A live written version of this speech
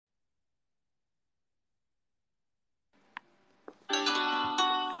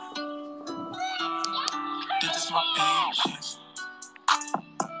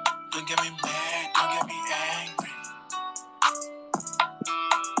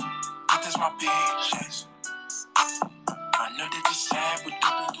my patience. I know that you're sad, but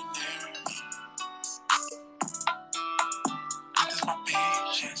don't be nervous. This is my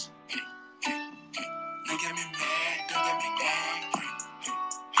patience. Don't get me mad, don't get me angry.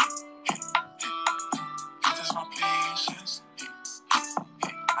 This is my patience. I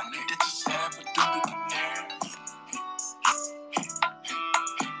know that you're sad, but don't be nervous.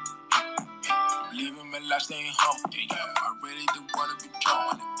 Living my life staying humble, yeah. I really do wanna be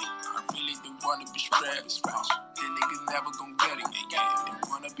drawn. I really do wanna be stressed. The niggas never gon' get it, yeah. They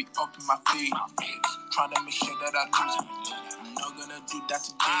wanna be up in my feet, trying to make sure that I lose it. I'm not gonna do that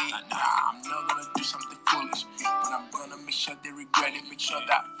today. Nah, I'm not gonna do something foolish, but I'm gonna make sure they regret it. Make sure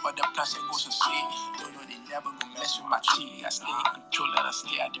that other plans ain't gon' succeed. Don't know they never gon' mess with my cheek. I stay in control and I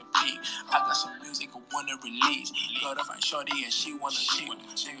stay at their peak. I got some music I wanna release. Gotta find shorty and she wanna chill.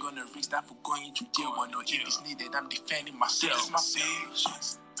 Ain't gonna risk that for going to jail. But no, if it's needed, I'm defending myself. This is my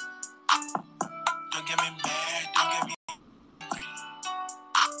patience. Don't get me mad, don't get me angry.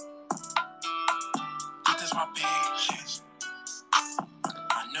 This is my patience.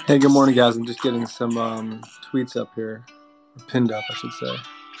 Hey, good morning, guys. I'm just getting some tweets up here. Or pinned up, I should say.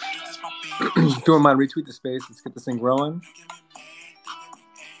 If you don't mind, retweet the space. Let's get this thing growing.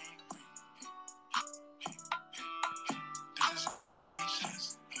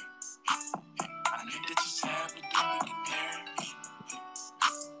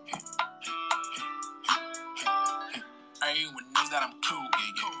 That I'm cool,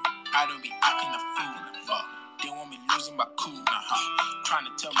 yeah. I don't be acting a fool, they want me losing my cool, trying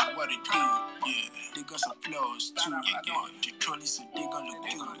to tell me what to do, yeah. They got some flaws too, yeah. They trolling so they gon' look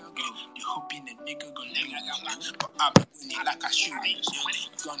good, yeah. They hoping the nigga gon' lose, but I be winning like I should, yeah.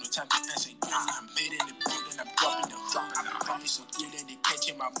 Got no time to answer, yeah. I'm made in the building, I'm dropping the hook, I'm feeling so good that they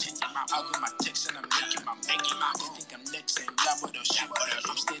catching my teeth. I got my text and I'm making my They think I'm next and that but they'll shoot.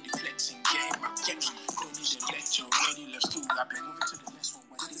 I'm steady flexing, getting my catch. Don't need a lecture, already left school. I've been moving to the next one.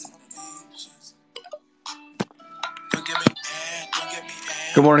 Don't get me mad, don't get me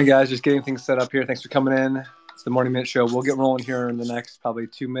mad. Good morning, guys. Just getting things set up here. Thanks for coming in. It's the Morning Mint Show. We'll get rolling here in the next probably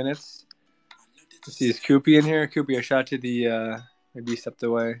 2 minutes. Let's see, is Koopy in here? Koopy, I shot you the, maybe he stepped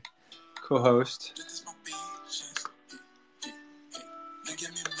away, co-host.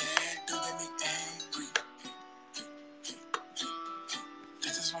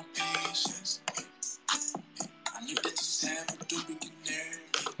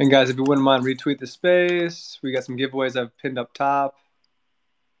 And guys, if you wouldn't mind, retweet the space. We got some giveaways I've pinned up top.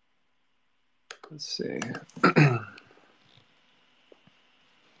 Let's see.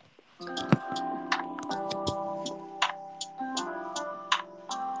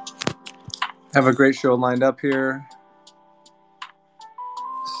 Have a great show lined up here.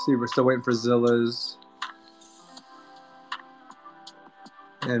 Let's see, we're still waiting for Zillaz.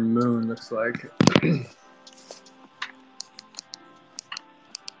 And Moon, looks like.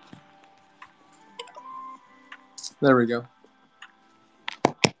 There we go.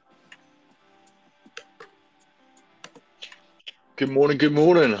 Good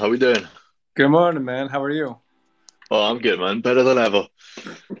morning. How we doing? Good morning, man. How are you? Oh, I'm good, man. Better than ever.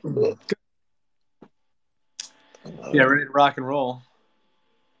 Yeah, ready to rock and roll.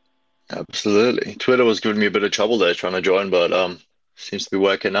 Absolutely. Twitter was giving me a bit of trouble there trying to join, but seems to be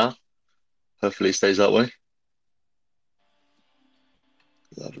working now. Hopefully it stays that way.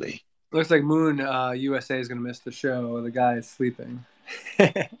 Lovely. Looks like Moon USA is going to miss the show. The guy is sleeping.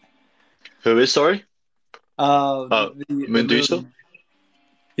 Who is, sorry? Moondusa?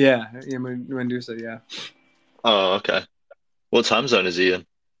 Yeah, Moondusa, yeah. Oh, okay. What time zone is he in?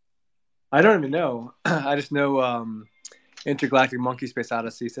 I don't even know. I just know Intergalactic Monkey Space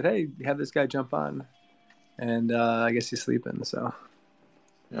Odyssey said, hey, have this guy jump on. And I guess he's sleeping, so.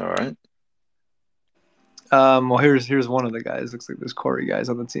 All right. Well, here's one of the guys. Looks like there's Corey guys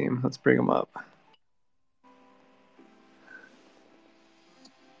on the team. Let's bring him up.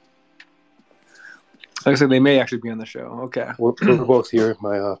 Looks like they may actually be on the show. Okay. We're both here.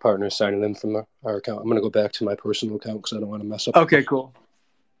 My partner's signing in from our account. I'm going to go back to my personal account because I don't want to mess up. Okay, cool.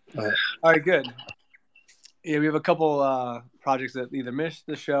 All right, good. Yeah, we have a couple projects that either missed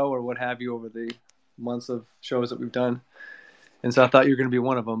the show or what have you over the months of shows that we've done. And so I thought you were going to be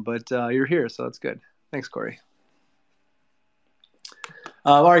one of them, but you're here, so that's good. Thanks, Corey.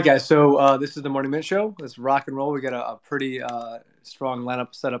 All right, guys. So this is the Morning Mint Show. Let's rock and roll. We got a pretty strong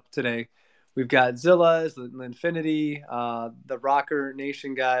lineup set up today. We've got Zillaz, Lifinity, the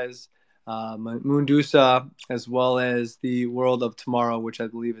RockerNation guys, Moondusa, as well as the World of Tomorrow, which I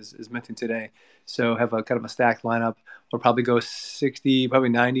believe is minting today. So have a kind of a stacked lineup. We'll probably go 60, probably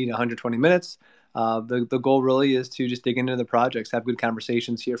 90 to 120 minutes. The goal really is to just dig into the projects, have good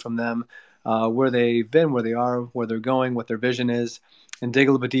conversations, hear from them, where they've been, where they are, where they're going, what their vision is, and dig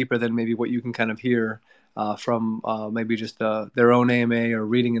a little bit deeper than maybe what you can kind of hear from maybe just their own AMA or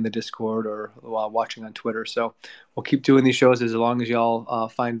reading in the Discord or watching on Twitter. So we'll keep doing these shows as long as y'all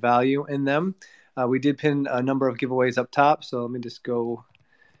find value in them. We did pin a number of giveaways up top, so let me just go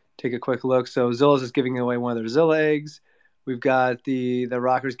take a quick look. So Zillaz is giving away one of their Zilla eggs. We've got the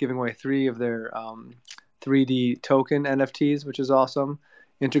Rockers giving away 3 of their 3D token NFTs, which is awesome.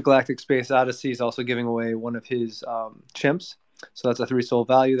 Intergalactic Space Odyssey is also giving away one of his chimps. So that's a 3 soul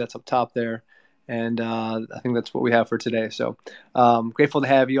value. That's up top there. And I think that's what we have for today. So grateful to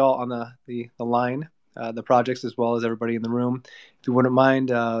have you all on the line, the projects, as well as everybody in the room. If you wouldn't mind,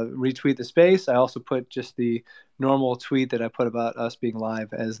 retweet the space. I also put just the normal tweet that I put about us being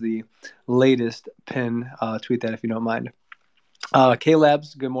live as the latest pin. Tweet that if you don't mind.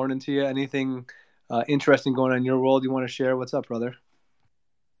 K-Labs, good morning to you. Anything interesting going on in your world you want to share? What's up, brother?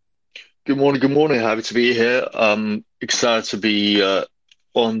 Good morning. Good morning. Happy to be here. Excited to be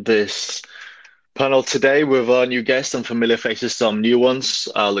on this panel today with our new guests and familiar faces, some new ones.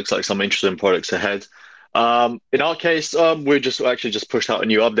 Looks like some interesting products ahead. In our case, we're just pushed out a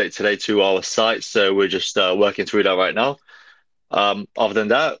new update today to our site, so we're just working through that right now. Other than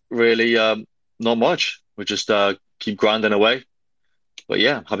that, really not much. We just keep grinding away. But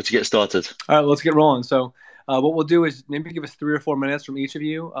yeah, happy to get started. All right, let's get rolling. So what we'll do is maybe give us 3 or 4 minutes from each of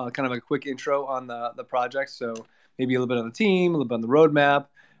you, kind of a quick intro on the project. So maybe a little bit on the team, a little bit on the roadmap.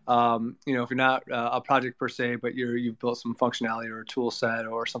 If you're not a project per se, but you've built some functionality or a tool set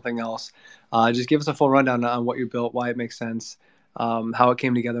or something else, just give us a full rundown on what you built, why it makes sense, how it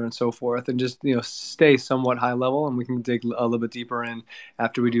came together, and so forth, and just stay somewhat high level, and we can dig a little bit deeper in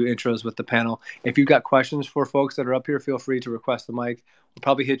after we do intros with the panel. If you've got questions for folks that are up here, feel free to request the mic. We'll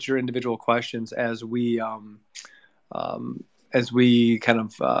probably hit your individual questions as we kind of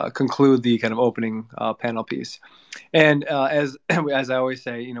conclude the kind of opening panel piece. And as I always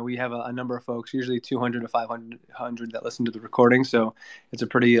say, we have a number of folks, usually 200 to 500 that listen to the recording. So it's a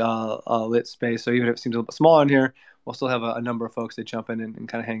pretty lit space. So even if it seems a little bit small in here, we'll still have a number of folks that jump in and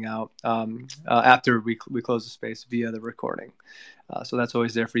kind of hang out after we close the space via the recording. So that's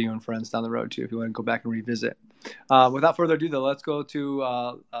always there for you and friends down the road too, if you want to go back and revisit. Without further ado, though, let's go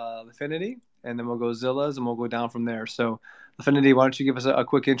to Lifinity, and then we'll go Zillaz, and we'll go down from there. So Lifinity, why don't you give us a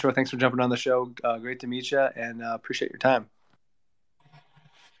quick intro? Thanks for jumping on the show. Great to meet you, and appreciate your time.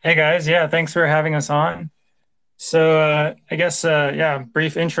 Hey, guys. Yeah, thanks for having us on. So I guess,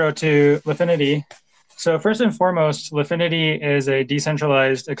 brief intro to Lifinity. So first and foremost, Lifinity is a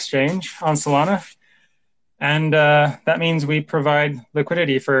decentralized exchange on Solana. And that means we provide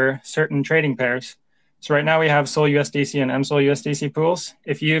liquidity for certain trading pairs. So right now we have Sol USDC and MSol USDC pools.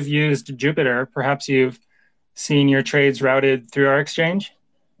 If you've used Jupiter, perhaps you've seen your trades routed through our exchange.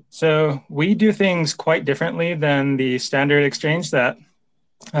 So we do things quite differently than the standard exchange that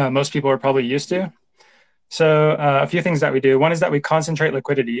most people are probably used to. So a few things that we do. One is that we concentrate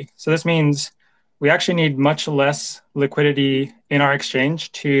liquidity. So this means we actually need much less liquidity in our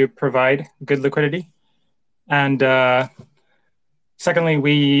exchange to provide good liquidity. And secondly,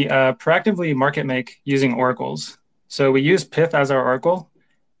 we proactively market make using oracles. So we use Pyth as our oracle.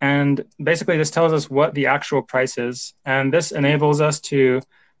 And basically, this tells us what the actual price is. And this enables us to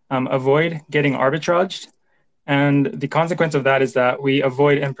avoid getting arbitraged. And the consequence of that is that we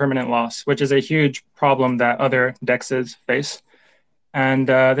avoid impermanent loss, which is a huge problem that other DEXs face. And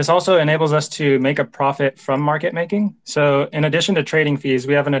this also enables us to make a profit from market making. So in addition to trading fees,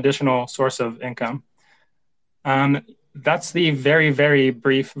 we have an additional source of income. That's the very, very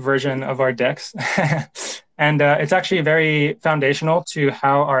brief version of our DEX. And it's actually very foundational to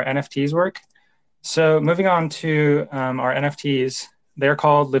how our NFTs work. So moving on to our NFTs, they're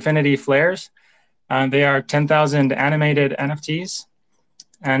called Lifinity Flares. They are 10,000 animated NFTs.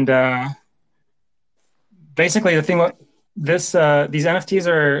 And basically the thing with these NFTs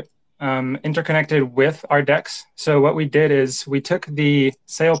are interconnected with our DEX. So what we did is we took the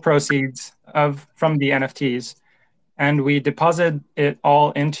sale proceeds from the NFTs and we deposited it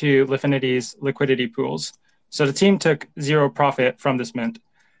all into Lifinity's liquidity pools. So the team took zero profit from this mint.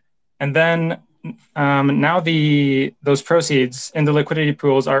 And then now those proceeds in the liquidity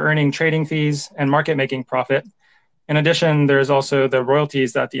pools are earning trading fees and market making profit. In addition, there's also the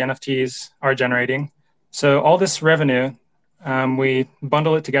royalties that the NFTs are generating. So all this revenue, we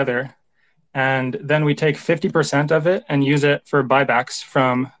bundle it together, and then we take 50% of it and use it for buybacks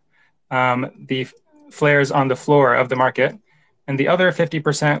from the flares on the floor of the market. And the other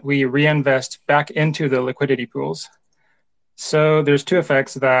 50% we reinvest back into the liquidity pools. So there's two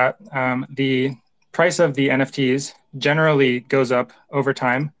effects that the price of the NFTs generally goes up over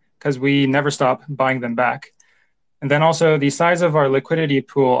time because we never stop buying them back. And then also the size of our liquidity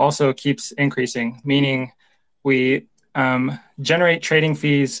pool also keeps increasing, meaning we generate trading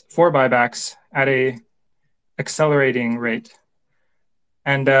fees for buybacks at a accelerating rate.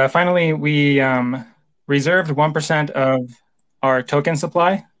 And finally, we reserved 1% of our token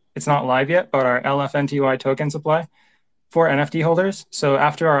supply. It's not live yet, but our LFNTY token supply for NFT holders. So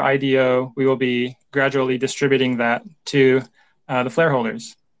after our IDO, we will be gradually distributing that to the Flare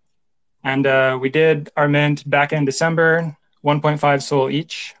holders. And we did our mint back in December, 1.5 SOL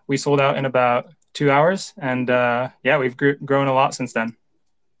each. We sold out in about 2 hours. And yeah, we've grown a lot since then.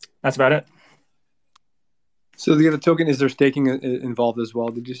 That's about it. So the other token, is there staking involved as well,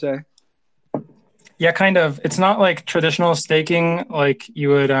 did you say? Yeah, kind of. It's not like traditional staking like you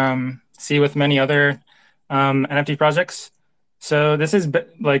would see with many other NFT projects. So this is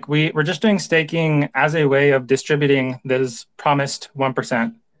like we're just doing staking as a way of distributing this promised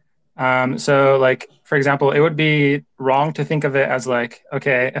 1%. So like, for example, it would be wrong to think of it as like,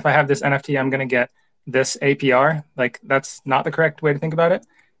 okay, if I have this NFT, I'm going to get this APR. Like that's not the correct way to think about it.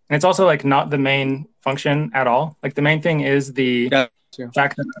 And it's also like not the main function at all. Like the main thing is the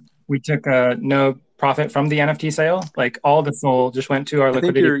fact that we took no profit from the NFT sale. Like all the SOL just went to our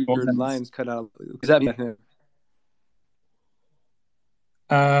liquidity. I think your lines cut out. Does that mean him?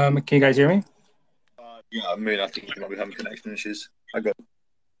 Can you guys hear me? Yeah, I mean, I think you might be having connection issues. I got.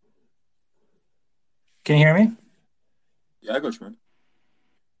 Can you hear me? Yeah, I got you, man.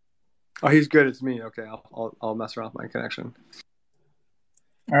 Oh, he's good. It's me. Okay, I'll mess around with my connection.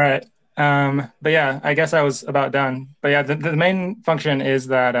 All right. But yeah, I guess I was about done. But yeah, the main function is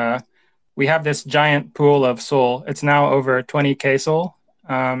that we have this giant pool of SOL. It's now over 20K SOL,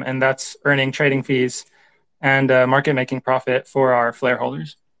 and that's earning trading fees and market making profit for our Flare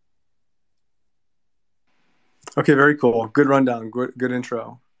holders. Okay, very cool. Good rundown. Good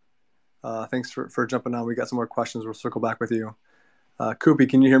intro. Thanks for jumping on. We got some more questions. We'll circle back with you. Koopy,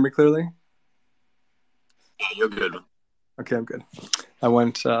 can you hear me clearly? Yeah, you're good. Okay, I'm good. I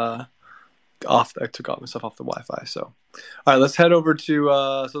went off. I took myself off the Wi-Fi. So, all right, let's head over to.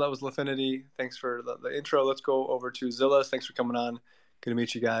 So that was Lifinity. Thanks for the intro. Let's go over to Zillaz. Thanks for coming on. Good to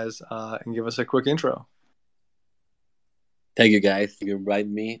meet you guys. And give us a quick intro. Thank you, guys. You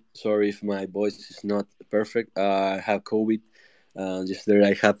invited me. Sorry if my voice is not perfect. I have COVID. Just there,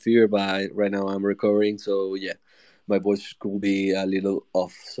 I have fever, but right now I'm recovering. So yeah, my voice could be a little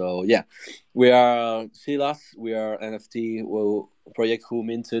off. So yeah, we are Zillaz. We are NFT project who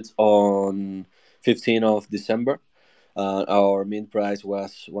minted on 15th of December. Our mint price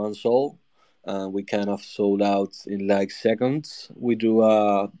was 1 SOL. We kind of sold out in like seconds. We do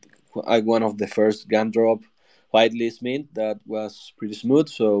one of the first gun drop whitelist mint that was pretty smooth,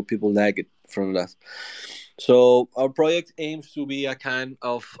 so people like it from that. So our project aims to be a kind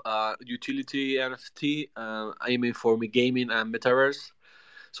of utility NFT, aiming for gaming and metaverse.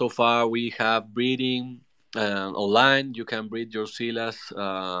 So far, we have breeding online. You can breed your Zillaz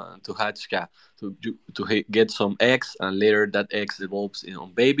to hatch to get some eggs, and later that eggs evolves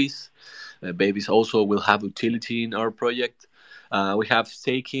on babies. Babies also will have utility in our project. We have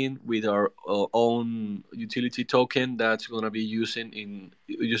staking with our own utility token that's going to be used in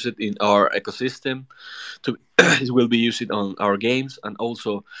our ecosystem. It will be used on our games, and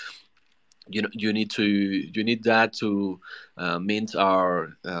also you need that to mint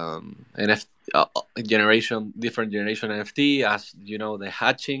our NFT different generation NFT, as you know, the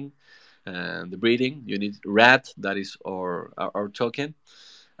hatching and the breeding. You need rat, that is our token.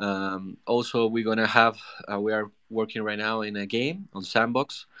 Also, we're gonna have we are working right now in a game on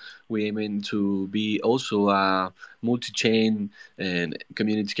Sandbox. We aiming to be also a multi-chain and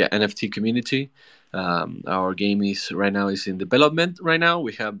community NFT community. Our game is right now in development. Right now,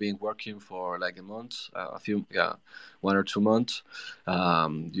 we have been working for like a month, 1 or 2 months.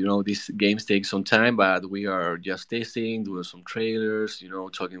 These games take some time, but we are just testing, doing some trailers.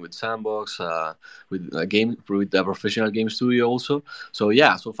 Talking with Sandbox, with a professional game studio also. So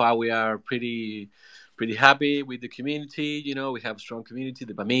yeah, so far we are pretty happy with the community. We have a strong community.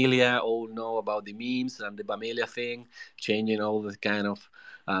 The Bamilia all know about the memes and the Bamilia thing, changing all the kind of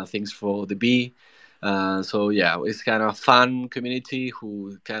things for the bee. So yeah, it's kind of fun community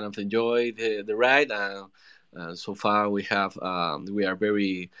who kind of enjoy the ride. So far we are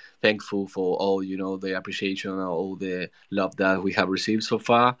very thankful for all the appreciation, all the love that we have received so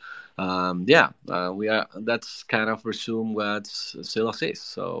far. We are. That's kind of resume what Zillaz is.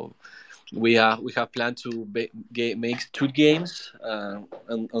 So we have planned to make 2 games on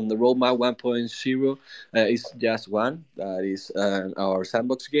the roadmap. 1.0 is just one, that is our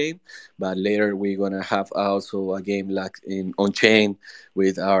sandbox game, but later we're gonna have also a game like in on chain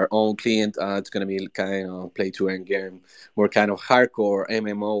with our own client. It's gonna be kind of play to earn game, more kind of hardcore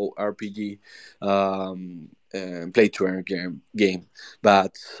MMO RPG. Play to earn game,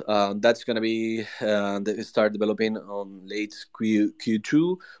 but that's gonna be start developing on late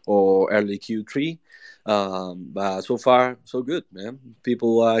Q2 or early Q3. But so far, so good, man.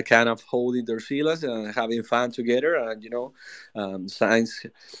 People are kind of holding their Zillaz and having fun together. And, science,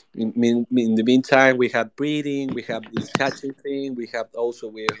 in the meantime, we have breeding, we have this hatching thing, we're going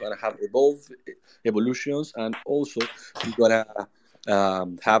to have evolutions, and also we're going to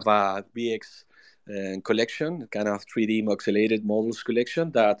have a BX collection, kind of 3D moxilated models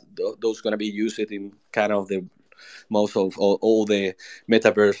collection that those going to be used in kind of the most of all the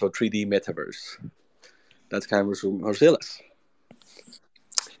metaverse or 3D metaverse. That's kind of our Zillaz.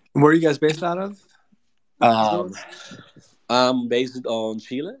 Where are you guys based out of? I'm based on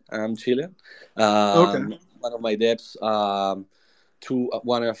Chile. I'm Chilean. Okay. One of my devs,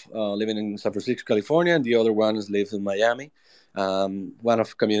 one of living in San Francisco, California, and the other one is lives in Miami. One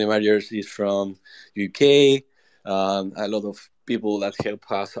of community managers is from UK. A lot of people that help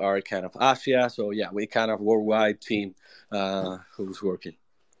us are kind of Asia. So yeah, we kind of worldwide team who's working.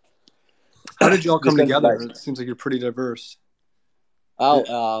 How did you all come together? It seems like you're pretty diverse.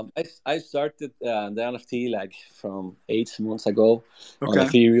 I started the NFT like from 8 months ago on Okay.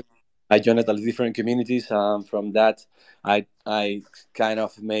 Ethereum. I joined a different communities. From that, I kind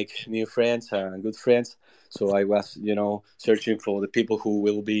of make new friends and good friends. So I was, searching for the people who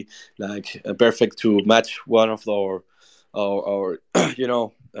will be like perfect to match one of our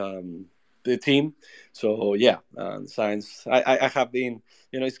the team. So yeah, science. I have been,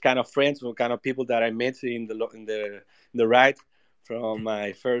 it's kind of friends or kind of people that I met in the ride from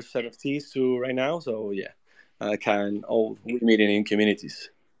my first NFTs to right now. So yeah, we're meeting in communities.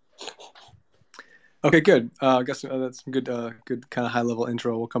 Okay, good. I guess that's some good kind of high level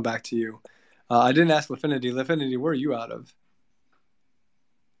intro. We'll come back to you. I didn't ask Lifinity. Lifinity, where are you out of?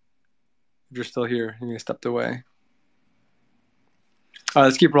 If you're still here, you stepped away. All right,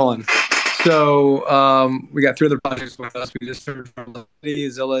 let's keep rolling. So we got 3 other projects with us. We just heard from Lifinity,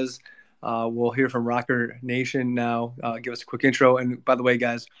 Zillaz. We'll hear from RockerNation now. Give us a quick intro. And by the way,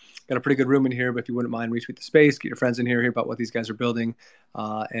 guys, got a pretty good room in here, but if you wouldn't mind, retweet the space, get your friends in here, hear about what these guys are building,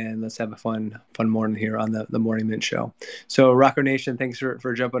 and let's have a fun morning here on the Morning Mint Show. So RockerNation, thanks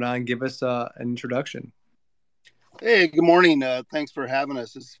for jumping on. Give us an introduction. Hey, good morning. Thanks for having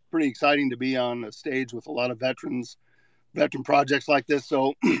us. It's pretty exciting to be on a stage with a lot of veteran projects like this.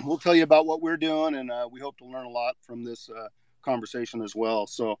 So we'll tell you about what we're doing, and we hope to learn a lot from this conversation as well.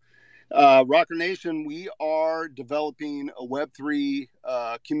 So RockerNation, we are developing a Web3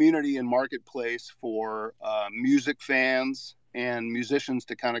 community and marketplace for music fans and musicians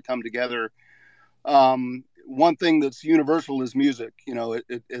to kind of come together. One thing that's universal is music.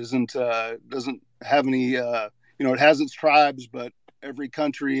 It isn't doesn't have any. It has its tribes, but every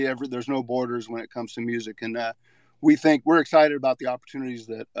country, there's no borders when it comes to music, and we're excited about the opportunities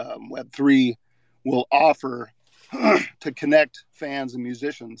that Web3 will offer to connect fans and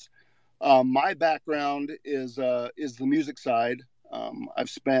musicians. My background is the music side. I've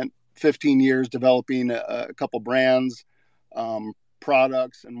spent 15 years developing a couple brands,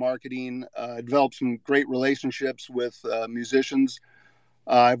 products, and marketing. Developed some great relationships with musicians.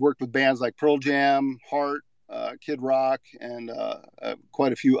 I've worked with bands like Pearl Jam, Heart, Kid Rock, and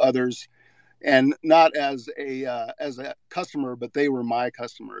quite a few others. And not as a customer, but they were my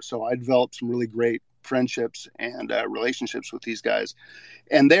customers. So I developed some really great friendships and relationships with these guys.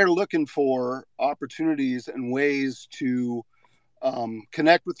 And they're looking for opportunities and ways to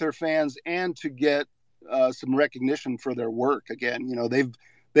connect with their fans and to get some recognition for their work. Again,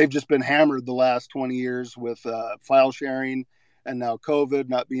 they've just been hammered the last 20 years with file sharing and now COVID,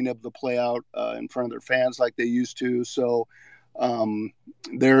 not being able to play out in front of their fans like they used to. So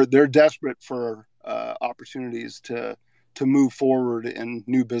they're desperate for opportunities to move forward in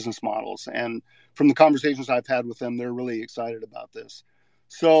new business models. And from the conversations I've had with them, they're really excited about this.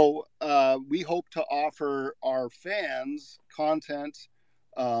 So we hope to offer our fans content,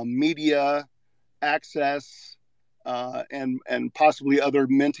 media, access, and possibly other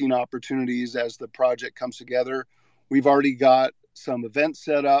minting opportunities as the project comes together. We've already got some events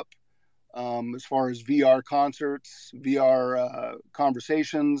set up as far as VR concerts, VR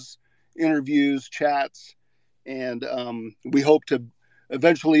conversations, interviews, chats, and we hope to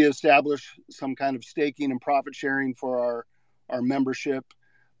eventually establish some kind of staking and profit sharing for our membership.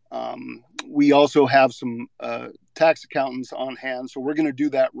 We also have some tax accountants on hand, so we're going to do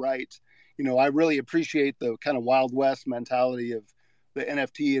that right. I really appreciate the kind of Wild West mentality of the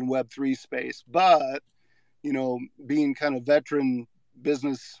NFT and Web3 space, but being kind of veteran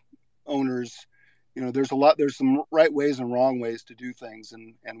business owners, there's some right ways and wrong ways to do things,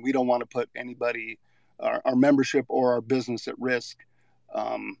 and we don't want to put anybody, our membership or our business at risk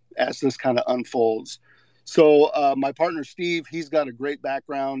as this kind of unfolds. So my partner Steve, he's got a great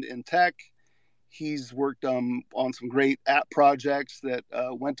background in tech. He's worked on some great app projects that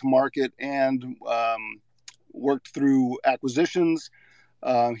went to market and worked through acquisitions.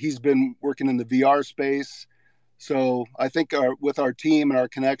 He's been working in the VR space. So I think with our team and our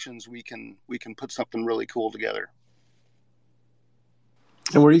connections, we can put something really cool together.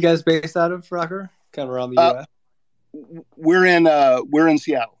 And where are you guys based out of, Rocker? Kind of around the U.S. We're in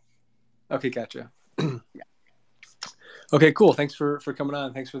Seattle. Okay, gotcha. Yeah. Okay, cool. Thanks for coming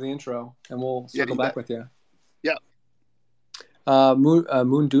on. Thanks for the intro, and we'll circle back with you. Yeah.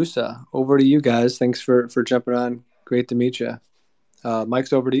 Moondusa, over to you guys. Thanks for jumping on. Great to meet you.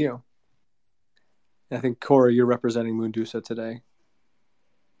 Mike's over to you. I think, Corey, you're representing Moondusa today.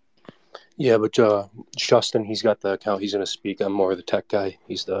 Yeah, but Justin, he's got the account. He's going to speak. I'm more of the tech guy.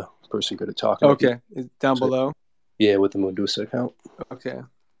 He's the person good at talking. Okay, down below? Yeah, with the Moondusa account. Okay.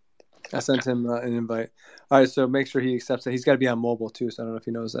 I sent him an invite. All right, so make sure he accepts it. He's got to be on mobile, too, so I don't know if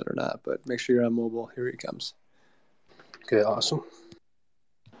he knows that or not, but make sure you're on mobile. Here he comes. Okay, awesome.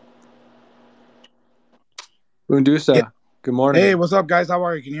 Moondusa, good morning. Hey, what's up, guys? How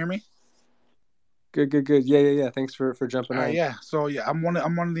are you? Can you hear me? Good. Yeah. Thanks for jumping on. Yeah. So yeah, I'm one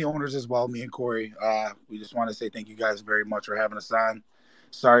of the owners as well. Me and Corey. We just want to say thank you guys very much for having us on.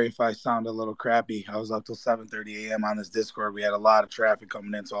 Sorry if I sound a little crappy. I was up till 7:30 a.m. on this Discord. We had a lot of traffic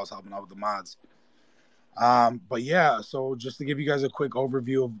coming in, so I was helping out with the mods. But yeah, so just to give you guys a quick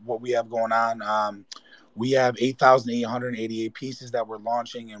overview of what we have going on. We have 8,888 pieces that we're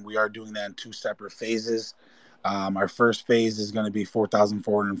launching, and we are doing that in 2 separate phases. Our first phase is going to be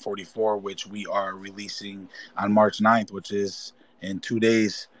 4,444, which we are releasing on March 9th, which is in 2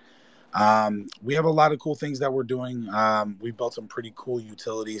 days. We have a lot of cool things that we're doing. We built some pretty cool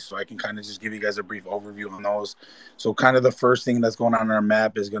utilities, so I can kind of just give you guys a brief overview on those. So kind of the first thing that's going on our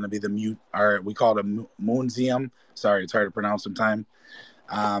map is going to be we call it a Moonseum. Sorry, it's hard to pronounce sometimes.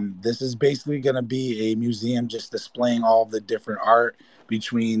 This is basically going to be a museum just displaying all of the different art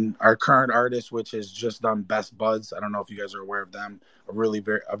between our current artist, which has just done Best Buds. I don't know if you guys are aware of them.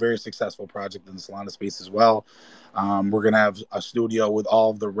 A very successful project in the Solana space as well. We're going to have a studio with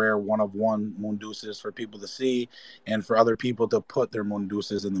all of the rare one-of-one Moondusas for people to see and for other people to put their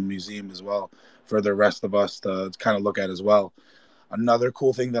Moondusas in the museum as well for the rest of us to kind of look at as well. Another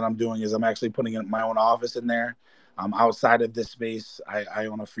cool thing that I'm doing is I'm actually putting in my own office in there. Outside of this space, I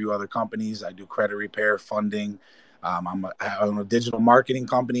own a few other companies. I do credit repair, funding. I own a digital marketing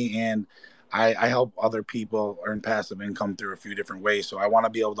company, and I help other people earn passive income through a few different ways. So I want to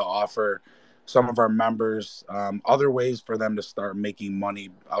be able to offer some of our members other ways for them to start making money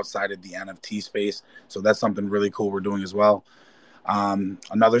outside of the NFT space. So that's something really cool we're doing as well.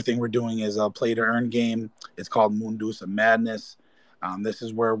 Another thing we're doing is a play-to-earn game. It's called Moondusa Madness. This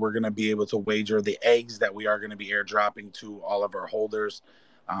is where we're going to be able to wager the eggs that we are going to be airdropping to all of our holders.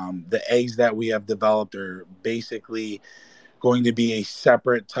 The eggs that we have developed are basically going to be a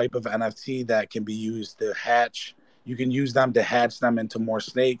separate type of NFT that can be used to hatch. You can use them to hatch them into more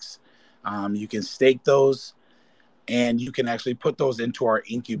snakes. You can stake those, and you can actually put those into our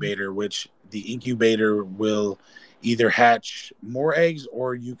incubator, which the incubator will either hatch more eggs,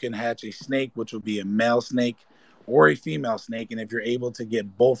 or you can hatch a snake, which will be a male snake or a female snake. And if you're able to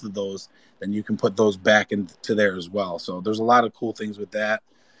get both of those, then you can put those back into there as well. So there's a lot of cool things with that.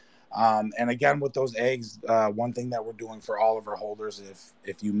 And again, with those eggs, one thing that we're doing for all of our holders,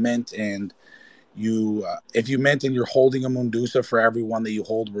 if you mint and you're holding a Moondusa, for every one that you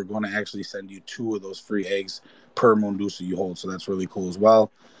hold, we're going to actually send you 2 of those free eggs per Moondusa you hold. So that's really cool as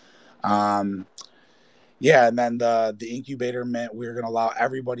well. Yeah, and then the incubator meant we're going to allow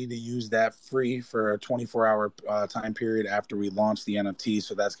everybody to use that free for a 24-hour time period after we launch the NFT.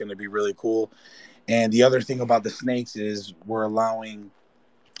 So that's going to be really cool. And the other thing about the snakes is we're allowing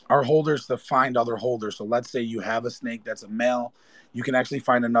our holders to find other holders. So let's say you have a snake that's a male. You can actually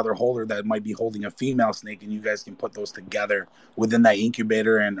find another holder that might be holding a female snake, and you guys can put those together within that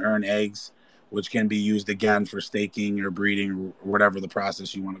incubator and earn eggs, which can be used again for staking or breeding, or whatever the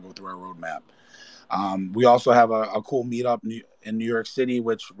process you want to go through our roadmap. We also have a cool meetup in New York City,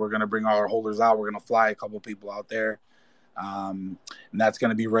 which we're going to bring all our holders out. We're going to fly a couple people out there. And that's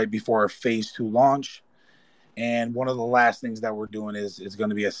going to be right before our phase 2 launch. And one of the last things that we're doing is going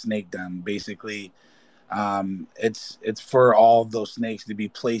to be a snake den. Basically, it's for all of those snakes to be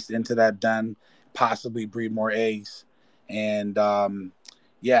placed into that den, possibly breed more eggs. And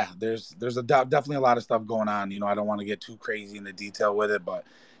yeah, there's definitely a lot of stuff going on. I don't want to get too crazy in the detail with it, but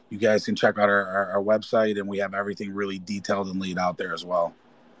you guys can check out our website, and we have everything really detailed and laid out there as well.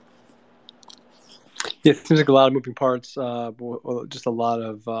 Yeah, it seems like a lot of moving parts, just a lot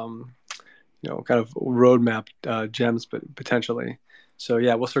of kind of roadmap gems, but potentially. So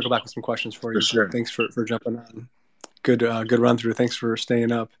yeah, we'll circle back with some questions for you. For sure. Thanks for jumping on. Good run through. Thanks for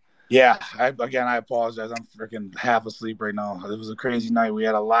staying up. Yeah, I apologize. I'm freaking half asleep right now. It was a crazy night. We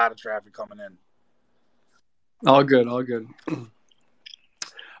had a lot of traffic coming in. All good.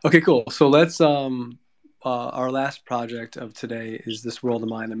 Okay, cool. So let's our last project of today is This World of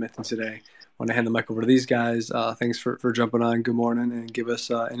Mine, the Myth and Today. I want to hand the mic over to these guys. Thanks for jumping on. Good morning, and give us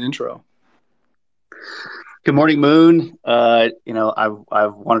an intro. Good morning, Moon. I've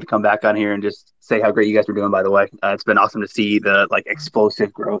wanted to come back on here and just say how great you guys are doing, by the way. It's been awesome to see the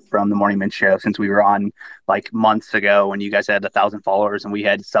explosive growth from the Morning Mint show since we were on months ago when you guys had 1,000 followers and we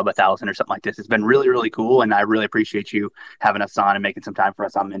had sub 1,000 or something like this. It's been really, really cool. And I really appreciate you having us on and making some time for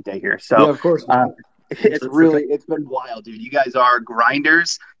us on Mint Day here. So yeah, of course. It's been wild, dude. You guys are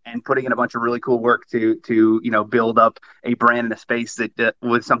grinders and putting in a bunch of really cool work to build up a brand in a space that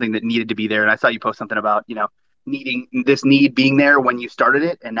was something that needed to be there. And I saw you post something about need being there when you started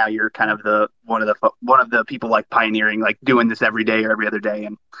it, and now you're kind of one of the people pioneering, doing this every day or every other day,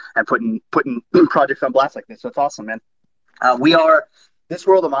 and putting projects on blast like this. So it's awesome, man. We are This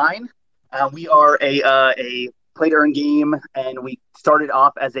World of Mine. We are a play to earn game, and we started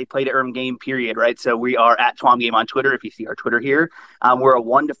off as a play to earn game, period, right? So we are at Twom Game on Twitter, if you see our Twitter here. We're a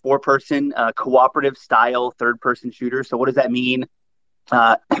 1 to 4 person cooperative style third person shooter. So what does that mean?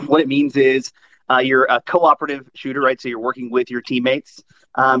 What it means is you're a cooperative shooter, right? So you're working with your teammates.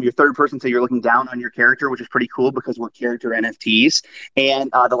 You're third person, so you're looking down on your character, which is pretty cool because we're character NFTs. And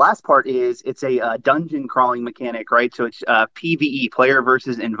the last part is it's a dungeon crawling mechanic, right? So it's PvE, player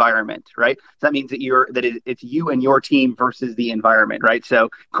versus environment, right? So that means that it's you and your team versus the environment, right? So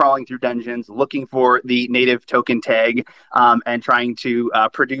crawling through dungeons, looking for the native token tag, and trying to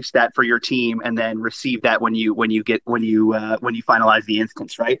produce that for your team, and then receive that when you finalize the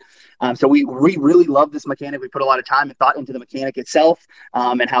instance, right? So we really love this mechanic. We put a lot of time and thought into the mechanic itself.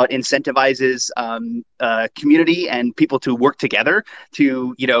 And how it incentivizes community and people to work together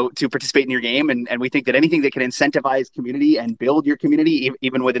to participate in your game. And we think that anything that can incentivize community and build your community,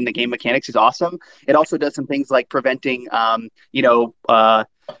 even within the game mechanics, is awesome. It also does some things like preventing,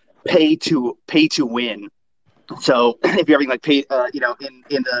 pay to win. So if you're having pay,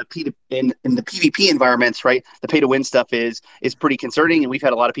 in the PvP environments, right, the pay to win stuff is pretty concerning, and we've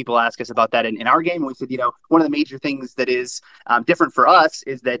had a lot of people ask us about that in our game. And we said, one of the major things that is different for us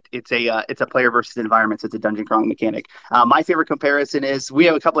is that it's a player versus environment. So it's a dungeon crawling mechanic. My favorite comparison is, we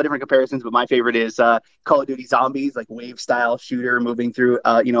have a couple of different comparisons, but my favorite is Call of Duty Zombies, wave style shooter moving through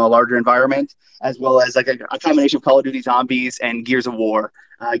a larger environment, as well as a combination of Call of Duty Zombies and Gears of War.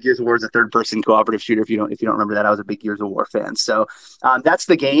 Gears of War is a third-person cooperative shooter. If you don't remember that, I was a big Gears of War fan. So that's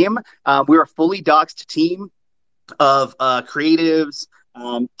the game. We're a fully doxed team of creatives,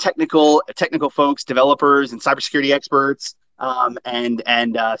 technical folks, developers, and cybersecurity experts, and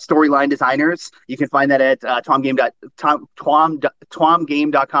storyline designers. You can find that at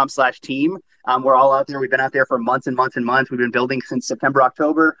twomgame.com/team. We're all out there. We've been out there for months and months and months. We've been building since September,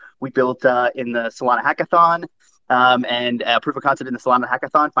 October. We built in the Solana hackathon. And proof of concept in the Solana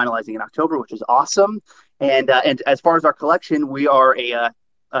hackathon, finalizing in October, which is awesome. And as far as our collection, we are a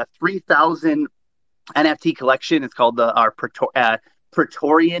 3,000 NFT collection. It's called our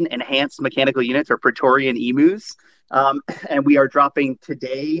Praetorian Enhanced Mechanical Units, or Praetorian Emus. And we are dropping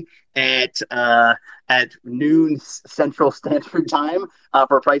today at noon Central Standard Time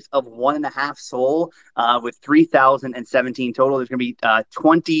for a price of 1.5 SOL, with 3,017 total. There's going to be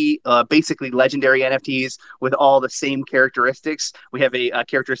 20 basically legendary NFTs with all the same characteristics. We have a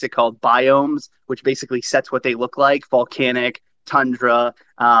characteristic called biomes, which basically sets what they look like: volcanic, tundra,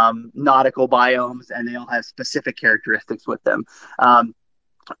 nautical biomes, and they all have specific characteristics with them.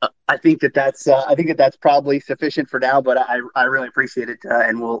 I think that's probably sufficient for now, but I really appreciate it,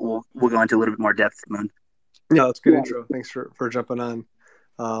 and we'll go into a little bit more depth, Moon. Yeah, that's a good intro. Thanks for jumping on.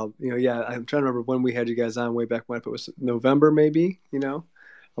 I'm trying to remember when we had you guys on way back when, if it was November, maybe. A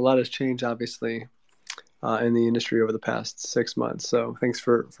lot has changed, obviously, in the industry over the past 6 months. So thanks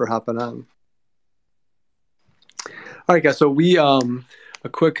for hopping on. All right, guys. So we a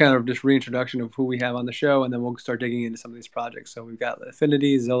quick kind of just reintroduction of who we have on the show, and then we'll start digging into some of these projects. So we've got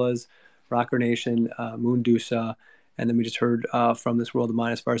Lifinity, Zillaz, RockerNation, Moondusa, and then we just heard from This World of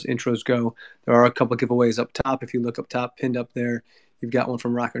Mine. As far as intros go, there are a couple of giveaways up top. If you look up top, pinned up there, you've got one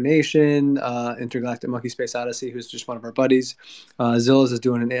from RockerNation, Intergalactic Monkey Space Odyssey, who's just one of our buddies. Zillaz is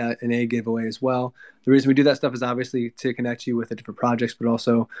doing an A giveaway as well. The reason we do that stuff is obviously to connect you with the different projects, but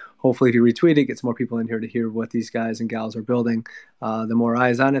also hopefully if you retweet it, gets more people in here to hear what these guys and gals are building. The more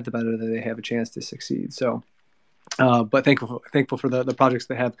eyes on it, the better that they have a chance to succeed. So, but thankful for the projects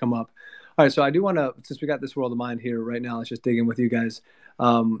that have come up. All right, so I do want to, since we got This World of Mine here right now, let's just dig in with you guys.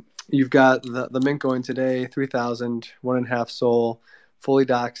 You've got the mint going today, 3,000, 1.5 SOL, fully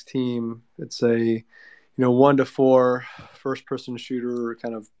doxed team. It's a 1 to 4 first-person shooter,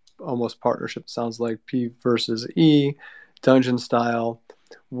 kind of almost partnership. Sounds like P versus E, dungeon style.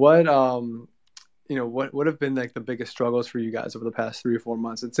 What what have been like the biggest struggles for you guys over the past 3 or 4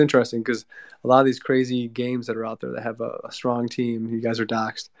 months? It's interesting because a lot of these crazy games that are out there that have a strong team, you guys are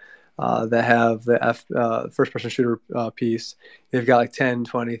doxed, that have the first-person shooter piece, they've got like 10,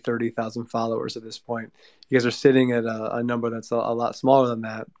 20, 30,000 followers at this point. You guys are sitting at a number that's a lot smaller than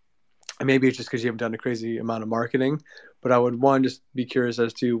that. And maybe it's just because you haven't done a crazy amount of marketing. But I would, one, just be curious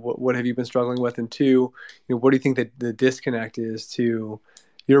as to what have you been struggling with? And two, what do you think that the disconnect is to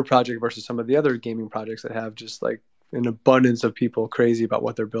your project versus some of the other gaming projects that have just like an abundance of people crazy about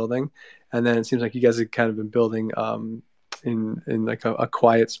what they're building? And then it seems like you guys have kind of been building in like a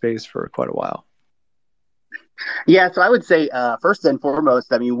quiet space for quite a while. Yeah, so I would say first and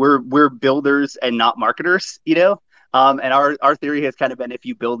foremost, I mean, we're builders and not marketers, and our theory has kind of been if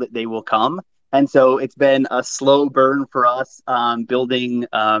you build it, they will come. And so it's been a slow burn for us building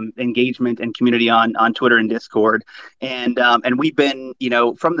engagement and community on Twitter and Discord, and we've been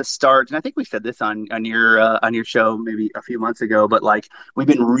from the start, and I think we said this on your show maybe a few months ago, but like we've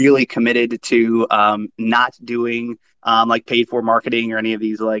been really committed to not doing like paid for marketing or any of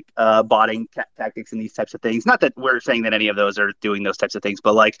these like botting tactics and these types of things. Not that we're saying that any of those are doing those types of things,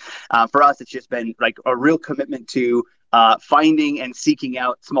 but like for us, it's just been like a real commitment to finding and seeking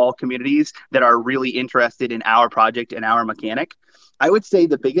out small communities that are really interested in our project and our mechanic. I would say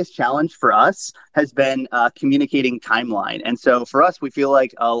the biggest challenge for us has been communicating timeline. And so for us, we feel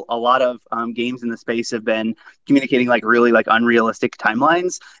like a lot of games in the space have been communicating like really like unrealistic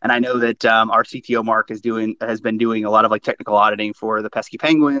timelines. And I know that our CTO Mark has been doing a lot of like technical auditing for the Pesky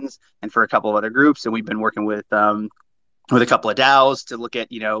Penguins and for a couple of other groups. And we've been working with a couple of DAOs to look at,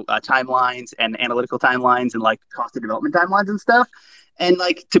 timelines and analytical timelines and like cost of development timelines and stuff. And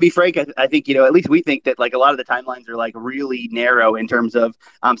like, to be frank, I think, at least we think that like a lot of the timelines are like really narrow in terms of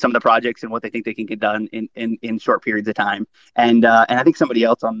some of the projects and what they think they can get done in short periods of time. And I think somebody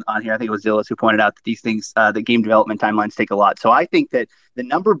else on here, I think it was Zillaz, who pointed out that these things, the game development timelines take a lot. So I think that the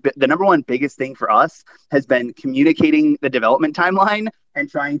number one biggest thing for us has been communicating the development timeline and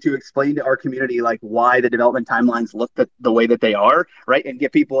trying to explain to our community like why the development timelines look the way that they are, right? And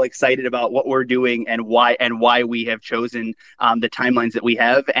get people excited about what we're doing and why we have chosen the timelines that we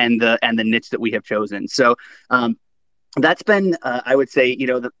have and the niche that we have chosen. So that's been, I would say,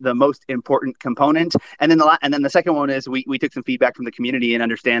 the most important component. And then the second one is we took some feedback from the community and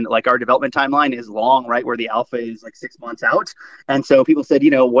understand that like our development timeline is long, right? Where the alpha is like 6 months out. And so people said,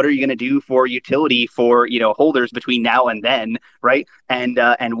 what are you going to do for utility for, holders between now and then, right? And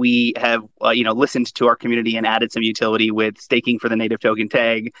we have, listened to our community and added some utility with staking for the native token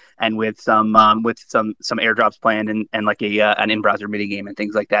tag and with some airdrops planned and like an in-browser mini game and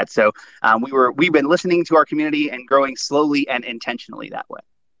things like that. So we've been listening to our community and growing slowly and intentionally that way.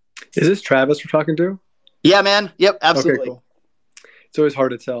 Is this Travis we're talking to? Yeah, man. Yep, absolutely. Okay, cool. It's always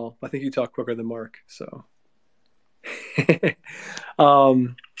hard to tell. I think you talk quicker than Mark, so.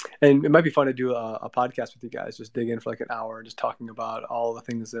 And it might be fun to do a podcast with you guys, just dig in for like an hour, just talking about all the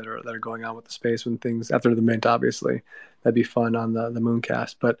things that are going on with the space when things after the mint, obviously. That'd be fun on the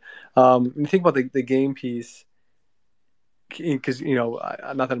Mooncast. But when you think about the game piece, because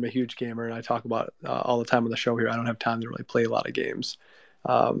not that I'm a huge gamer and I talk about it all the time on the show here, I don't have time to really play a lot of games,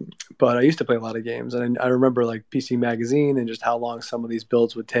 but I used to play a lot of games, and I remember like PC Magazine and just how long some of these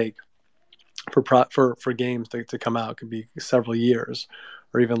builds would take for games to come out. It could be several years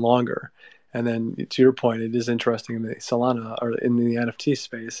or even longer. And then to your point, it is interesting in the Solana or in the NFT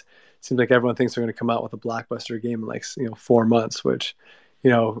space. It seems like everyone thinks they're going to come out with a blockbuster game in like 4 months, which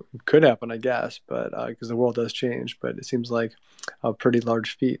could happen, I guess, but because the world does change, but it seems like a pretty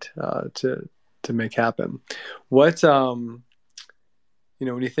large feat to make happen. What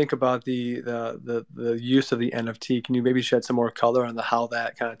when you think about the use of the NFT, can you maybe shed some more color on how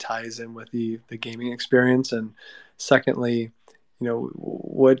that kind of ties in with the gaming experience? And secondly,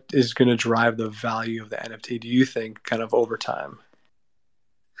 what is going to drive the value of the NFT, do you think, kind of over time?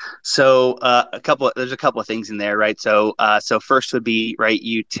 So there's a couple of things in there, right? So first would be right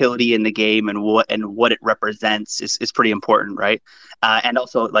utility in the game and what it represents is pretty important, right? And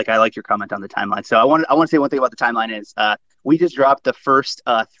also like I like your comment on the timeline. So I want to say one thing about the timeline is we just dropped the first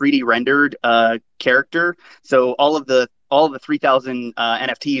 3D rendered character. So all of the 3,000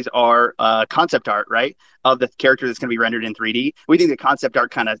 NFTs are concept art, right? Of the character that's going to be rendered in 3D. We think the concept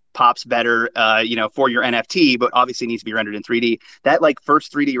art kind of pops better, for your NFT, but obviously needs to be rendered in 3D. That like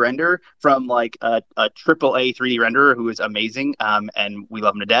first 3D render from like a triple A 3D renderer who is amazing, and we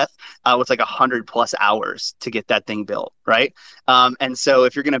love him to death, was like 100+ hours to get that thing built, right? And so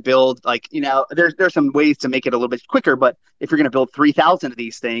if you're going to build like, there's some ways to make it a little bit quicker, but if you're going to build 3,000 of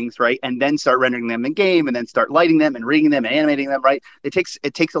these things, right, and then start rendering them in game and then start lighting them and rigging them and animating them, right, it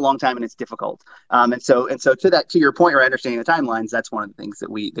takes a long time and it's difficult. And so to your point, right, understanding the timelines, that's one of the things that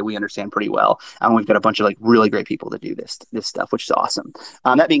we understand pretty well. We've got a bunch of like really great people that do this stuff, which is awesome.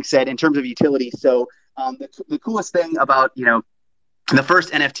 That being said, in terms of utility, so the coolest thing about the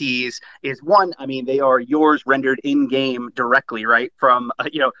first NFTs is one, I mean, they are yours rendered in game directly, right, from a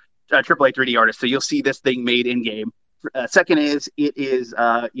AAA 3D artist. So you'll see this thing made in game. Second is it is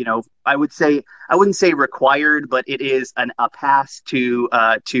I wouldn't say required, but it is a pass to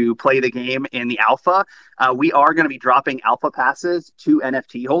play the game in the alpha. We are going to be dropping alpha passes to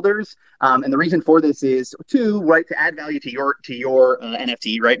NFT holders, and the reason for this is to add value to your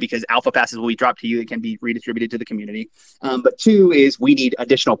NFT, right? Because alpha passes will be dropped to you; it can be redistributed to the community. But two is we need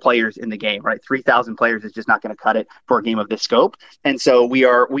additional players in the game, right? 3,000 players is just not going to cut it for a game of this scope, and so we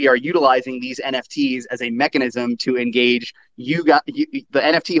are utilizing these NFTs as a mechanism to engage the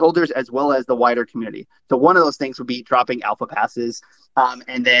NFT holders as well as the wider community. So one of those things would be dropping alpha passes,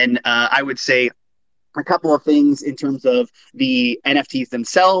 and then I would say a couple of things in terms of the NFTs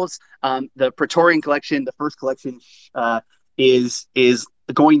themselves. The Praetorian collection, the first collection, is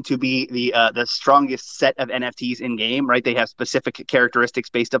going to be the strongest set of NFTs in game, right? They have specific characteristics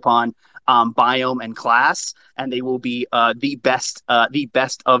based upon biome and class, and they will be the best of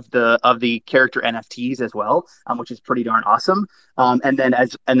the character NFTs as well, which is pretty darn awesome. And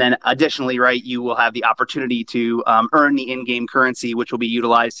then additionally, right, you will have the opportunity to earn the in-game currency, which will be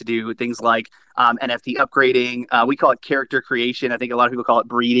utilized to do things like NFT upgrading. We call it character creation. I think a lot of people call it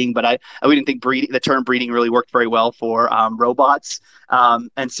breeding, but we didn't think the term breeding really worked very well for robots.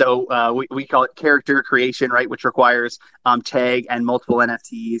 And so we call it character creation, right, which requires tag and multiple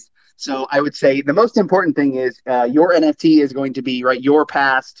NFTs. So I would say the most important thing is your NFT is going to be right your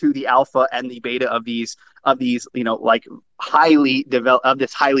pass to the alpha and the beta of these like highly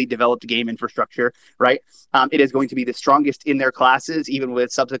developed game infrastructure, right? It is going to be the strongest in their classes, even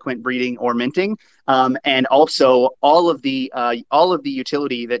with subsequent breeding or minting, and also all of the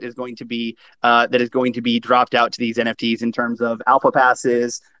utility that is going to be dropped out to these NFTs in terms of alpha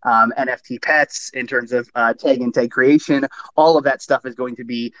passes, NFT pets, in terms of tag and tag creation. All of that stuff is going to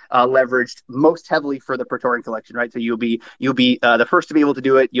be leveraged most heavily for the Praetorian collection, right? So you'll be the first to be able to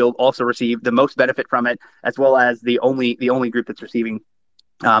do it. You'll also receive the most benefit from it, as well as the only group that's receiving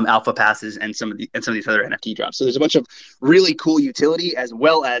alpha passes and some of these other NFT drops. So there's a bunch of really cool utility as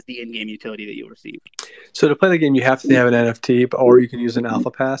well as the in-game utility that you'll receive. So to play the game, you have to have an NFT, or you can use an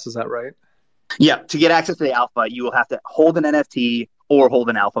alpha pass. Is that right? Yeah, to get access to the alpha, you will have to hold an NFT or hold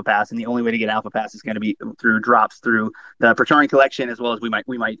an alpha pass, and the only way to get alpha pass is going to be through drops through the Praetorian collection, as well as we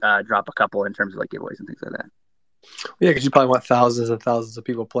might drop a couple in terms of like giveaways and things like that. Yeah, because you probably want thousands and thousands of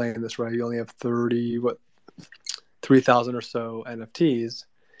people playing this, right? You only have 3,000 or so NFTs.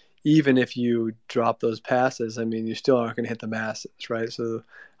 Even if you drop those passes, I mean, you still aren't going to hit the masses, right? So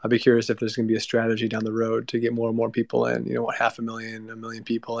I'd be curious if there's going to be a strategy down the road to get more and more people in. 500,000, 1 million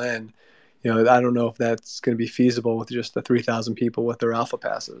people in. I don't know if that's going to be feasible with just the 3,000 people with their alpha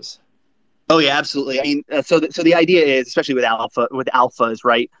passes. Oh yeah, absolutely. I mean, so the idea is, especially with alphas,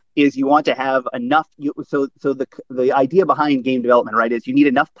 right, is you want to have enough. So the idea behind game development, right, is you need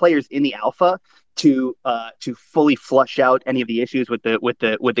enough players in the alpha to fully flush out any of the issues with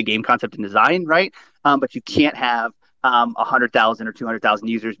the game concept and design, right? But you can't have 100,000 or 200,000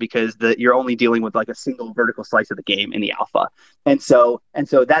 users because you're only dealing with like a single vertical slice of the game in the alpha, and so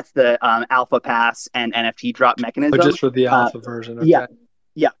that's the alpha pass and NFT drop mechanism. But just for the alpha version, okay.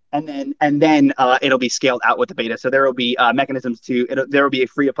 Yeah, and then it'll be scaled out with the beta. So there will be mechanisms there will be a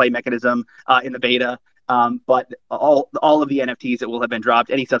free to play mechanism in the beta. But all of the NFTs that will have been dropped,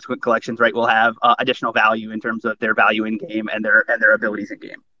 any subsequent collections, right, will have additional value in terms of their value in game and their abilities in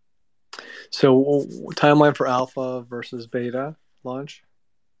game. So timeline for alpha versus beta launch?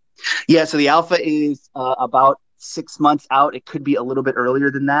 Yeah, so the alpha is about 6 months out. It could be a little bit earlier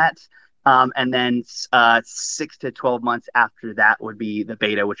than that. And then 6 to 12 months after that would be the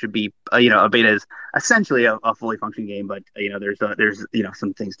beta, which would be a beta is essentially a fully functioning game, but there's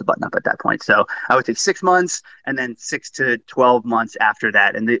some things to button up at that point. So I would say 6 months, and then 6 to 12 months after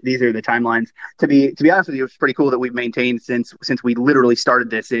that. And these are the timelines. To be honest with you, it's pretty cool that we've maintained since we literally started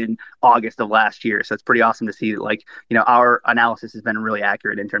this in August of last year. So it's pretty awesome to see that our analysis has been really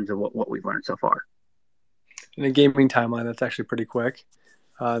accurate in terms of what we've learned so far. In a gaming timeline, that's actually pretty quick.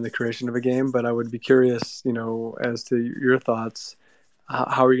 In the creation of a game, but I would be curious, as to your thoughts.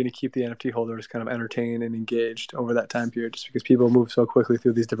 How are you going to keep the NFT holders kind of entertained and engaged over that time period? Just because people move so quickly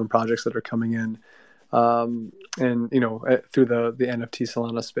through these different projects that are coming in, and through the NFT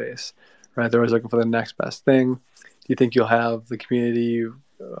Solana space, right? They're always looking for the next best thing. Do you think you'll have the community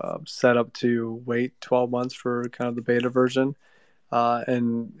set up to wait 12 months for kind of the beta version?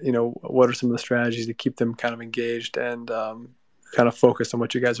 And what are some of the strategies to keep them kind of engaged and kind of focused on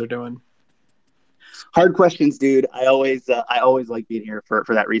what you guys are doing? Hard questions, dude. I always like being here for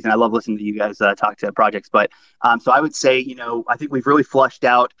that reason. I love listening to you guys talk to projects. But so I would say, I think we've really flushed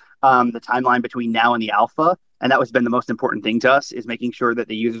out the timeline between now and the alpha. And that has been the most important thing to us, is making sure that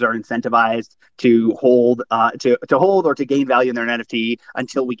the users are incentivized to hold or to gain value in their NFT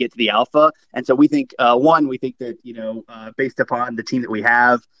until we get to the alpha. And so we think that based upon the team that we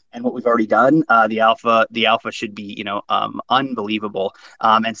have and what we've already done, the alpha should be unbelievable.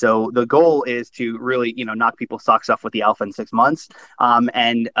 And so the goal is to really knock people's socks off with the alpha in 6 months.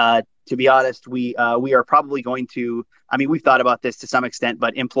 To be honest, we are probably going to. I mean, we've thought about this to some extent,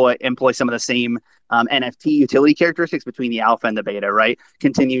 but employ some of the same NFT utility characteristics between the alpha and the beta. Right?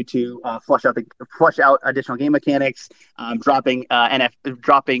 Continue to flush out additional game mechanics, dropping NFTs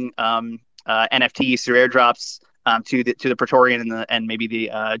through airdrops to the Praetorian and maybe the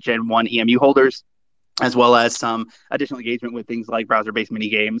Gen 1 EMU holders, as well as some additional engagement with things like browser-based mini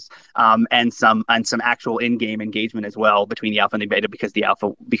games, and some actual in-game engagement as well between the alpha and the beta, because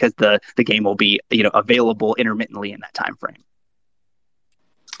the game will be available intermittently in that time frame.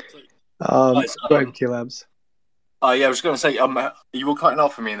 Go ahead, K-Labs. Yeah, I was going to say, you were cutting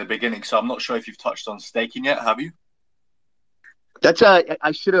off for me in the beginning, so I'm not sure if you've touched on staking yet. Have you? That's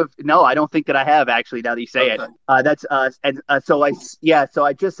I should have. No, I don't think that I have actually. Now that you say it, so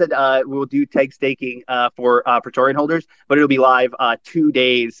I just said we'll do tag staking for Praetorian holders, but it'll be live 2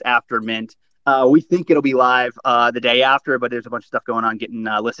 days after mint. We think it'll be live the day after, but there's a bunch of stuff going on, getting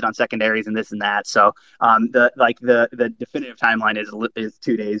listed on secondaries and this and that. So the definitive timeline is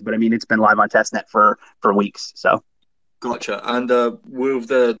 2 days, but I mean it's been live on testnet for weeks. So. Gotcha. And with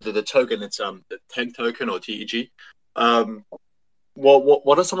the token, it's the TEG token or TEG.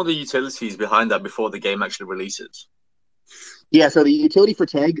 What are some of the utilities behind that before the game actually releases? Yeah, so the utility for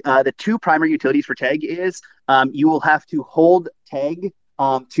TEG, the two primary utilities for TEG is you will have to hold TEG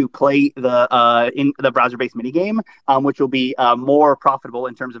to play in the browser-based minigame, which will be more profitable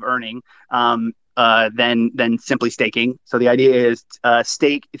in terms of earning than simply staking. So the idea is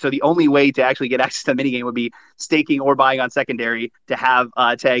stake. So the only way to actually get access to the minigame would be staking or buying on secondary to have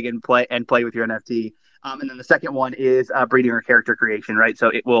TEG and play with your NFT. And then the second one is breeding or character creation, right? So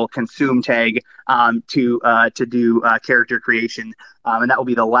it will consume TEG to do character creation, and that will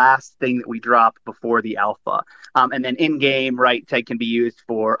be the last thing that we drop before the alpha. And then in game, right, TEG can be used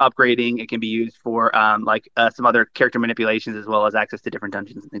for upgrading. It can be used for some other character manipulations, as well as access to different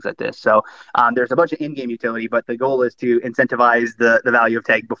dungeons and things like this. So there's a bunch of in-game utility, but the goal is to incentivize the value of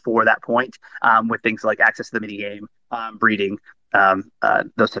TEG before that point, with things like access to the minigame, breeding,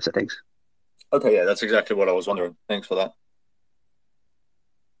 those types of things. Okay, yeah, that's exactly what I was wondering. Thanks for that.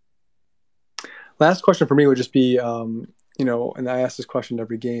 Last question for me would just be, and I ask this question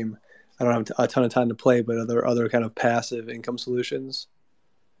every game. I don't have a ton of time to play, but are there other kind of passive income solutions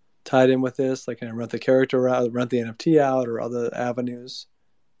tied in with this? Like, can I rent the character out, rent the NFT out, or other avenues?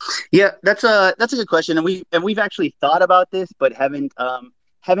 Yeah, that's a good question, and we've actually thought about this, but haven't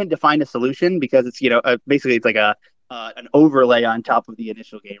defined a solution, because it's basically it's like an overlay on top of the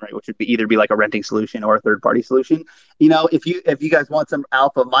initial game, right? Which would either be like a renting solution or a third party solution. If you guys want some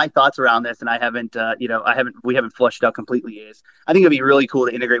alpha, my thoughts around this, and we haven't flushed out completely, is I think it'd be really cool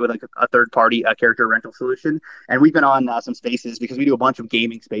to integrate with like a third party character rental solution. And we've been on some spaces, because we do a bunch of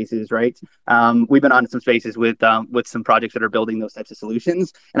gaming spaces, right? We've been on some spaces with some projects that are building those types of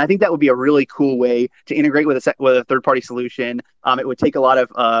solutions, and I think that would be a really cool way to integrate with a third party solution. It would take a lot of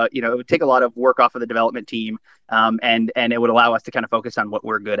work off of the development team. And it would allow us to kind of focus on what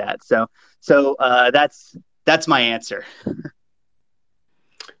we're good at. So that's my answer.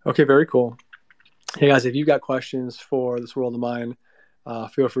 Okay, very cool. Hey guys, if you've got questions for This World of Mine,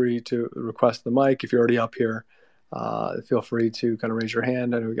 feel free to request the mic if you're already up here. feel free to kind of raise your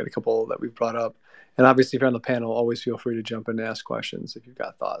hand. I know we got a couple that we've brought up. And obviously, if you're on the panel, always feel free to jump in and ask questions if you've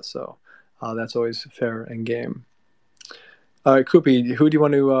got thoughts. So that's always fair and game. All right, Koopy, who do you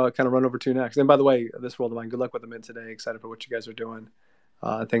want to kind of run over to next? And by the way, This World of Mine, good luck with the mint today. Excited for what you guys are doing.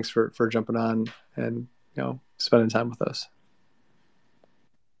 Thanks for jumping on and spending time with us.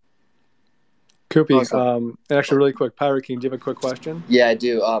 Koopy, awesome. And actually really quick, Pirate King, do you have a quick question? Yeah, I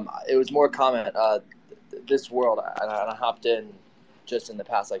do. It was more a comment. This World, and I hopped in just in the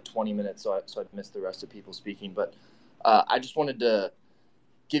past 20 minutes, so I'd missed the rest of people speaking. But I just wanted to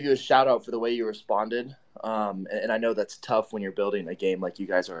give you a shout out for the way you responded. And I know that's tough when you're building a game like you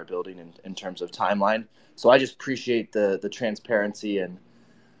guys are building in terms of timeline. So I just appreciate the transparency, and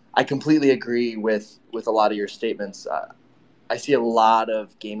I completely agree with a lot of your statements. I see a lot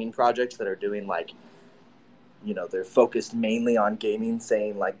of gaming projects that are doing they're focused mainly on gaming,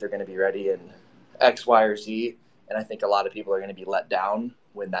 saying they're going to be ready in X, Y, or Z. And I think a lot of people are going to be let down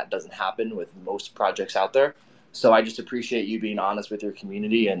when that doesn't happen with most projects out there. So I just appreciate you being honest with your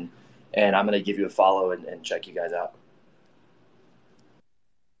community, and I'm going to give you a follow and check you guys out.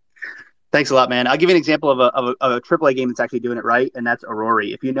 Thanks a lot, man. I'll give you an example of a AAA game that's actually doing it right, and that's Aurora.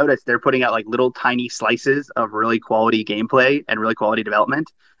 If you notice, they're putting out little tiny slices of really quality gameplay and really quality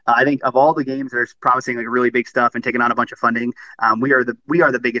development. I think of all the games that are promising really big stuff and taking on a bunch of funding, we are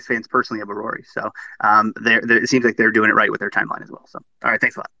the biggest fans personally of Aurora. So it seems like they're doing it right with their timeline as well. So all right,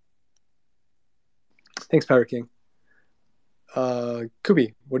 thanks a lot. Thanks, Pirate King.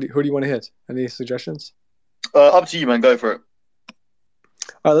 Kubi, who do you want to hit? Any suggestions? Up to you, man. Go for it.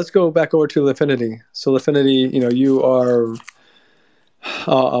 All right, let's go back over to Lifinity. So Lifinity, you are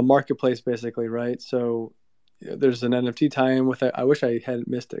a marketplace basically, right? So there's an NFT tie-in with it. I wish I hadn't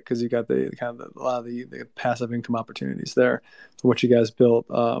missed it because you got a lot of the passive income opportunities there from what you guys built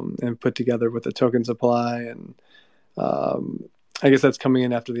and put together with the token supply. And I guess that's coming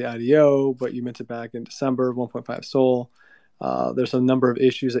in after the IDO, but you minted back in December, 1.5 SOL. There's a number of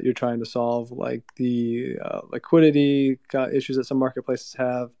issues that you're trying to solve, like the liquidity issues that some marketplaces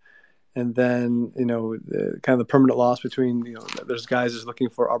have. And then, the permanent loss between, there's guys just looking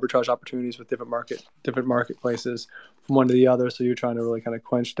for arbitrage opportunities with different marketplaces from one to the other. So you're trying to really kind of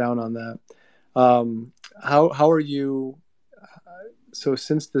quench down on that. How are you? So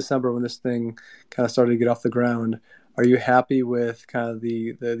since December, when this thing kind of started to get off the ground, are you happy with kind of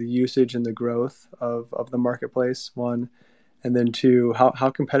the usage and the growth of the marketplace? One, and then two, how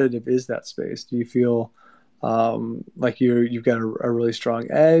competitive is that space? Do you feel like you've got a really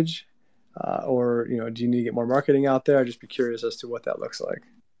strong edge? Or do you need to get more marketing out there? I'd just be curious as to what that looks like.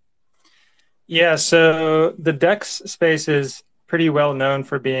 Yeah, so the DEX space is pretty well known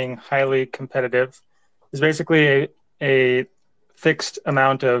for being highly competitive. There's basically a fixed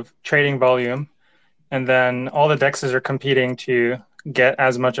amount of trading volume, and then all the DEXs are competing to get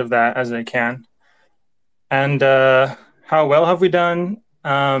as much of that as they can. And how well have we done?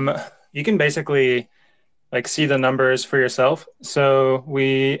 You can basically see the numbers for yourself. So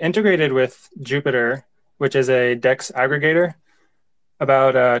we integrated with Jupiter, which is a DEX aggregator,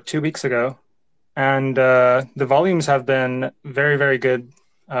 about 2 weeks ago. And the volumes have been very, very good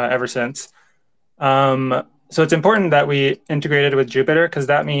ever since. So it's important that we integrated with Jupiter because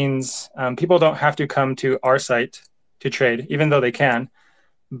that means people don't have to come to our site to trade, even though they can.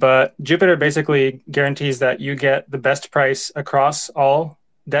 But Jupiter basically guarantees that you get the best price across all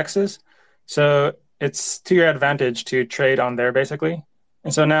DEXs. So it's to your advantage to trade on there, basically.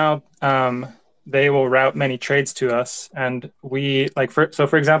 And so now they will route many trades to us. And we,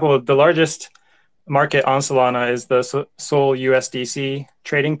 for example, the largest market on Solana is the Sol USDC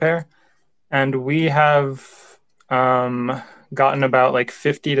trading pair. And we have gotten about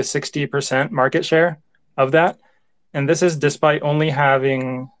 50 to 60% market share of that. And this is despite only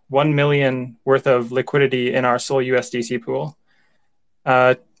having 1 million worth of liquidity in our Sol USDC pool.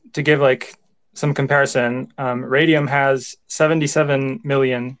 To give some comparison, Radium has 77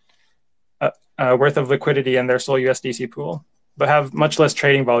 million worth of liquidity in their Sol USDC pool, but have much less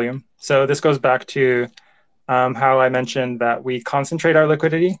trading volume. So this goes back to how I mentioned that we concentrate our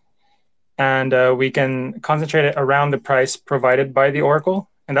liquidity, and we can concentrate it around the price provided by the Oracle.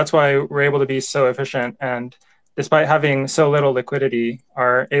 And that's why we're able to be so efficient, and despite having so little liquidity,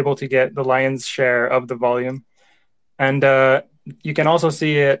 are able to get the lion's share of the volume. And you can also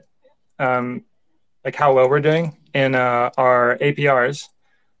see it how well we're doing in our APRs.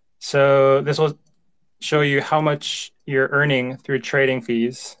 So this will show you how much you're earning through trading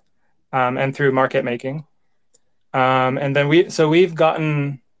fees and through market making. And then we've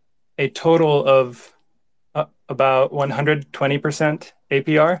gotten a total of about 120%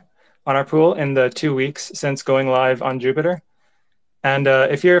 APR on our pool in the 2 weeks since going live on Jupiter. And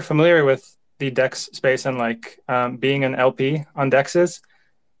if you're familiar with the DEX space and like being an LP on DEXs,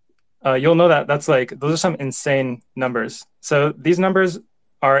 you'll know that those are some insane numbers. So these numbers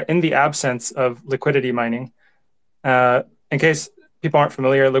are in the absence of liquidity mining. In case people aren't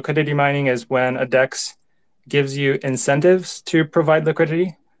familiar, liquidity mining is when a DEX gives you incentives to provide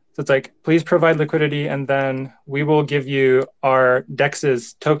liquidity. So it's like, please provide liquidity, and then we will give you our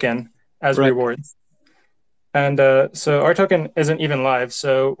DEX's token as rewards. And so our token isn't even live,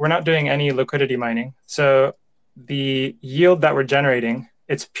 so we're not doing any liquidity mining. So the yield that we're generating,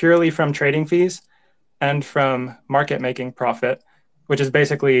 it's purely from trading fees and from market making profit, which is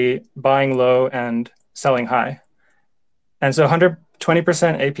basically buying low and selling high. And so 120%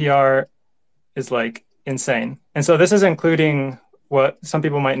 APR is like insane. And so this is including what some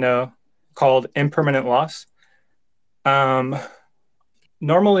people might know called impermanent loss.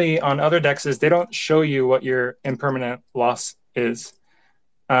 Normally on other DEXs, they don't show you what your impermanent loss is.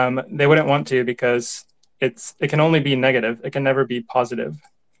 They wouldn't want to because it can only be negative. It can never be positive.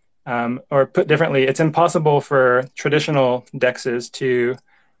 Or put differently, it's impossible for traditional DEXs to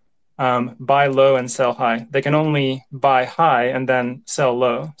buy low and sell high. They can only buy high and then sell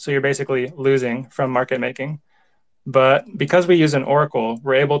low. So you're basically losing from market making. But because we use an oracle,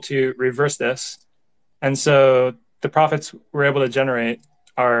 we're able to reverse this. And so the profits we're able to generate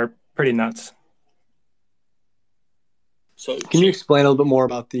are pretty nuts. So can you explain a little bit more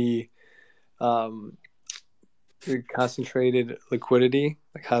about the concentrated liquidity,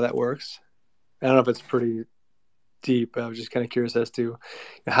 like how that works? I don't know if it's pretty deep, but I was just kind of curious as to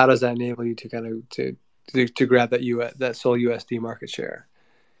how does that enable you to kind of to grab that Sol USD market share,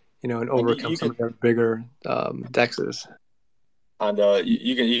 and overcome some of the bigger DEXs. And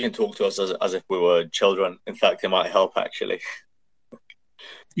you can talk to us as if we were children. In fact, it might help actually.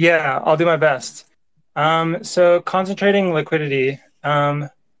 Yeah, I'll do my best. So concentrating liquidity.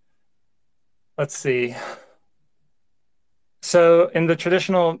 Let's see. So in the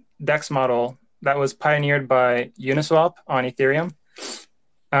traditional DEX model that was pioneered by Uniswap on Ethereum,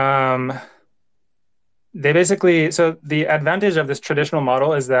 the advantage of this traditional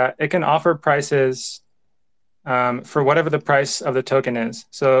model is that it can offer prices for whatever the price of the token is.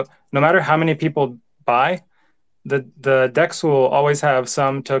 So no matter how many people buy, the DEX will always have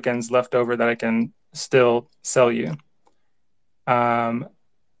some tokens left over that it can still sell you.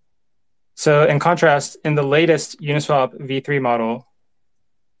 So in contrast, in the latest Uniswap v3 model,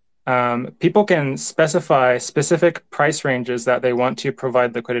 people can specify specific price ranges that they want to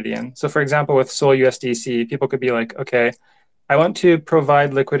provide liquidity in. So for example, with Sol USDC, people could be like, okay, I want to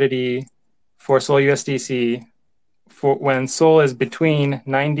provide liquidity for Sol USDC for when Sol is between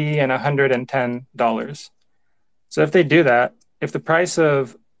 $90 and $110. So if they do that, if the price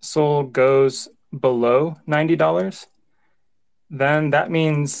of Sol goes below $90, then that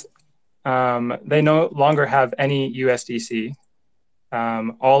means they no longer have any USDC.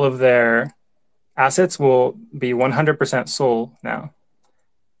 All of their assets will be 100% Sol now,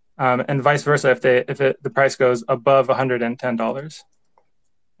 and vice versa if the price goes above $110.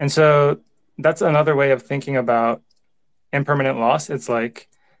 And so that's another way of thinking about impermanent loss. It's like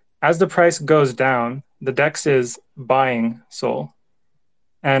as the price goes down, the DEX is buying Sol.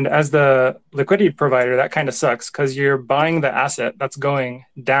 And as the liquidity provider, that kind of sucks because you're buying the asset that's going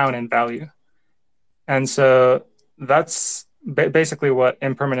down in value. And so that's basically what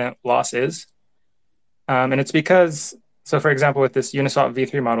impermanent loss is. And it's because, so for example, with this Uniswap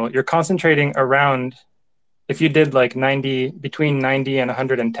v3 model, you're concentrating around, if you did like between 90 and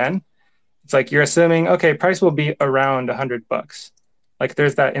 110, it's like you're assuming, okay, price will be around $100. Like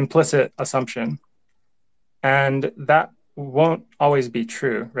there's that implicit assumption. And that won't always be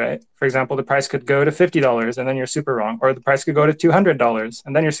true, right? For example, the price could go to $50 and then you're super wrong, or the price could go to $200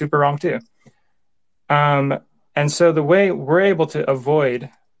 and then you're super wrong too. And so the way we're able to avoid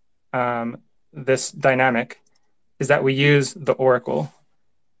this dynamic is that we use the oracle.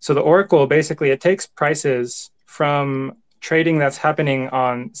 So the oracle, basically, it takes prices from trading that's happening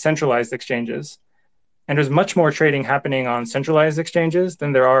on centralized exchanges. And there's much more trading happening on centralized exchanges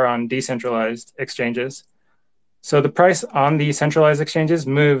than there are on decentralized exchanges. So the price on the centralized exchanges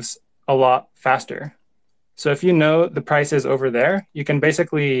moves a lot faster. So if you know the price is over there, you can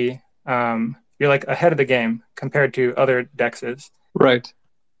basically, you're like ahead of the game compared to other DEXs. Right.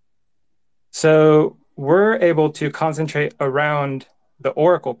 So we're able to concentrate around the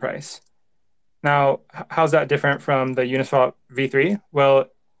oracle price. Now, how's that different from the Uniswap v3? Well,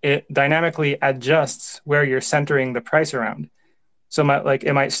 it dynamically adjusts where you're centering the price around. So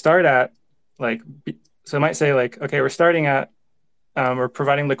it might start at so it might say like, okay, we're starting at we're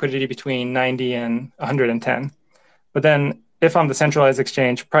providing liquidity between 90 and 110. But then if on the centralized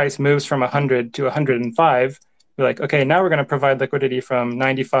exchange price moves from 100 to 105, we're like, okay, now we're going to provide liquidity from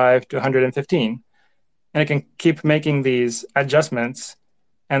 95 to 115. And it can keep making these adjustments.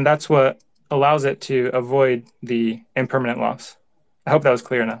 And that's what allows it to avoid the impermanent loss. I hope that was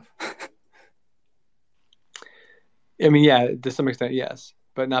clear enough. I mean, yeah, to some extent, yes.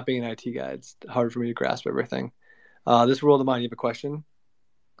 But not being an IT guy, it's hard for me to grasp everything. This world of mine, you have a question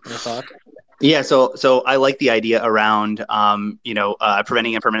or a thought? Yeah, so I like the idea around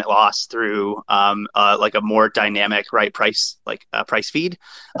preventing impermanent loss through like a more dynamic price feed.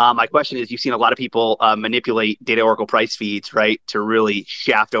 My question is, you've seen a lot of people manipulate data oracle price feeds to really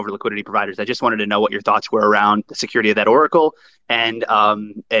shaft over liquidity providers. I just wanted to know what your thoughts were around the security of that oracle and how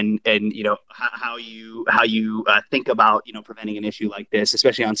you think about preventing an issue like this,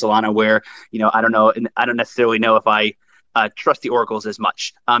 especially on Solana, where I don't necessarily know if I trust the oracles as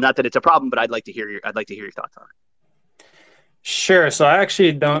much. Not that it's a problem, but I'd like to hear your thoughts on it. Sure. So I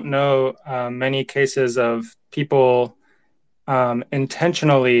actually don't know many cases of people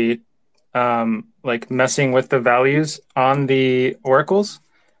intentionally messing with the values on the oracles.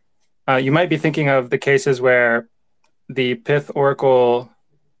 You might be thinking of the cases where the Pith oracle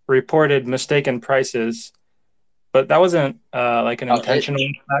reported mistaken prices, but that wasn't an intentional.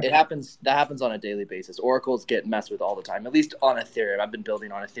 It happens. That happens on a daily basis. Oracles get messed with all the time. At least on Ethereum. I've been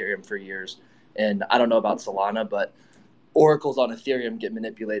building on Ethereum for years, and I don't know about Solana, but oracles on Ethereum get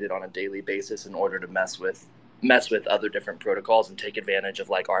manipulated on a daily basis in order to mess with other different protocols and take advantage of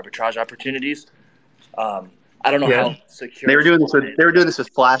arbitrage opportunities. I don't know how secure they were doing this with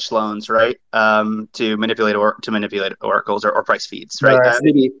flash loans, right? To manipulate oracles or price feeds, right?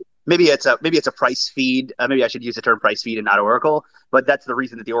 Maybe it's a price feed. Maybe I should use the term price feed and not oracle. But that's the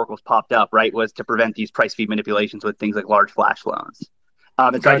reason that the oracles popped up, right? Was to prevent these price feed manipulations with things like large flash loans.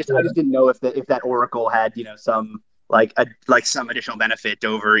 And so I just didn't know if that oracle had some some additional benefit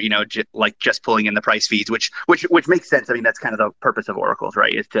over just pulling in the price feeds, which makes sense. I mean, that's kind of the purpose of oracles,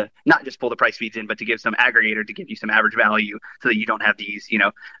 right? Is to not just pull the price feeds in, but to give some aggregator to give you some average value, so that you don't have these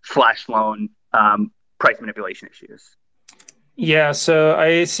flash loan price manipulation issues. Yeah, so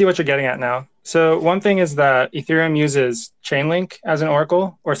I see what you're getting at now. So one thing is that Ethereum uses Chainlink as an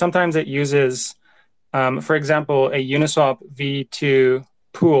oracle, or sometimes it uses, for example, a Uniswap V2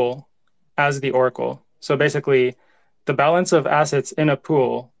 pool as the oracle. So basically, the balance of assets in a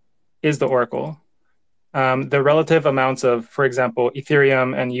pool is the oracle. The relative amounts of, for example,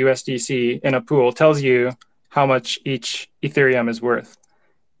 Ethereum and USDC in a pool tells you how much each Ethereum is worth.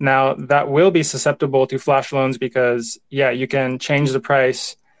 Now, that will be susceptible to flash loans because, you can change the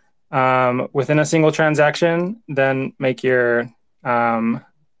price within a single transaction, then make your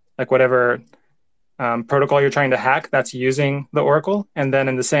whatever protocol you're trying to hack that's using the oracle, and then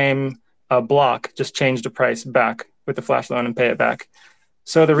in the same block, just change the price back with the flash loan and pay it back.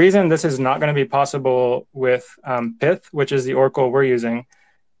 So the reason this is not going to be possible with Pith, which is the oracle we're using,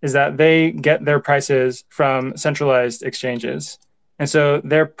 is that they get their prices from centralized exchanges. And so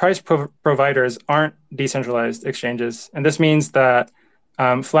their price providers aren't decentralized exchanges. And this means that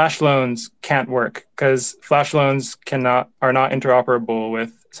flash loans can't work because flash loans are not interoperable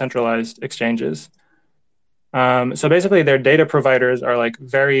with centralized exchanges. So basically their data providers are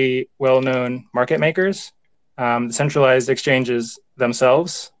very well-known market makers, centralized exchanges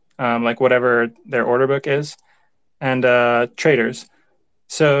themselves, whatever their order book is, and traders.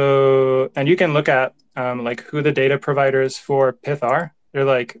 So, and you can look at who the data providers for Pith are. They're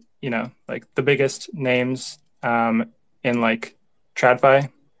the biggest names in TradFi,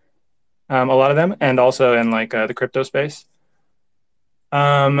 a lot of them, and also in the crypto space.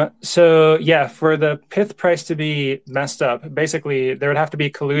 So yeah, for the Pith price to be messed up, basically there would have to be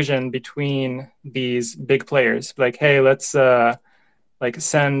collusion between these big players. Hey, let's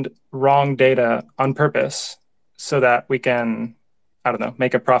send wrong data on purpose so that we can, I don't know,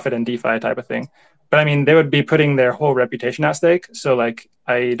 make a profit in DeFi type of thing. But I mean, they would be putting their whole reputation at stake. So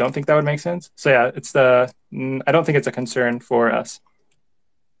I don't think that would make sense. So yeah, I don't think it's a concern for us.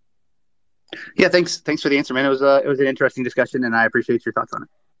 Yeah, thanks for the answer, man. It was an interesting discussion, and I appreciate your thoughts on it.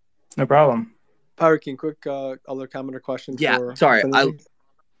 No problem. Pirate King, quick other comment or question? Sorry.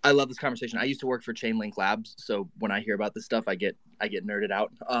 I love this conversation. I used to work for Chainlink Labs, so when I hear about this stuff, I get nerded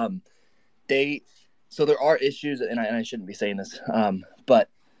out. So there are issues, and I shouldn't be saying this, but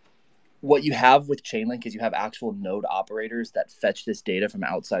what you have with Chainlink is you have actual node operators that fetch this data from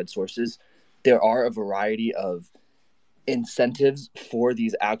outside sources. There are a variety of incentives for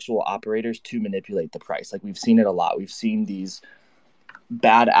these actual operators to manipulate the price. We've seen it a lot. We've seen these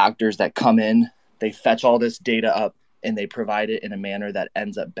bad actors that come in, they fetch all this data up and they provide it in a manner that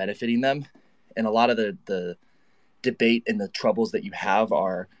ends up benefiting them. And a lot of the debate and the troubles that you have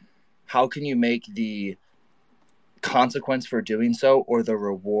are, how can you make the consequence for doing so or the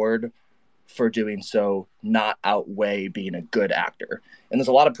reward for doing so not outweigh being a good actor? And there's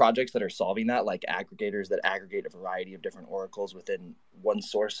a lot of projects that are solving that, like aggregators that aggregate a variety of different oracles within one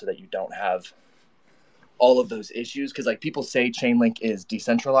source so that you don't have all of those issues. Because like people say Chainlink is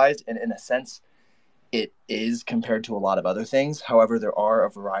decentralized, and in a sense it is compared to a lot of other things. However, there are a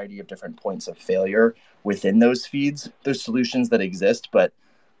variety of different points of failure within those feeds. There's solutions that exist, but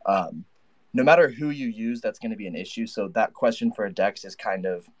no matter who you use, that's going to be an issue. So that question for a DEX is kind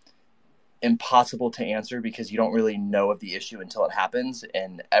of impossible to answer because you don't really know of the issue until it happens.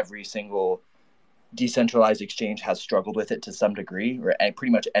 And every single decentralized exchange has struggled with it to some degree, or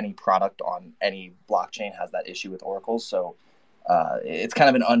pretty much any product on any blockchain has that issue with oracles. So it's kind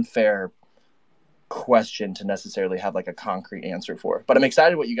of an unfair question to necessarily have like a concrete answer for. But I'm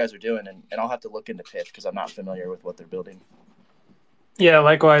excited what you guys are doing, and I'll have to look into Pitch because I'm not familiar with what they're building. Yeah,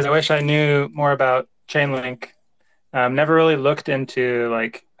 likewise. I wish I knew more about Chainlink. Never really looked into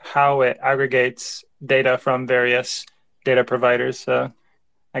like how it aggregates data from various data providers. So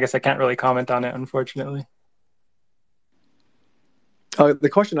I guess I can't really comment on it, unfortunately. The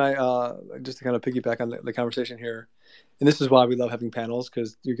question just to kind of piggyback on the conversation here, and this is why we love having panels,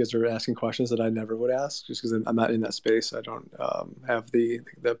 because you guys are asking questions that I never would ask, just because I'm not in that space. I don't have the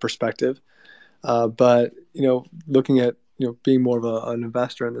perspective. But looking at being more of an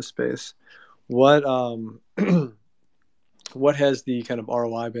investor in this space, what what has the kind of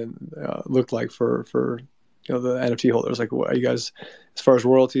ROI been looked like for the NFT holders? Like, what are you guys, as far as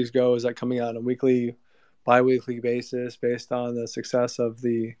royalties go, is that coming out on a weekly, bi-weekly basis based on the success of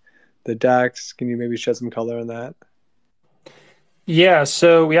the DEX? Can you maybe shed some color on that? Yeah,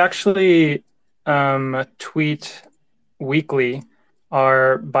 so we actually tweet weekly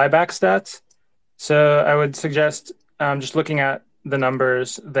our buyback stats. So I would suggest just looking at the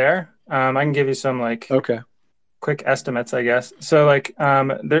numbers there. I can give you some quick estimates, I guess. So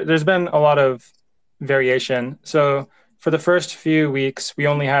there's been a lot of variation. So for the first few weeks, we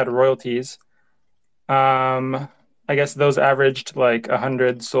only had royalties. I guess those averaged like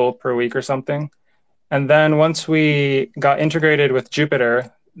 100 SOL per week or something. And then once we got integrated with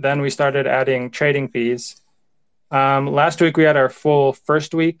Jupiter, then we started adding trading fees. Last week we had our full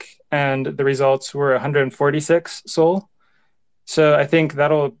first week, and the results were 146 SOL. So I think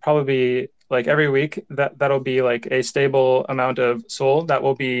that'll probably be like every week that'll be like a stable amount of SOL that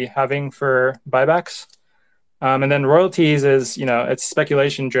we'll be having for buybacks. And then royalties is, it's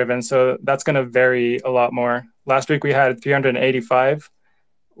speculation driven. So that's going to vary a lot more. Last week we had 385,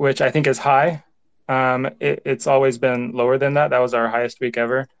 which I think is high. It's always been lower than that. That was our highest week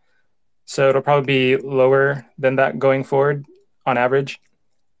ever. So it'll probably be lower than that going forward on average.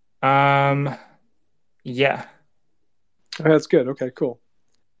 Yeah. Okay, that's good. Okay, cool.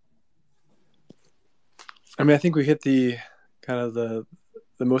 I mean, I think we hit the kind of the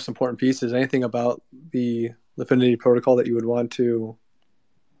most important pieces. Anything about the Lifinity Protocol that you would want to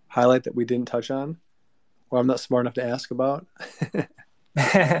highlight that we didn't touch on, or I'm not smart enough to ask about?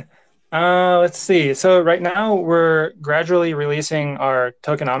 Let's see. So right now we're gradually releasing our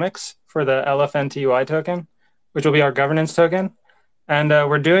tokenomics for the LFNTY token, which will be our governance token. And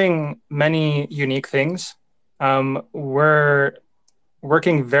we're doing many unique things. We're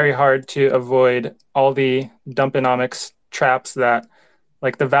working very hard to avoid all the dumponomics traps that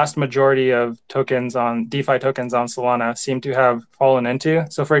like the vast majority of tokens on DeFi tokens on Solana seem to have fallen into.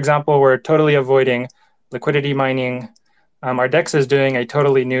 So for example, we're totally avoiding liquidity mining. Our DEX is doing a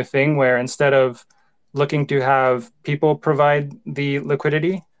totally new thing where instead of looking to have people provide the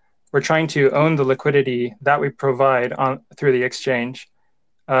liquidity, we're trying to own the liquidity that we provide through the exchange,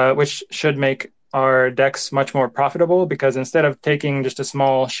 which should make our DEX much more profitable, because instead of taking just a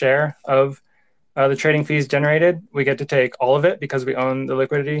small share of the trading fees generated, we get to take all of it because we own the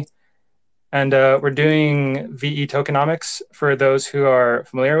liquidity. And we're doing VE tokenomics for those who are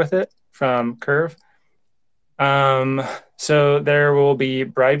familiar with it from Curve. So there will be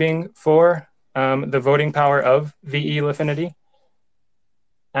bribing for the voting power of VE Lifinity.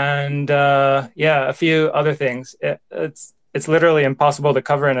 And a few other things. It's literally impossible to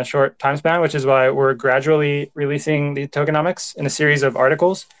cover in a short time span, which is why we're gradually releasing the tokenomics in a series of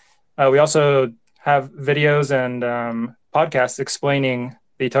articles. We also have videos and podcasts explaining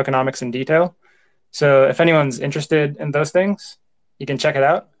the tokenomics in detail. So if anyone's interested in those things, you can check it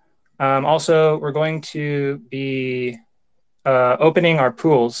out. Also, we're going to be opening our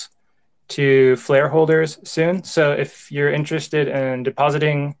pools to Flare holders soon. So if you're interested in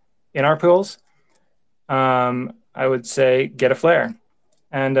depositing in our pools, I would say get a flare,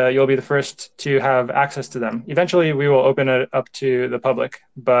 and you'll be the first to have access to them. Eventually, we will open it up to the public,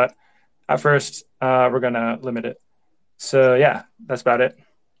 but at first, we're going to limit it. So yeah, that's about it.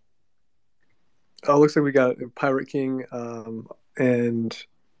 Oh, looks like we got Pirate King and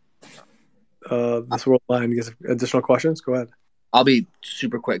This World Line. You guys have additional questions? Go ahead. I'll be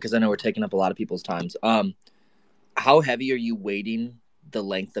super quick because I know we're taking up a lot of people's times. How heavy are you weighting the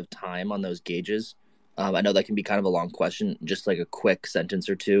length of time on those gauges? I know that can be kind of a long question. Just like a quick sentence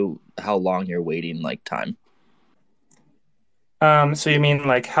or two, how long you're waiting, like time? So you mean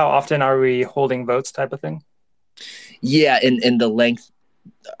like how often are we holding votes type of thing? Yeah, in the length.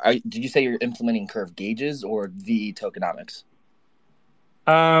 Did you say you're implementing curve gauges or VE tokenomics?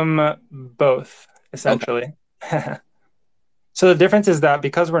 Both, essentially. Okay. So the difference is that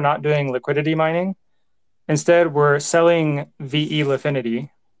because we're not doing liquidity mining, instead we're selling VE Lifinity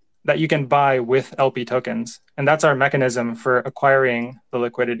that you can buy with LP tokens. And that's our mechanism for acquiring the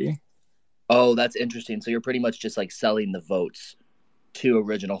liquidity. Oh, that's interesting. So you're pretty much just like selling the votes to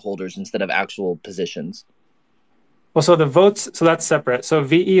original holders instead of actual positions. Well, so the votes, so that's separate. So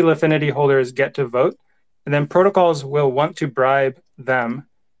VE Lifinity holders get to vote, and then protocols will want to bribe them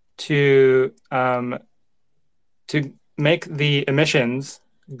to make the emissions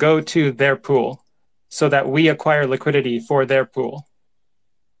go to their pool so that we acquire liquidity for their pool.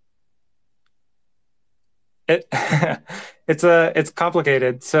 It's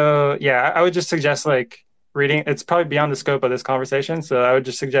complicated. So yeah, I would just suggest like reading. It's probably beyond the scope of this conversation. So I would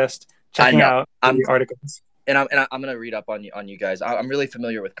just suggest checking out the articles. And I'm going to read up on you guys. I'm really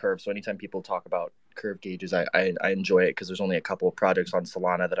familiar with curve. So anytime people talk about curve gauges, I enjoy it because there's only a couple of projects on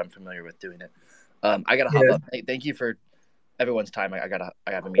Solana that I'm familiar with doing it. I got to hop up. Hey, thank you for everyone's time. I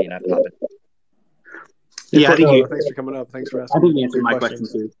have a meeting. I have to hop in. Yeah, thanks for coming up. Thanks for asking. I think you answered my question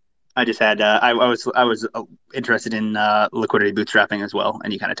too. I just had I was interested in liquidity bootstrapping as well,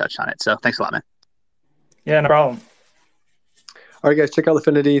 and you kind of touched on it. So thanks a lot, man. Yeah, no problem. All right, guys, check out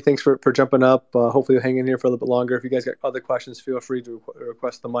Lifinity. Thanks for jumping up. Hopefully you'll hang in here for a little bit longer. If you guys got other questions, feel free to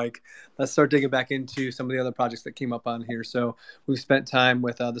request the mic. Let's start digging back into some of the other projects that came up on here. So we've spent time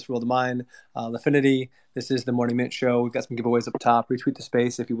with This World of Mine, Lifinity. This is the Morning Mint Show. We've got some giveaways up top. Retweet the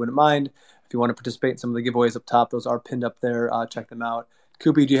space if you wouldn't mind. If you want to participate in some of the giveaways up top, those are pinned up there. Check them out.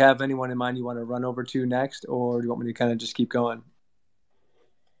 Koopy, do you have anyone in mind you want to run over to next, or do you want me to kind of just keep going?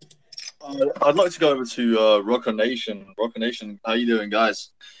 I'd like to go over to RockerNation. RockerNation, how you doing, guys?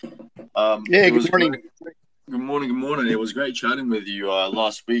 Good morning. Good morning. It was great chatting with you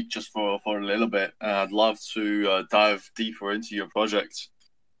last week, just for a little bit. I'd love to dive deeper into your project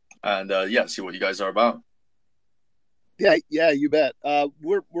and see what you guys are about. Yeah, you bet.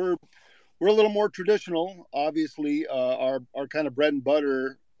 We're a little more traditional. Obviously, our kind of bread and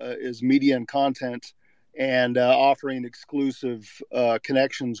butter is media and content, and offering exclusive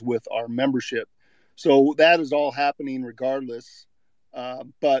connections with our membership. So that is all happening regardless.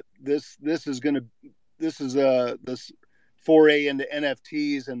 But this foray into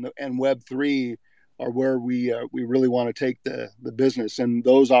NFTs and Web3 are where we really want to take the business, and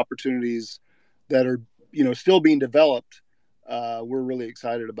those opportunities that are still being developed. We're really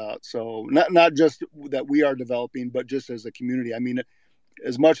excited about. So not just that we are developing, but just as a community. I mean,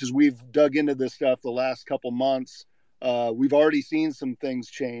 as much as we've dug into this stuff the last couple months, we've already seen some things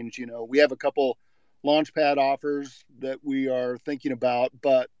change. We have a couple launchpad offers that we are thinking about,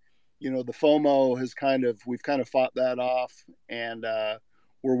 but the FOMO we've kind of fought that off, and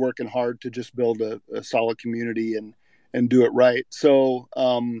we're working hard to just build a solid community and do it right. So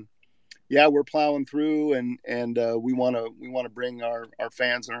we're plowing through, and we want to bring our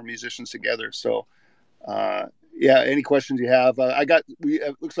fans and our musicians together. So any questions you have?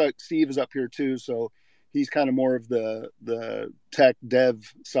 It looks like Steve is up here too, so he's kind of more of the tech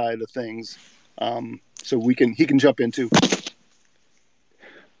dev side of things. So he can jump in too.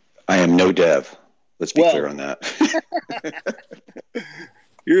 I am no dev. Let's be clear on that.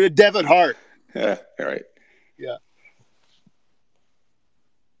 You're a dev at heart. Yeah, all right. Yeah.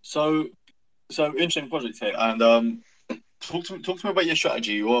 So interesting project here, and talk to me about your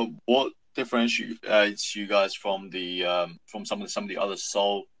strategy. What differentiates you guys from some of the other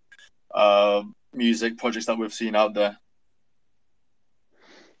soul music projects that we've seen out there?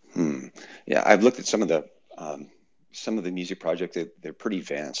 Yeah, I've looked at some of the music projects. They're pretty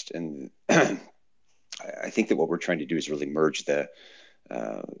advanced, and I think that what we're trying to do is really merge the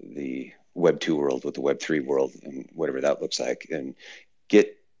Web 2 world with the Web 3 world, and whatever that looks like, and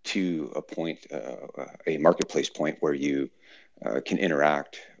get to a point, a marketplace point where you can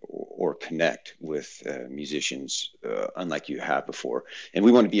interact or connect with musicians unlike you have before. And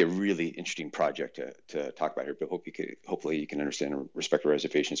we want to be a really interesting project to talk about here, but hopefully you can understand and respect our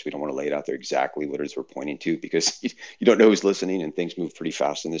reservations. We don't want to lay it out there exactly what it is we're pointing to, because you don't know who's listening, and things move pretty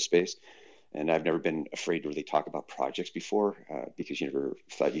fast in this space. And I've never been afraid to really talk about projects before, because you never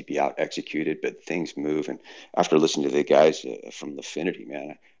thought you'd be out executed, but things move. And after listening to the guys from Lifinity,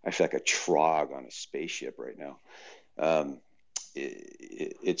 man, I feel like a trog on a spaceship right now.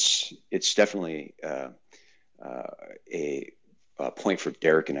 It's definitely a point for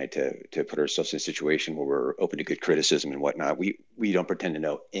Derek and I to put ourselves in a situation where we're open to good criticism and whatnot. We don't pretend to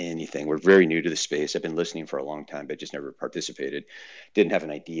know anything. We're very new to the space. I've been listening for a long time, but just never participated. Didn't have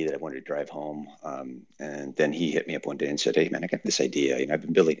an idea that I wanted to drive home. And then he hit me up one day and said, "Hey man, I got this idea. I've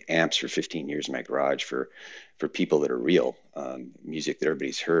been building amps for 15 years in my garage for people that are real, music that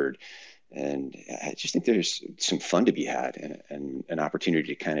everybody's heard. And I just think there's some fun to be had, and an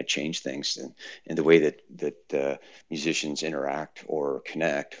opportunity to kind of change things in the way that musicians interact or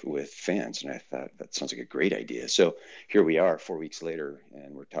connect with fans." And I thought that sounds like a great idea. So here we are 4 weeks later,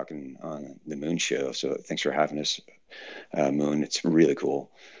 and we're talking on the Moon show. So thanks for having us, Moon. It's really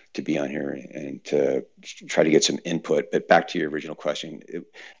cool to be on here and to try to get some input. But back to your original question,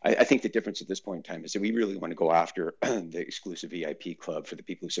 I think the difference at this point in time is that we really want to go after the exclusive VIP club for the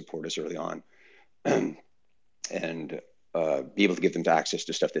people who support us early on, and be able to give them access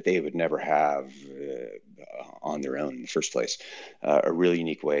to stuff that they would never have on their own in the first place. A really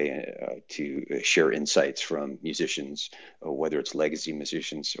unique way to share insights from musicians, whether it's legacy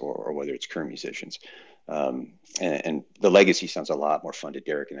musicians or whether it's current musicians. And the legacy sounds a lot more fun to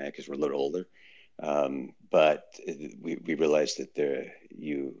Derek and I because we're a little older. But we realized that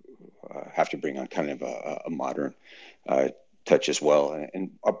you have to bring on kind of a modern touch as well,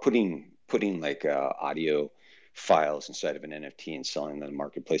 and putting like audio files inside of an NFT and selling them in the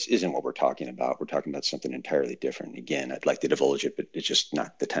marketplace isn't what we're talking about. We're talking about something entirely different. Again, I'd like to divulge it, but it's just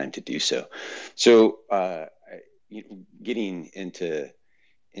not the time to do so. So getting into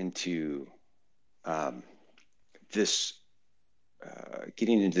this.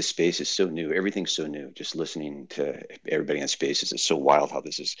 Getting into this space is so new. Everything's so new. Just listening to everybody on Spaces is so wild how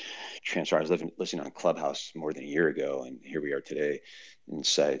this is transformed. I was listening on Clubhouse more than a year ago, and here we are today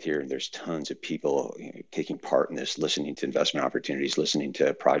inside here, and there's tons of people taking part in this, listening to investment opportunities, listening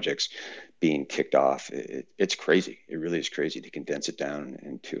to projects being kicked off. It's crazy. It really is crazy to condense it down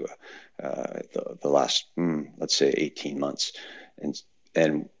into the last, let's say, 18 months,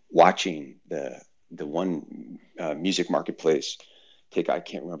 and watching the one music marketplace I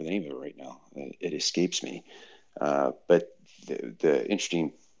can't remember the name of it right now. It escapes me. But the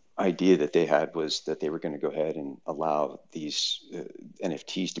interesting idea that they had was that they were going to go ahead and allow these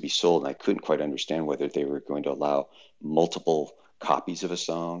NFTs to be sold. And I couldn't quite understand whether they were going to allow multiple copies of a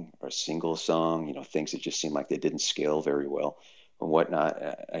song or a single song, things that just seemed like they didn't scale very well and whatnot.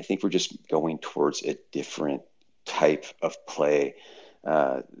 I think we're just going towards a different type of play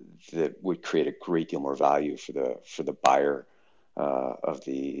that would create a great deal more value for the buyer of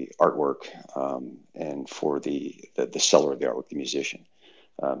the artwork, and for the seller of the artwork, the musician.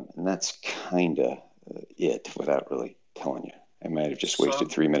 And that's kind of it without really telling you. I might have just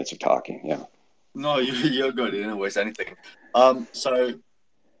wasted 3 minutes of talking. Yeah. No, you're good. You didn't waste anything. So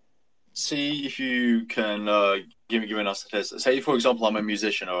see if you can giving us this. Say, for example, I'm a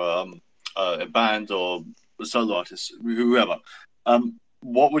musician or a band or a solo artist, whoever.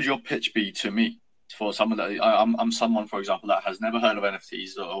 What would your pitch be to me? For someone that I'm someone, for example, that has never heard of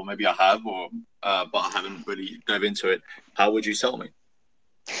NFTs, or maybe I have, but I haven't really dove into it. How would you sell me?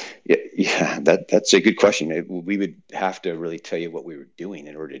 Yeah, that's a good question. We would have to really tell you what we were doing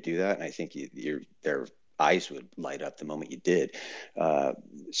in order to do that, and I think their eyes would light up the moment you did.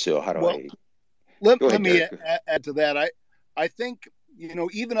 So how do I? Let me add to that. I think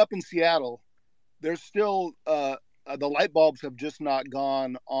even up in Seattle, there's still. The light bulbs have just not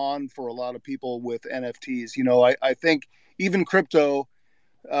gone on for a lot of people with NFTs. I think even crypto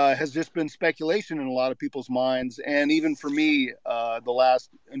has just been speculation in a lot of people's minds. And even for me,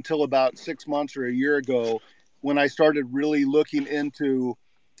 until about 6 months or a year ago, when I started really looking into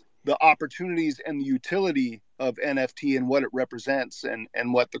the opportunities and the utility of NFT and what it represents and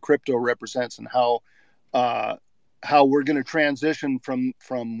what the crypto represents and how we're going to transition from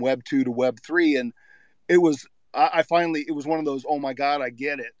Web 2 to Web 3. And it was one of those, oh my God, I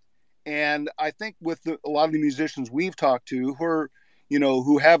get it. And I think with a lot of the musicians we've talked to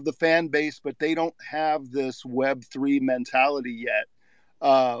who have the fan base, but they don't have this Web3 mentality yet.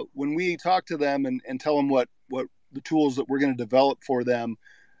 When we talk to them and tell them what the tools that we're going to develop for them,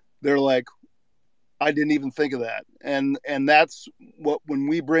 they're like, I didn't even think of that. And that's what, when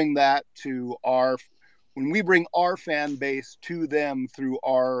we bring our fan base to them through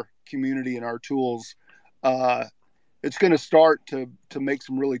our community and our tools, it's going to start to make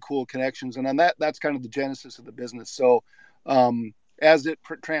some really cool connections. And on that's kind of the genesis of the business. So as it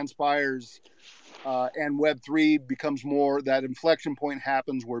transpires and Web3 becomes more, that inflection point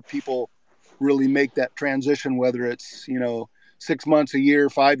happens where people really make that transition, whether it's, 6 months, a year,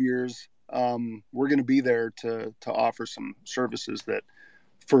 5 years, we're going to be there to offer some services that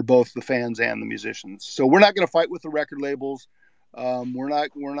for both the fans and the musicians. So we're not going to fight with the record labels. We're not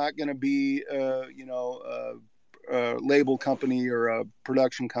going to be, a label company or a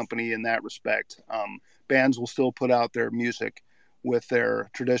production company in that respect. Bands will still put out their music with their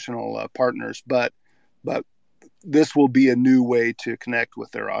traditional partners, but this will be a new way to connect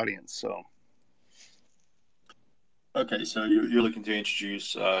with their audience. So. Okay, so you're looking to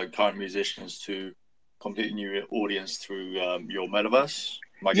introduce current musicians to completely new audience through your metaverse?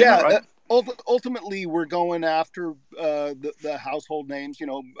 Am I getting that right? Ultimately, we're going after the household names,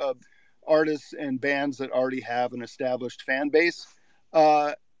 artists and bands that already have an established fan base.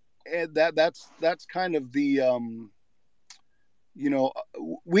 And that's kind of the,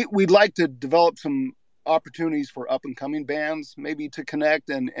 we'd like to develop some opportunities for up and coming bands, maybe to connect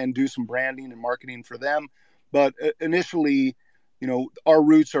and do some branding and marketing for them. But initially, our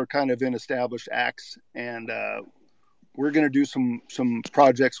roots are kind of in established acts, and we're going to do some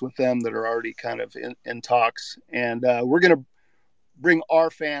projects with them that are already kind of in talks. And we're going to bring our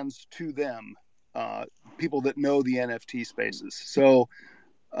fans to them, people that know the NFT spaces. So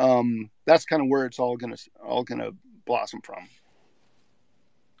that's kind of where it's all going to blossom from.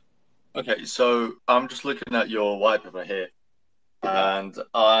 Okay, so I'm just looking at your white paper here, and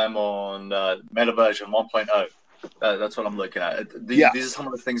I'm on meta version 1.0. That's what I'm looking at. These are some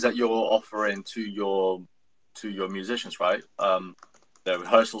of the things that you're offering to your musicians, right? The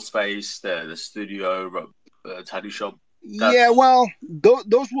rehearsal space, the studio, tattoo shop. Well,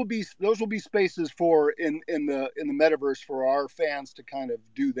 those will be spaces for in the metaverse for our fans to kind of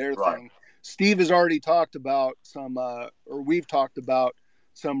do their thing. Steve has already talked about some, or we've talked about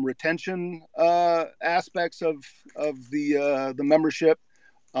some retention aspects of the membership.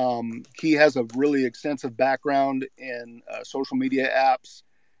 He has a really extensive background in social media apps,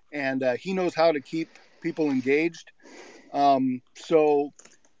 and he knows how to keep people engaged. So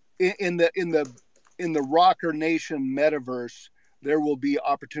in the RockerNation metaverse, there will be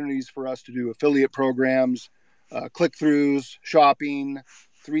opportunities for us to do affiliate programs, click-throughs, shopping,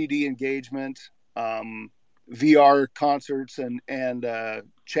 3D engagement, VR concerts, and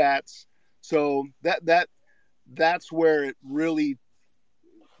chats. So that's where it really,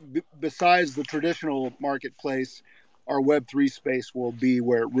 besides the traditional marketplace, our Web3 space will be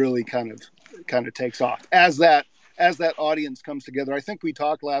where it really kind of takes off as that audience comes together. I think we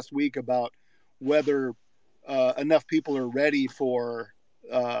talked last week about whether enough people are ready for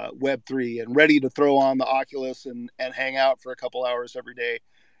Web3 and ready to throw on the Oculus and hang out for a couple hours every day.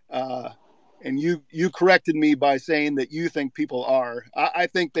 And you corrected me by saying that you think people are. I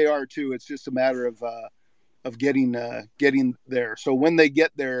think they are too. It's just a matter of getting there. So when they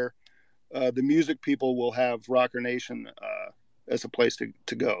get there, the music people will have RockerNation as a place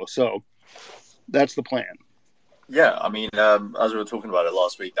to go. So that's the plan. Yeah, I mean, as we were talking about it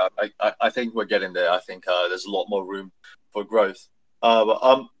last week, I think we're getting there. I think there's a lot more room for growth.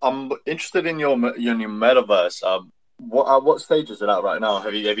 But I'm interested in your metaverse. What stage is it at right now?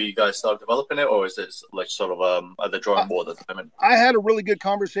 Have you guys started developing it, or is it like sort of at the drawing board at the moment? I had a really good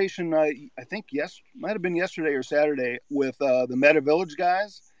conversation. I think might have been yesterday or Saturday with the Meta Village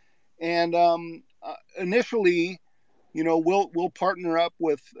guys, and initially, we'll partner up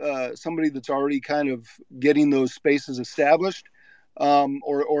with somebody that's already kind of getting those spaces established,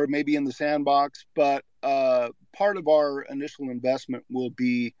 or maybe in the sandbox. But part of our initial investment will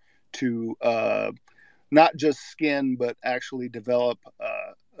be to not just skin, but actually develop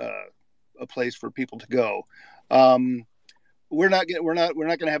a place for people to go. We're not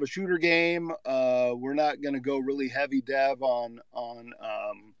going to have a shooter game. We're not going to go really heavy dev on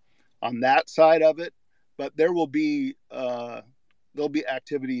that side of it. But there will be there'll be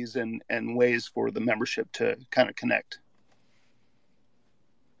activities and ways for the membership to kind of connect.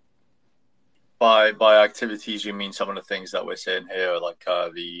 By activities, you mean some of the things that we're saying here, like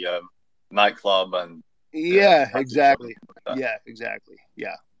the nightclub and exactly. Exactly.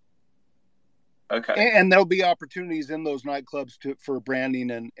 Yeah. Okay. And there'll be opportunities in those nightclubs for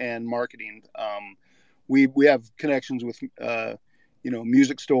branding and marketing. We have connections with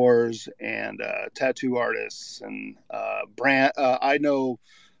music stores and tattoo artists and brand. I know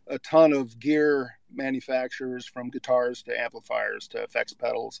a ton of gear manufacturers, from guitars to amplifiers to effects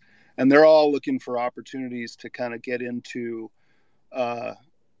pedals, and they're all looking for opportunities to kind of get into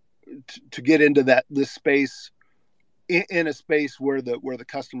this space, in a space where the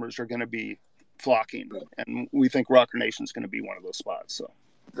customers are going to be flocking, and we think RockerNation is going to be one of those spots. So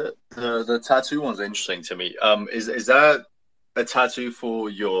the tattoo one's interesting to me. Is that a tattoo for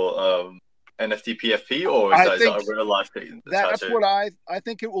your NFT PFP, or is that a real life tattoo? That's what I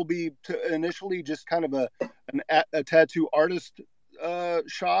think it will be. To initially just kind of a tattoo artist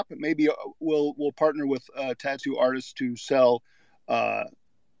shop. Maybe we'll partner with tattoo artists to sell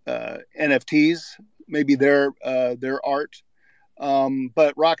NFTs, maybe their art.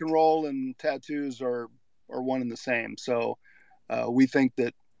 But rock and roll and tattoos are one and the same. So we think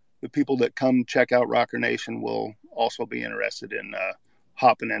that the people that come check out RockerNation will also be interested in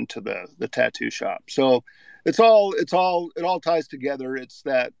hopping into the tattoo shop. So it all ties together. It's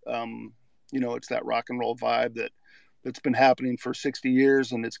that it's that rock and roll vibe that's been happening for 60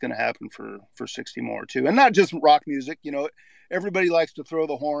 years, and it's going to happen for 60 more too. And not just rock music. Everybody likes to throw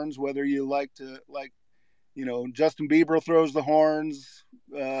the horns, whether you like Justin Bieber throws the horns,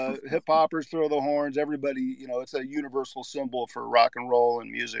 hip hoppers throw the horns. Everybody, it's a universal symbol for rock and roll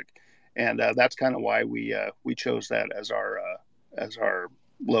and music, and that's kind of why we chose that as our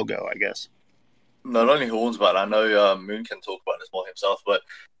logo, I guess. Not only horns, but I know Moon can talk about this more himself. But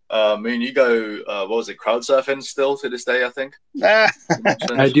Moon, you go, what was it, crowd surfing still to this day? I think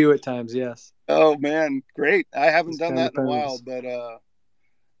I do at times. Yes. Oh man, great! I haven't done that in a while, but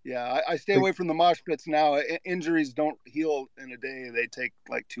yeah, I stay away from the mosh pits now. Injuries don't heal in a day; they take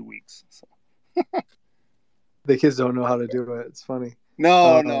like 2 weeks. So. The kids don't know how to do it. It's funny.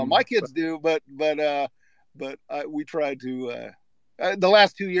 No, my kids do, but we tried to. The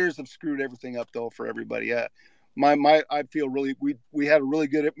last 2 years have screwed everything up though for everybody. I feel really. We had a really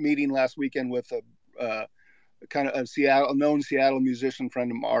good meeting last weekend with a kind of a known Seattle musician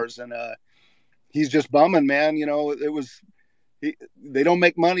friend of ours, and he's just bumming, man. They don't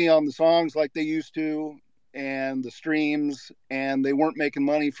make money on the songs like they used to, and the streams, and they weren't making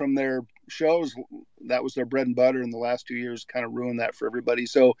money from their shows. That was their bread and butter, and the last 2 years kind of ruined that for everybody.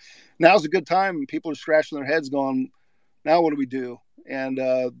 So now's a good time. People are scratching their heads going, now what do we do? And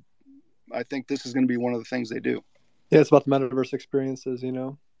I think this is going to be one of the things they do. Yeah, it's about the metaverse experiences,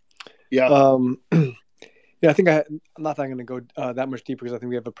 Yeah. Yeah, I think I'm not going to go that much deeper because I think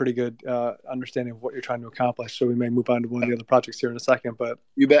we have a pretty good understanding of what you're trying to accomplish. So we may move on to one of the other projects here in a second. But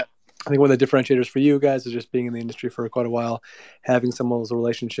you bet. I think one of the differentiators for you guys is just being in the industry for quite a while, having some of those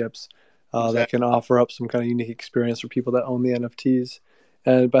relationships that can offer up some kind of unique experience for people that own the NFTs.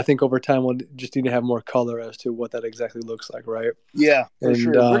 But I think over time we'll just need to have more color as to what that exactly looks like, right? Yeah, for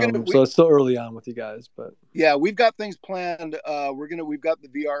sure. So it's still early on with you guys, but yeah, we've got things planned. We've got the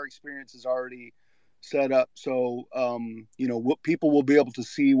VR experiences already set up, so what people will be able to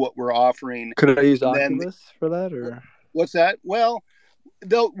see what we're offering. Could I use Oculus for that, or what's that? Well,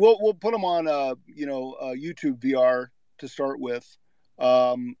 we'll put them on YouTube VR to start with,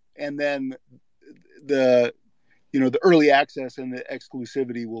 and then the early access and the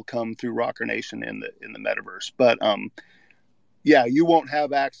exclusivity will come through RockerNation in the metaverse. But yeah, you won't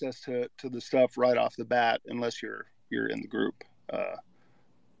have access to the stuff right off the bat unless you're in the group.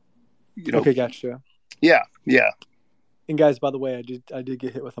 Okay, gotcha. Yeah. And guys, by the way, I did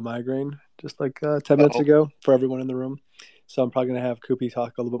get hit with a migraine just like 10 minutes ago for everyone in the room. So I'm probably going to have Koopy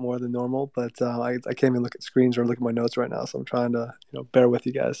talk a little bit more than normal, but I can't even look at screens or look at my notes right now. So I'm trying to, bear with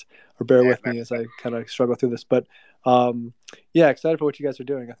you guys or bear with me as I kind of struggle through this. But yeah, excited for what you guys are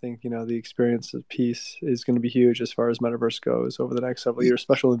doing. I think, the experience piece is going to be huge as far as metaverse goes over the next several years,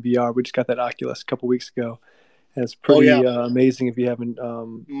 especially in VR. We just got that Oculus a couple weeks ago. And it's pretty amazing if you haven't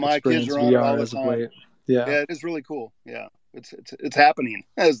my experienced kids are on VR it all the as of time. late. Yeah, it is really cool. Yeah, it's happening,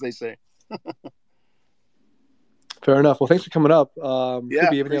 as they say. Fair enough. Well, thanks for coming up. Koopy, you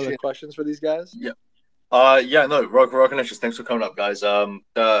have any other it. questions for these guys? Yeah. No, RockerNation, thanks for coming up, guys. I'm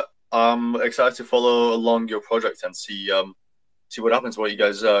excited to follow along your project and see what happens, what you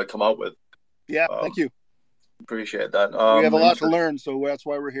guys come out with. Yeah, thank you. Appreciate that. We have a lot to learn, so that's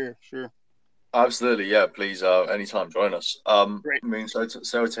why we're here. Sure. Absolutely, yeah. Please, anytime, join us. Great. I mean, sorry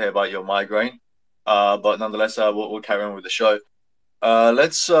to hear about your migraine, but nonetheless, we'll carry on with the show.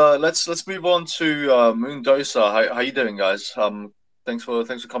 Let's move on to Moondusa. How you doing, guys? Thanks for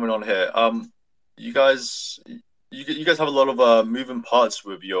coming on here. You guys have a lot of moving parts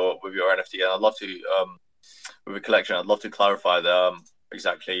with your NFT, and I'd love to with a collection. I'd love to clarify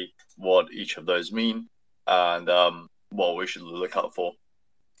exactly what each of those mean and what we should look out for.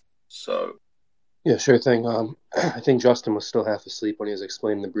 So, Yeah, sure thing. I think Justin was still half asleep when he was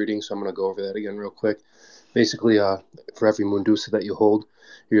explaining the breeding, so I'm going to go over that again real quick. Basically, for every Moondusa that you hold,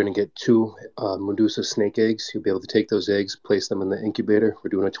 you're going to get 2 Moondusa snake eggs. You'll be able to take those eggs, place them in the incubator. We're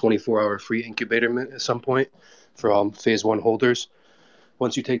doing a 24-hour free incubator at some point for phase 1 holders.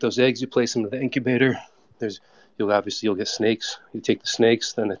 Once you take those eggs, you place them in the incubator. You'll get snakes. You take the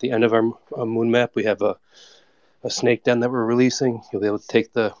snakes. Then at the end of our moon map, we have a snake den that we're releasing. You'll be able to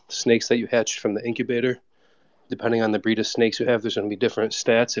take the snakes that you hatched from the incubator. Depending on the breed of snakes you have, there's going to be different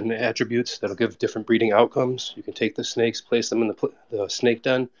stats and attributes that'll give different breeding outcomes. You can take the snakes, place them in the snake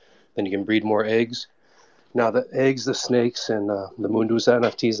den, then you can breed more eggs. Now the eggs, the snakes, and the Moondusa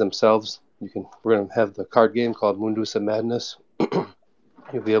NFTs themselves, we're going to have the card game called Moondusa Madness.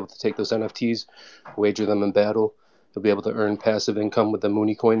 You'll be able to take those NFTs, wager them in battle. You'll be able to earn passive income with the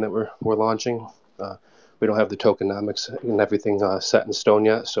Mooney coin that we're launching. We don't have the tokenomics and everything set in stone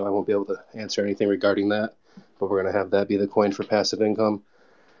yet, so I won't be able to answer anything regarding that. But we're going to have that be the coin for passive income.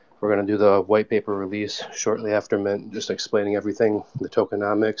 We're going to do the white paper release shortly after mint, just explaining everything, the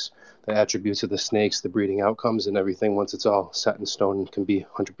tokenomics, the attributes of the snakes, the breeding outcomes, and everything once it's all set in stone and can be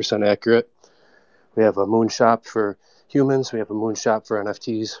 100% accurate. We have a moon shop for humans. We have a moon shop for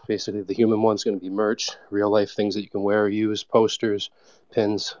NFTs. Basically, the human one's going to be merch, real-life things that you can wear or use, posters,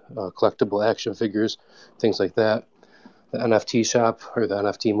 pins, collectible action figures, things like that. The NFT shop, or the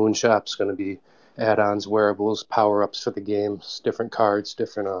NFT moon shop, is going to be add-ons, wearables, power-ups for the games, different cards,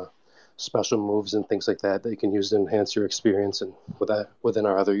 different special moves and things like that you can use to enhance your experience and within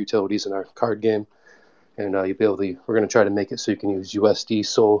our other utilities in our card game. And you'll be able to, we're going to try to make it so you can use USD,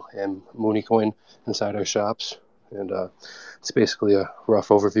 Sol, and Mooney coin inside our shops. And it's basically a rough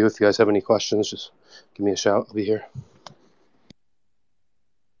overview. If you guys have any questions, just give me a shout. I'll be here.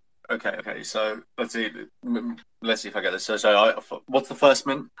 Okay. So let's see if I get this. What's the first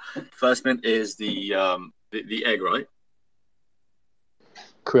mint? First mint is the egg, right?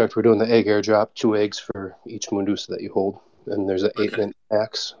 Correct. We're doing the egg airdrop, 2 eggs for each Moondusa that you hold, and there's an 8 mint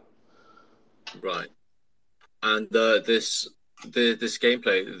max. Right. And this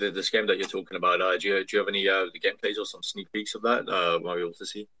gameplay, this game that you're talking about, do you have any the gameplays or some sneak peeks of that? Are we able to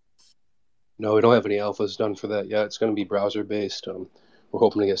see? No, we don't have any alphas done for that yet. It's going to be browser based. We're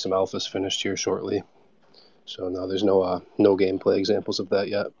hoping to get some alphas finished here shortly. So no, there's no gameplay examples of that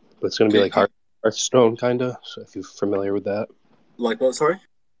yet. But it's going to be like Hearthstone, kind of. So if you're familiar with that. Like what? Sorry.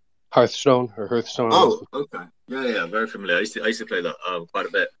 Hearthstone or Hearthstone. Oh, okay. Yeah, very familiar. I used to play that quite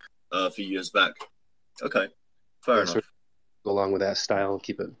a bit a few years back. Okay, fair enough. So go along with that style and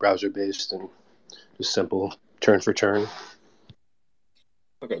keep it browser based and just simple turn for turn.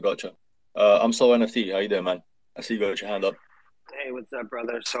 Okay, gotcha. I'm Sol NFT. How you doing, man? I see you got your hand up. Hey, what's up,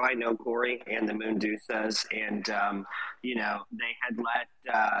 brother? So I know Corey and the Moondusas, and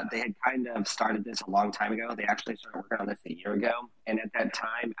they had kind of started this a long time ago. They actually started working on this a year ago, and at that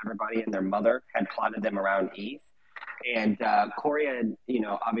time, everybody and their mother had plotted them around ETH. And Corey had,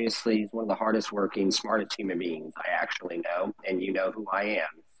 obviously he's one of the hardest working, smartest human beings I actually know, and you know who I am.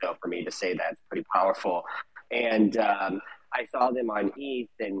 So for me to say that's pretty powerful. And I saw them on ETH,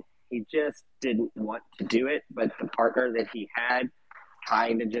 and he just didn't want to do it, but the partner that he had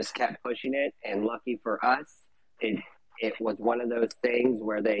kind of just kept pushing it. And lucky for us, it was one of those things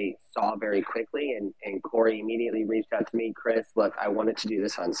where they saw very quickly, and Corey immediately reached out to me, Chris, look, I wanted to do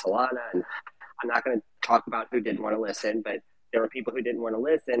this on Solana, and I'm not going to talk about who didn't want to listen, but there were people who didn't want to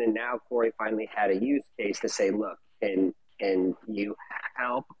listen, and now Corey finally had a use case to say, look, can you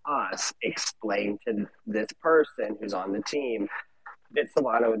help us explain to this person who's on the team that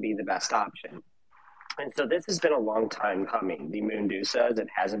Solana would be the best option? And so this has been a long time coming. The Moondusas, it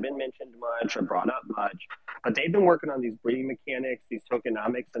hasn't been mentioned much or brought up much, but they've been working on these breeding mechanics, these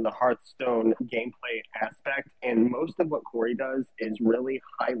tokenomics, and the Hearthstone gameplay aspect. And most of what Corey does is really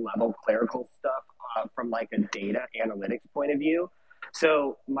high-level clerical stuff from like a data analytics point of view.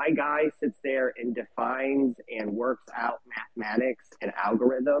 So my guy sits there and defines and works out mathematics and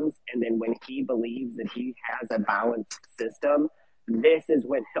algorithms, and then when he believes that he has a balanced system, this is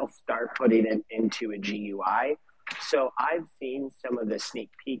when he'll start putting it into a GUI. So I've seen some of the sneak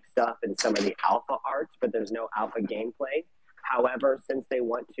peek stuff and some of the alpha arts, but there's no alpha gameplay. However, since they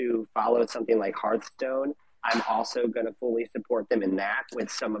want to follow something like Hearthstone, I'm also going to fully support them in that with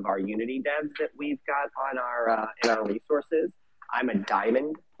some of our Unity devs that we've got on our in our resources. I'm a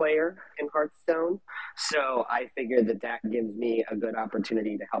diamond player in Hearthstone, so I figured that gives me a good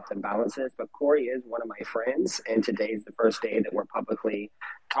opportunity to help them balance this. But Corey is one of my friends, and today's the first day that we're publicly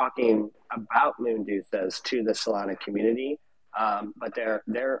talking about Moondusas to the Solana community. But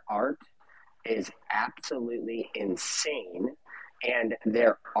their art is absolutely insane, And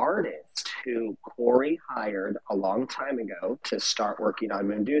their artist, who Corey hired a long time ago to start working on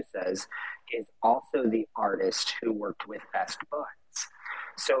Moondusas, is also the artist who worked with Best Buds.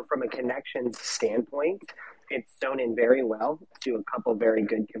 So from a connections standpoint, it's sewn in very well to a couple very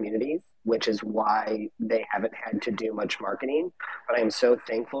good communities, which is why they haven't had to do much marketing. But I am so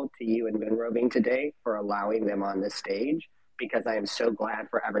thankful to you and Moonroving today for allowing them on this stage, because I am so glad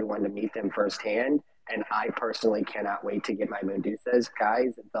for everyone to meet them firsthand. And I personally cannot wait to get my Moondusas.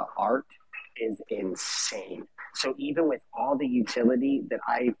 Guys, the art is insane. So even with all the utility that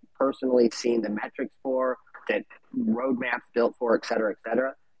I've personally seen the metrics for, that roadmaps built for, et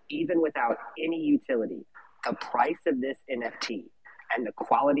cetera, even without any utility, the price of this NFT and the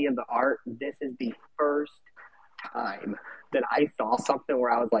quality of the art, this is the first time that I saw something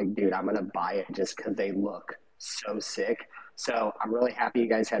where I was like, dude, I'm going to buy it just because they look so sick. So I'm really happy you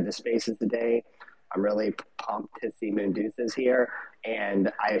guys had the spaces today. I'm really pumped to see Moondusas here.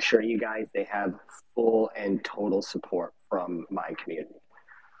 And I assure you guys they have full and total support from my community.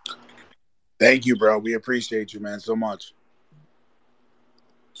 Thank you, bro. We appreciate you, man, so much.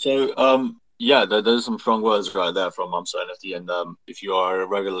 So, yeah, there's some strong words right there from Moondusa NFT. And if you are a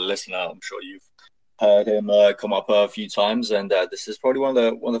regular listener, I'm sure you've heard him come up a few times. And this is probably one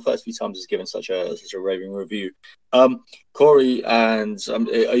of the first few times he's given such a raving review. Corey, and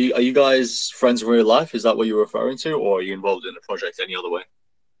are you guys friends in real life? Is that what you're referring to, or are you involved in the project any other way?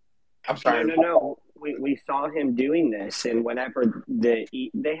 I'm sorry. No. We saw him doing this, and whenever they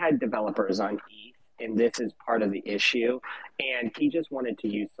had developers on ETH, and this is part of the issue, and he just wanted to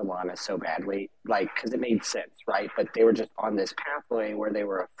use Solana so badly, because it made sense, right? But they were just on this pathway where they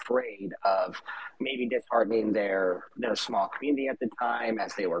were afraid of maybe disheartening their small community at the time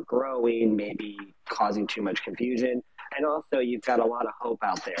as they were growing, maybe causing too much confusion. And also, you've got a lot of hope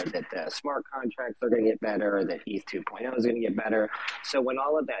out there that the smart contracts are going to get better, that ETH 2.0 is going to get better. So when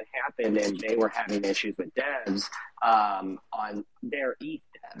all of that happened and they were having issues with devs, on their ETH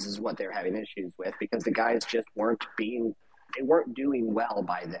devs is what they're having issues with, because the guys just weren't doing well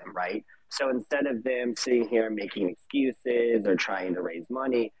by them, right? So instead of them sitting here making excuses or trying to raise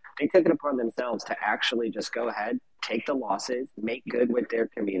money, they took it upon themselves to actually just go ahead, take the losses, make good with their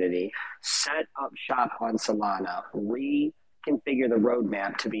community, set up shop on Solana, reconfigure the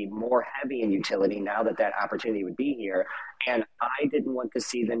roadmap to be more heavy in utility now that opportunity would be here. And I didn't want to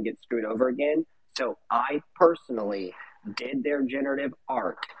see them get screwed over again. So I personally did their generative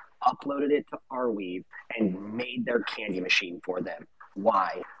art, uploaded it to Arweave, and made their candy machine for them.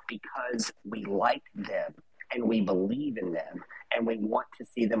 Why? Because we like them and we believe in them and we want to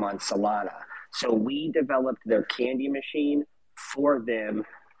see them on Solana. So we developed their candy machine for them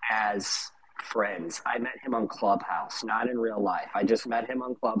as friends. I met him on Clubhouse, not in real life. I just met him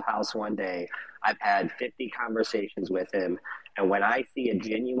on Clubhouse one day. I've had 50 conversations with him. And when I see a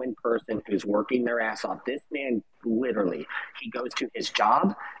genuine person who's working their ass off, this man literally, he goes to his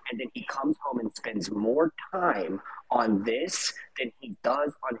job and then he comes home and spends more time on this than he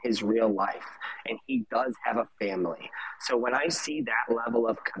does on his real life. And he does have a family. So when I see that level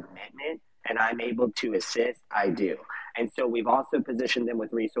of commitment and I'm able to assist, I do. And so we've also positioned them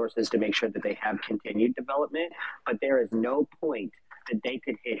with resources to make sure that they have continued development, but there is no point that they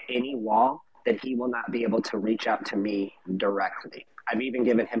could hit any wall that he will not be able to reach out to me directly. I've even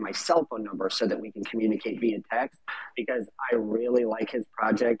given him my cell phone number so that we can communicate via text, because I really like his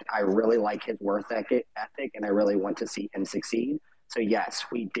project. I really like his work ethic, and I really want to see him succeed. So yes,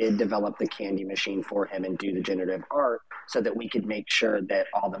 we did develop the candy machine for him and do the generative art so that we could make sure that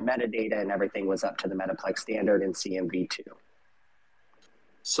all the metadata and everything was up to the Metaplex standard in CMV2.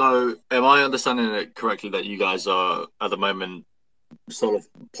 So am I understanding it correctly that you guys are at the moment sort of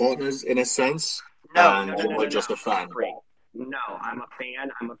partners in a sense? No, you're just a fan? No, I'm a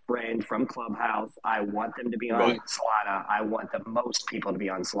fan. I'm a friend from Clubhouse. I want them to be on Solana. I want the most people to be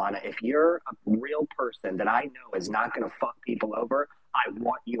on Solana. If you're a real person that I know is not going to fuck people over, I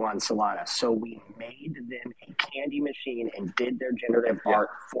want you on Solana. So we made them a candy machine and did their generative art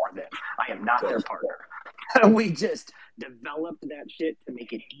for them. I am not their partner. We just developed that shit to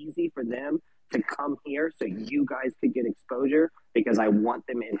make it easy for them to come here so you guys could get exposure, because I want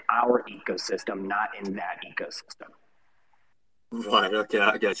them in our ecosystem, not in that ecosystem. Right, okay,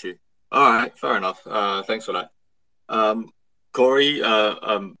 I get you. All right, fair enough. Thanks for that. Corey,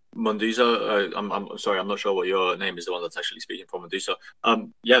 Moondusa, I'm sorry, I'm not sure what your name is, the one that's actually speaking for Moondusa.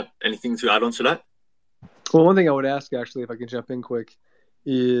 Yeah, anything to add on to that? Well, one thing I would ask, actually, if I can jump in quick,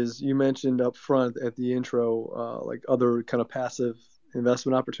 is you mentioned up front at the intro, like other kind of passive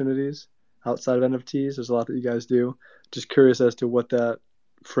investment opportunities outside of NFTs. There's a lot that you guys do. Just curious as to what that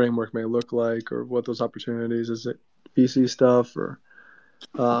framework may look like, or what those opportunities is. VC stuff, or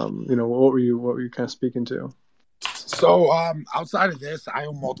what were you kind of speaking to? So outside of this, I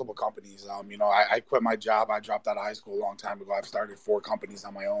own multiple companies. I quit my job. I dropped out of high school a long time ago. I've started 4 companies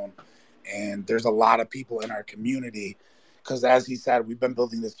on my own, and there's a lot of people in our community. Because as he said, we've been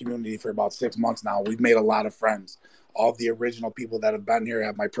building this community for about 6 months now. We've made a lot of friends. All the original people that have been here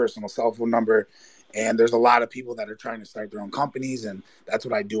have my personal cell phone number. And there's a lot of people that are trying to start their own companies. And that's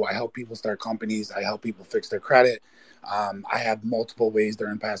what I do. I help people start companies. I help people fix their credit. I have multiple ways to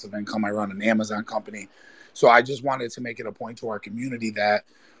earn passive income. I run an Amazon company. So I just wanted to make it a point to our community that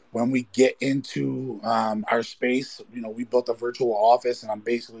when we get into our space, we built a virtual office, and I'm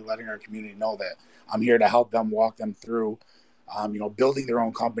basically letting our community know that I'm here to help them, walk them through building their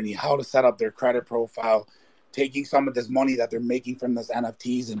own company, how to set up their credit profile, taking some of this money that they're making from this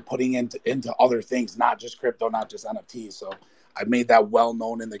NFTs and putting into other things, not just crypto, not just NFTs. So I made that well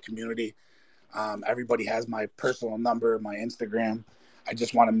known in the community. Everybody has my personal number, my Instagram. I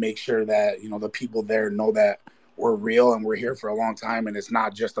just want to make sure that, the people there know that we're real and we're here for a long time. And it's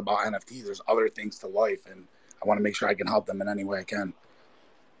not just about NFTs. There's other things to life. And I want to make sure I can help them in any way I can.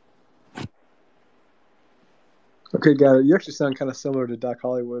 Okay, got it. You actually sound kind of similar to Doc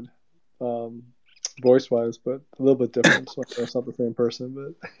Hollywood, voice-wise, but a little bit different. So it's not the same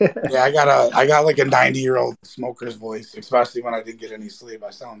person, but yeah, I got like a 90-year-old smoker's voice, especially when I didn't get any sleep. I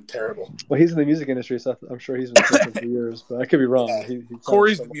sound terrible. Well, he's in the music industry, so I'm sure he's been smoking for years, but I could be wrong. Yeah. He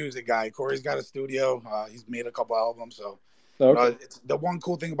Corey's the music guy. Corey's got a studio. He's made a couple albums. So it's the one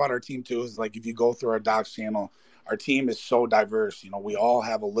cool thing about our team too is like if you go through our Docs channel, our team is so diverse. We all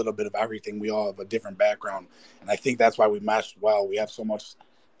have a little bit of everything. We all have a different background, and I think that's why we meshed well. We have so much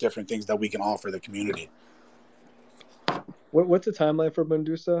different things that we can offer the community. What's the timeline for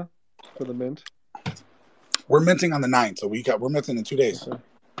Moondusa for the mint? We're minting on the 9th, so we're minting in 2 days. Okay.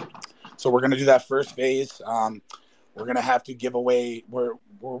 So we're gonna do that first phase. We're gonna have to give away. We're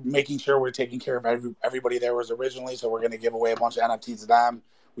making sure we're taking care of everybody there was originally. So we're gonna give away a bunch of NFTs to them.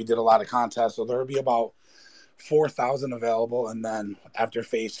 We did a lot of contests, so there'll be about 4,000 available, and then after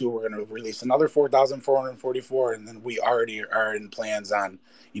phase 2, we're gonna release another 4,444, and then we already are in plans on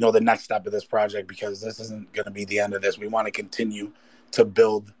the next step of this project because this isn't gonna be the end of this. We want to continue to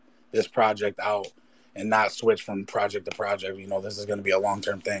build this project out and not switch from project to project. This is gonna be a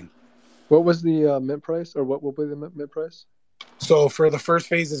long-term thing. What was the mint price, or what will be the mint price? So for the first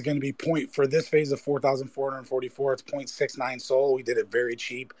phase is going to be for this phase of 4,444, it's 0.69 SOL. We did it very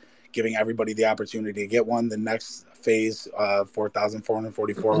cheap, giving everybody the opportunity to get one. The next phase,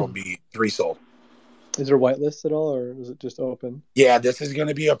 4,444, will be 3 SOL. Is there whitelist at all, or is it just open? Yeah, this is going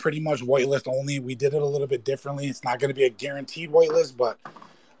to be a pretty much whitelist only. We did it a little bit differently. It's not going to be a guaranteed whitelist, but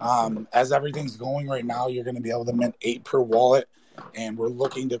as everything's going right now, you're going to be able to mint 8 per wallet. And we're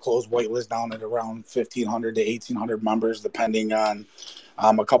looking to close whitelist down at around 1,500 to 1,800 members, depending on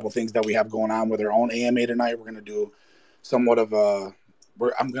a couple things that we have going on with our own AMA tonight. We're going to do somewhat of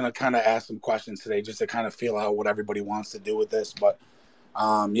I'm going to kind of ask some questions today just to kind of feel out what everybody wants to do with this. But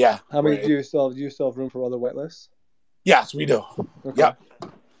yeah. How many do you still have room for other whitelists? Yes, we do. Okay. Yep.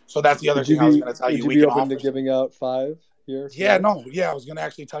 So that's the other thing I was going to tell you. Would you be open to giving out 5 here? Yeah, no. Yeah, I was going to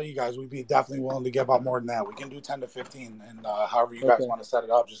actually tell you guys we'd be definitely willing to give out more than that. We can do 10 to 15, and however you guys want to set it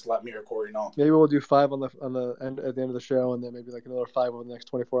up, just let me or Corey know. Maybe we'll do 5 on the end at the end of the show, and then maybe like another 5 over the next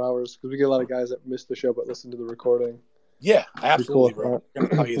 24 hours because we get a lot of guys that miss the show but listen to the recording. Yeah, absolutely, bro. I'm going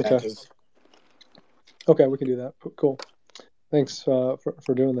to tell you that. Okay. Okay, we can do that. Cool. Thanks for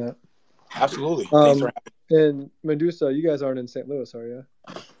doing that. Absolutely. Thanks for having me. And Moondusa, you guys aren't in St. Louis, are you?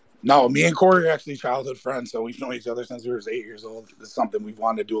 No, me and Corey are actually childhood friends, so we've known each other since we were 8 years old. It's something we've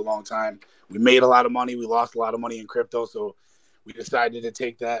wanted to do a long time. We made a lot of money. We lost a lot of money in crypto, so we decided to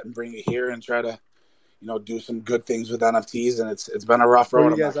take that and bring it here and try to, do some good things with NFTs. And it's been a rough road.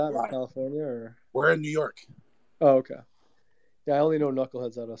 Where are you guys out in California? Or? We're in New York. Oh, okay. Yeah, I only know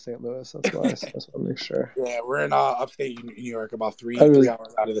knuckleheads out of St. Louis. That's why I just want to make sure. Yeah, we're in upstate New York, about 3 hours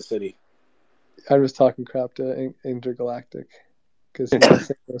out of the city. I was talking crap to Intergalactic because he's a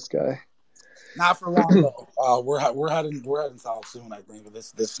St. Louis guy. Not for long though. We're heading south soon, I think. But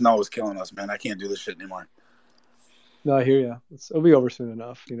this snow is killing us, man. I can't do this shit anymore. No, I hear you. It'll be over soon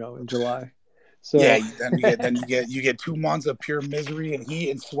enough, in July. So yeah, then you get 2 months of pure misery and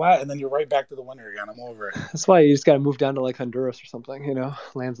heat and sweat, and then you're right back to the winter again. I'm over it. That's why you just got to move down to like Honduras or something.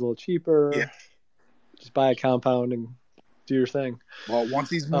 Land's a little cheaper. Yeah. Just buy a compound and do your thing. Well, once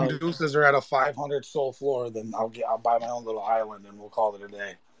these Moondusas are at a 500 SOL floor, then I'll buy my own little island and we'll call it a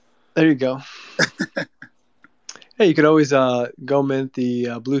day. There you go. Hey, you could always go mint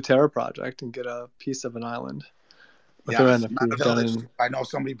the Blue Terra project and get a piece of an island. their Yes, NFT Meta done Village. in. I know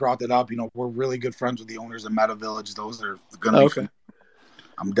somebody brought that up. We're really good friends with the owners of Meta Village. Those are going to Oh, be okay. fun.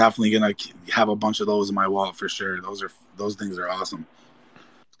 I'm definitely going to have a bunch of those in my wallet for sure. Those things are awesome.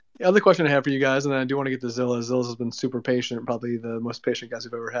 The other question I have for you guys, and then I do want to get to Zillaz. Zillaz has been super patient, probably the most patient guys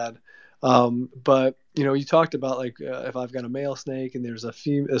we've ever had. But you talked about like if I've got a male snake and there's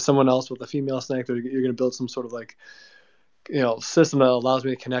someone else with a female snake, you're going to build some sort of like system that allows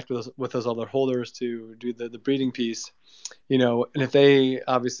me to connect with those other holders to do the breeding piece. And if they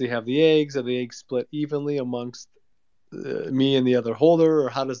obviously have the eggs, are the eggs split evenly amongst me and the other holder, or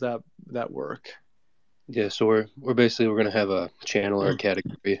how does that work? Yeah, so we're going to have a channel or a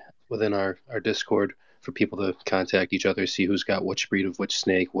category within our Discord for people to contact each other, see who's got which breed of which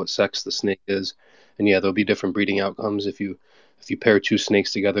snake, what sex the snake is, and yeah, there'll be different breeding outcomes if you pair two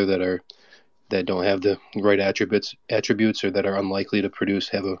snakes together that don't have the right attributes or that are unlikely to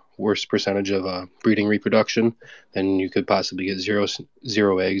have a worse percentage of breeding reproduction, then you could possibly get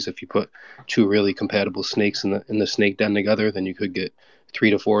zero eggs. If you put two really compatible snakes in the snake den together, then you could get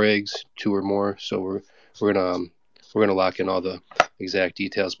 3 to 4 eggs, 2 or more. So we're gonna lock in all the exact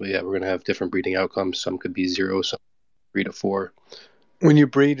details, but yeah, we're gonna have different breeding outcomes. Some could be 0, some 3 to 4. When you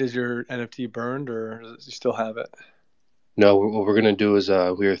breed, is your NFT burned, or does you still have it? No, what we're gonna do is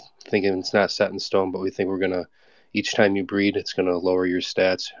we're thinking it's not set in stone, but we think we're gonna each time you breed, it's gonna lower your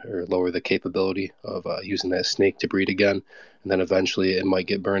stats or lower the capability of using that snake to breed again, and then eventually it might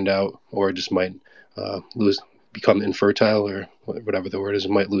get burned out, or it just might become infertile, or whatever the word is.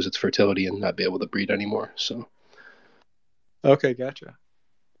 It might lose its fertility and not be able to breed anymore. So, okay, gotcha.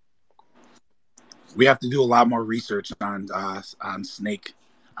 We have to do a lot more research on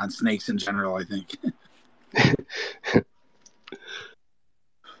snakes in general, I think.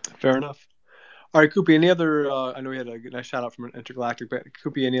 Fair enough. All right, Koopy, any other I know we had a nice shout out from an Intergalactic, but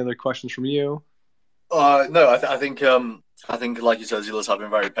Koopy, any other questions from you? No, I think like you said, Zillaz have been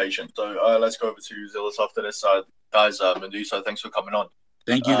very patient. So let's go over to Zillaz after this. Guys, Moondusa, thanks for coming on.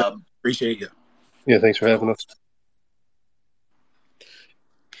 Thank you. Appreciate you. Yeah, thanks for having us.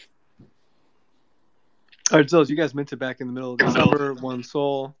 All right, Zillaz, you guys minted back in the middle of December, one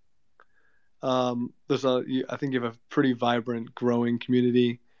soul. I think you have a pretty vibrant, growing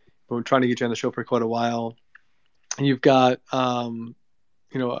community. We're trying to get you on the show for quite a while. You've got a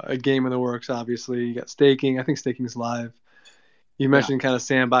game in the works, obviously. You got staking. I think staking is live. You mentioned kind of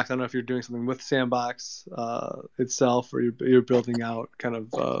Sandbox. I don't know if you're doing something with Sandbox itself, or you're building out kind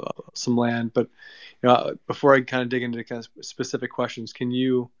of some land. But before I kind of dig into kind of specific questions, can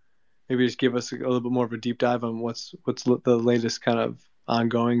you maybe just give us a little bit more of a deep dive on what's the latest kind of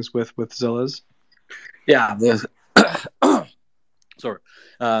ongoings with Zillaz? Yeah, sorry,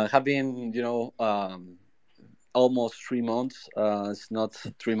 have been almost 3 months. It's not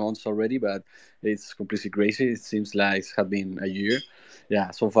 3 months already, but it's completely crazy. It seems like it has been a year.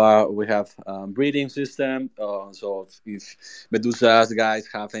 Yeah, so far we have breeding system. So if Medusa's guys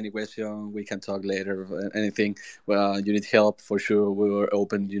have any question, we can talk later. Anything you need help, for sure, we were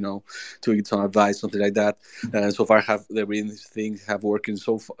open, to get some advice, something like that. So far, the breeding things have working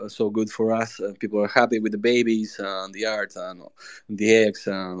so good for us. People are happy with the babies and the art and the eggs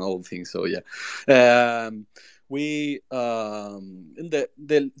and all the things. So yeah. We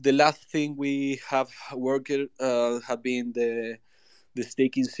the last thing we have worked have been the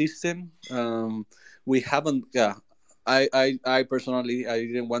staking system. We haven't. Yeah, I personally I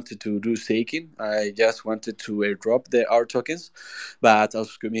didn't want to do staking. I just wanted to airdrop our tokens, but our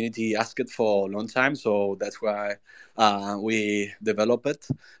community asked it for a long time, so that's why we develop it.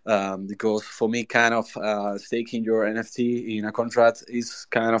 Because for me, kind of staking your NFT in a contract is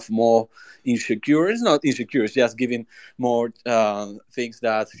kind of more insecure. It's not insecure. It's just giving more things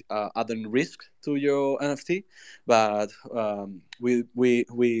that add risk to your NFT. But we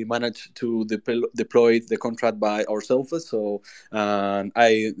managed to deploy the contract by ourselves. So I'm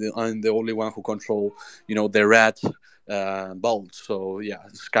the only one who control, the red vault. So yeah,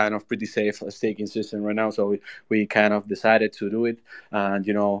 it's kind of pretty safe staking system right now. So we kind of decided to do it, and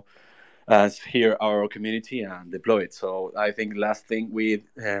here our community and deploy it. So I think last thing we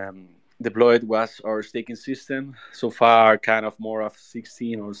deployed was our staking system. So far, kind of more of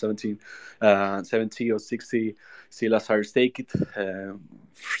 16 or 17, 70 or 60 Zillaz are staked.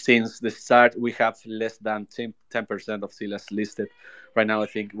 Since the start, we have less than 10% of Zillaz listed. Right now, I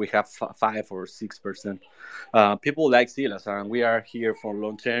think we have 5 or 6%. People like Zillaz, and we are here for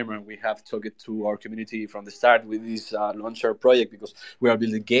long term, and we have talked to our community from the start with this launcher project, because we are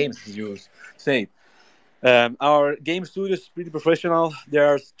building games, as you were saying. Our game studio is pretty professional. They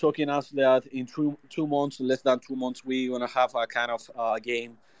are talking us that in 2 months, less than 2 months, we're gonna have a kind of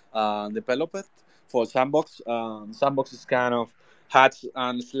game developed for Sandbox. Sandbox is kind of hats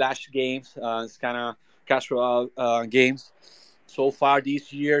and slash games. It's kind of casual games. So far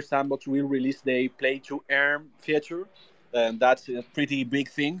this year, Sandbox will release the play to earn feature, and that's a pretty big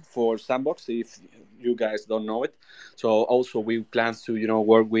thing for Sandbox. If you guys don't know it, so also we plan to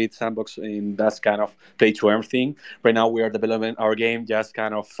work with Sandbox in that kind of play to earn thing. Right now, we are developing our game, just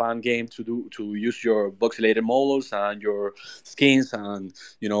kind of fun game to use your voxelated models and your skins, and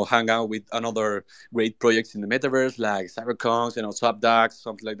hang out with another great projects in the metaverse like Cyberconks, Swapdax,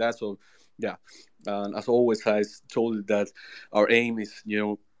 something like that. So yeah, and as always, I told that our aim is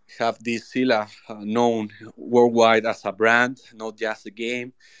have this Sila known worldwide as a brand, not just a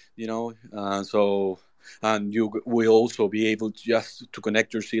game, so and you will also be able to just to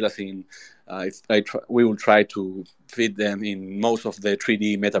connect your Silas in. We will try to fit them in most of the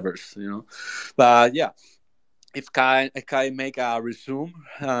 3D metaverse, But yeah, if I can make a resume,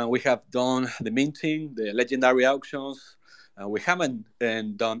 we have done the minting, the legendary auctions. We haven't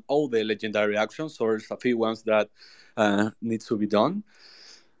done all the legendary auctions, so there's a few ones that need to be done.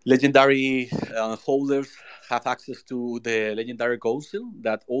 Legendary holders have access to the legendary council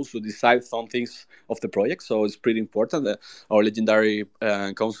that also decides some things of the project, so it's pretty important that our legendary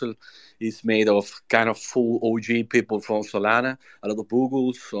council is made of kind of full OG people from Solana, a lot of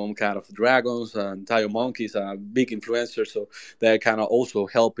boogles, some kind of dragons and tire monkeys, big influencers, so they're kind of also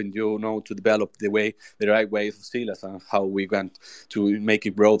helping to develop the right way of Silas and how we want to make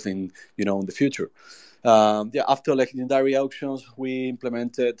it growth in in the future. After legendary auctions, we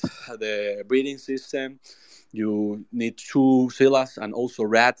implemented the breeding system. You need 2 Zillaz and also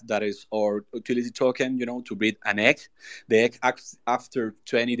rat, that is our utility token, to breed an egg. The egg acts after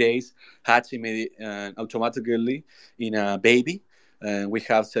 20 days, hatch automatically in a baby. And we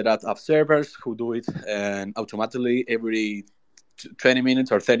have set up observers who do it automatically every 20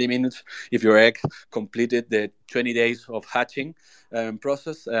 minutes or 30 minutes if your egg completed the 20 days of hatching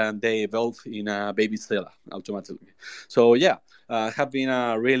process, and they evolve in a baby Stella automatically. So yeah, have been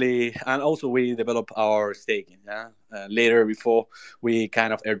a really, and also we develop our staking. Later, before we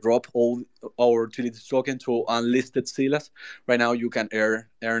kind of airdrop all our utility token to unlisted Stelas. Right now you can earn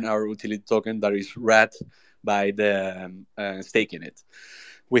our utility token that is rat by the staking it.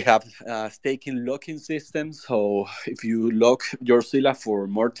 We have a staking locking system. So if you lock your Sila for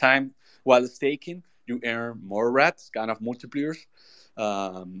more time while staking, you earn more rats, kind of multipliers.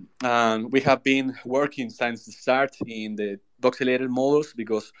 And we have been working since the start in the voxelated models,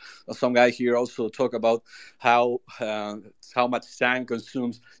 because some guy here also talk about how much time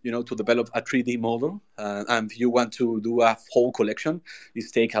consumes to develop a 3D model, and if you want to do a whole collection, it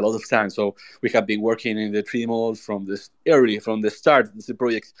takes a lot of time. So we have been working in the 3D models from the start of the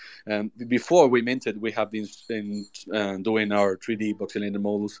project. Before we minted, we have been doing our 3D voxelated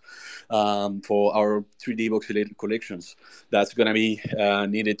models for our 3D voxelated collections that's going to be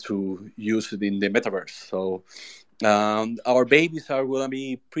needed to use it in the metaverse. So our babies are going to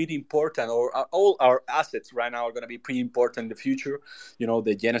be pretty important, or all our assets right now are going to be pretty important in the future.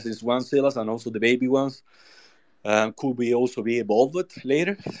 The Genesis 1 Silas and also the baby ones could be also be evolved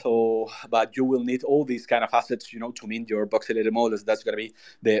later. So, but you will need all these kind of assets, to mint your voxelated models. That's going to be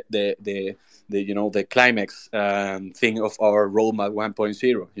the climax thing of our roadmap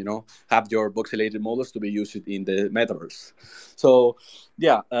 1.0. Have your voxelated models to be used in the metaverse. So,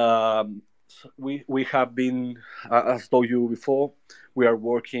 yeah. We have been, as told you before, we are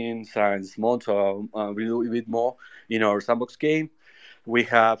working since months a little bit more in our sandbox game. We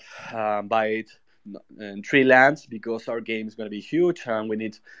have bought 3 lands because our game is going to be huge and we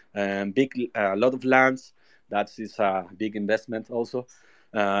need a lot of lands. That is a big investment also.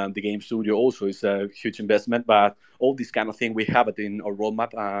 The game studio also is a huge investment, but all this kind of thing we have it in our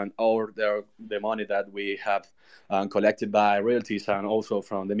roadmap, and all the money that we have collected by royalties and also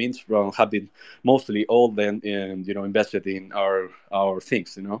from the means from have been mostly all then invested in our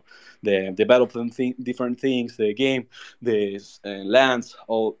things, the development different things, the game, the lands,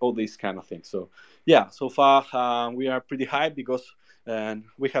 all these kind of things. So yeah, so far we are pretty hyped because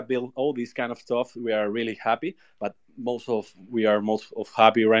we have built all this kind of stuff. We are really happy, but we are most of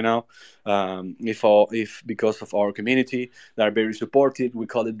happy right now. If because of our community, they are very supportive. We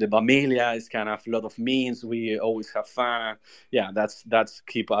call it the familia. It's kind of a lot of memes. We always have fun. Yeah, that's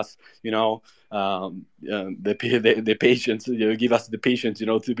keep us, the patience. Give us the patience,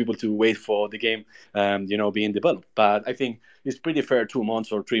 to people to wait for the game, being developed. But I think it's pretty fair 2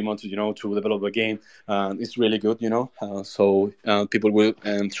 months or 3 months, to develop a game. It's really good, so people will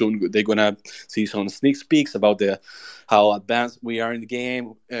soon they're gonna see some sneak peeks about how advanced we are in the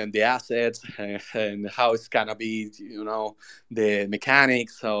game and the assets and how it's gonna be, the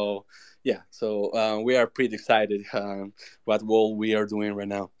mechanics. So yeah, so we are pretty excited what world we are doing right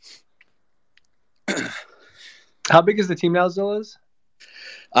now. How big is the team now, Zillaz?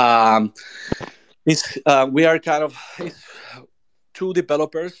 It's we are kind of it's two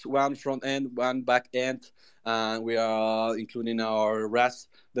developers, one front end, one back end, and we are including our Rust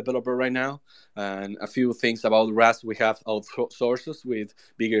developer right now. And a few things about Rust: we have outsources with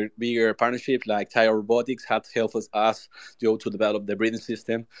bigger partnerships like Tire Robotics have helped us to develop the breeding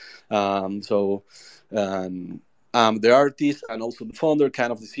system. So. The artist and also the founder,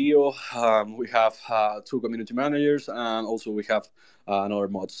 kind of the CEO. We have two community managers, and also we have another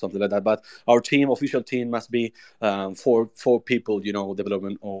mod, something like that. But our official team, must be four people,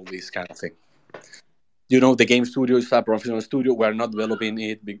 developing all this kind of thing. The game studio is a professional studio. We are not developing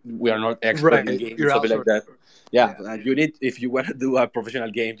it. We are not expert in games, something like that. Yeah, you need, if you want to do a professional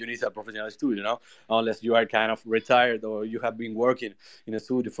game, you need a professional studio, unless you are kind of retired or you have been working in a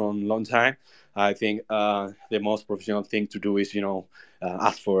studio for a long time. I think the most professional thing to do is,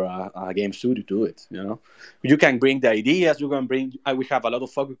 ask for a game studio to do it. You can bring the ideas. You can bring. We have a lot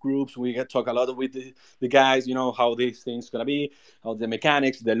of focus groups. We can talk a lot with the guys. How these things gonna be, how the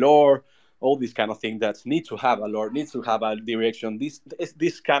mechanics, the lore, all these kind of things that need to have a lore, needs to have a direction.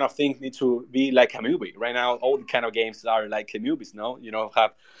 This kind of things need to be like a movie. Right now, all the kind of games are like movies. No,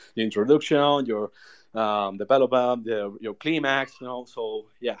 have the introduction, your development, your climax. So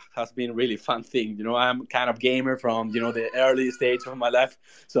yeah, has been really fun thing. I'm kind of gamer from the early stage of my life.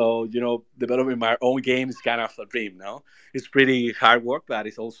 So developing my own game is kind of a dream. No, it's pretty hard work, but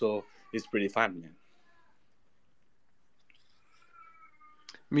it's pretty fun, man.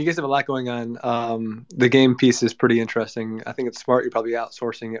 You guys have a lot going on. The game piece is pretty interesting. I think it's smart. You're probably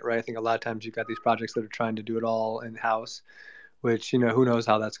outsourcing it, right? I think a lot of times you've got these projects that are trying to do it all in house, which who knows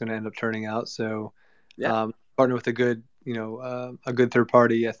how that's going to end up turning out. So, partner with a good third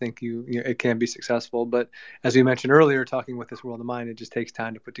party, I think it can be successful. But as we mentioned earlier, talking with this World of Mine, it just takes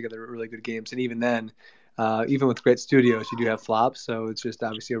time to put together really good games. And even then, even with great studios, you do have flops. So it's just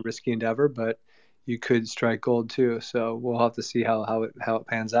obviously a risky endeavor, but you could strike gold too. So we'll have to see how it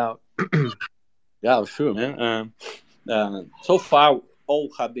pans out. Yeah, sure, man. So far,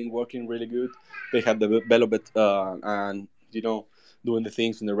 all have been working really good. They have developed and doing the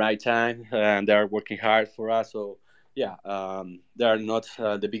things in the right time, and they are working hard for us. So yeah, they are not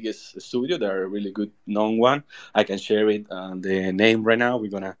the biggest studio. They are a really good known one. I can share it the name right now. We're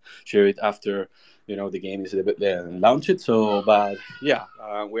gonna share it after the game is launched. So, but yeah,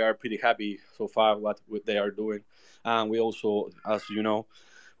 we are pretty happy so far what they are doing, and we also, as you know,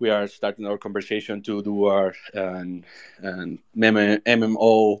 we are starting our conversation to do our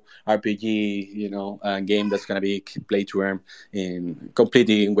MMO RPG, game that's gonna be play to earn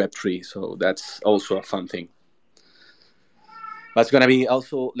completely in Web3. So that's also a fun thing. But it's gonna be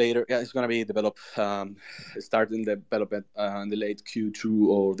also later. Yeah, it's gonna be developed, starting development in the late Q2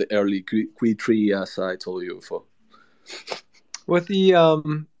 or the early Q3, as I told you before. With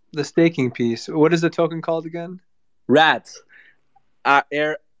the staking piece, what is the token called again? RAD,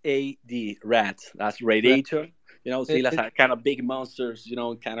 RAD, RAD. That's radiator. Zillaz are kind of big monsters.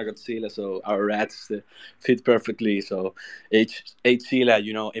 Kind of Godzilla. So our rats fit perfectly. So Zilla,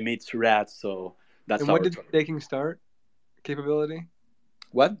 emits rats. So that's. And when did staking start? Capability?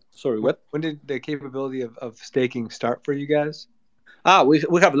 What? Sorry, what? When did the capability of staking start for you guys?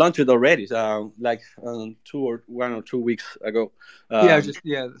 We have launched it already, like 1 or 2 weeks ago. So I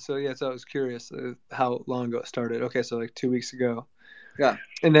was curious how long ago it started. Okay, so like 2 weeks ago. Yeah.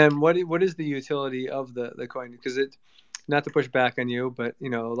 And then what is the utility of the coin? Because it, not to push back on you, but a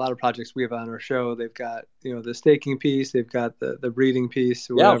lot of projects we have on our show, they've got the staking piece, they've got the breeding piece,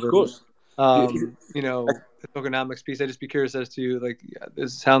 or whatever. Yeah, of course. The tokenomics piece. I'd just be curious as to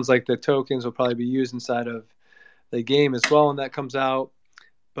this sounds like the tokens will probably be used inside of the game as well when that comes out.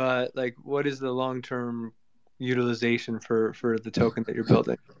 But what is the long-term utilization for the token that you're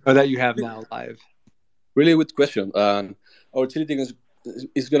building or that you have now live? Really good question. Our utility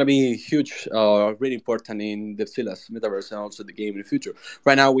is going to be huge, really important in the Zillaz metaverse and also the game in the future.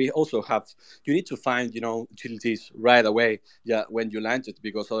 Right now, we also you need to find, utilities right away, when you launch it,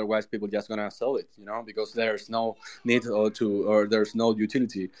 because otherwise people just going to sell it, because there's no need or there's no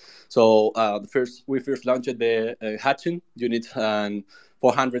utility. So we first launched the hatching. You need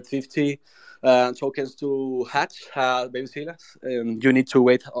 450 tokens to hatch baby Zillaz. You need to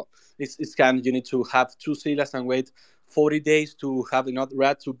wait. You need to have 2 Zillaz and wait 40 days to have enough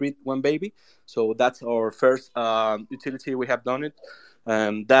rat to breed 1 baby. So that's our first utility. We have done it.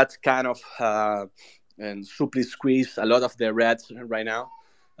 That kind of and supply squeeze a lot of the rats right now.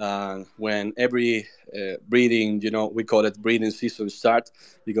 When every breeding, we call it breeding season start,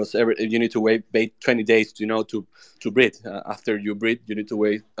 because you need to wait 20 days, to breed. After you breed, you need to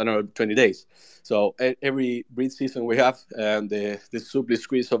wait another 20 days. So every breed season we have, the supply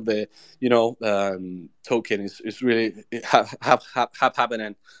squeeze of the, token is really have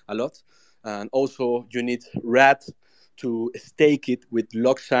happening a lot. And also you need rat to stake it with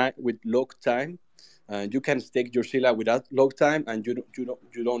lock time. You can stake your Zilla without log time, and you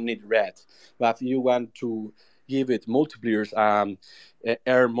don't need red. But if you want to give it multipliers,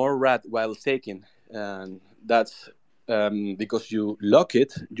 earn more red while staking, and that's because you lock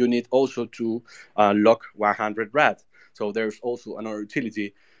it. You need also to lock 100 red. So there's also another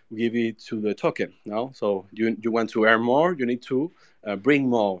utility. Give it to the token. No, so you want to earn more. You need to bring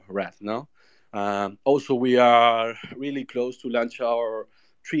more red. No. Also, we are really close to launch our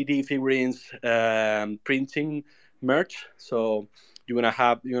 3D figurines printing merch. So you're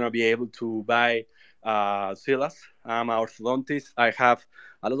gonna be able to buy Zillaz. I'm orthodontist. I have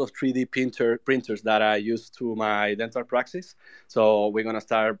a lot of 3D printers that I use to my dental practice. So we're gonna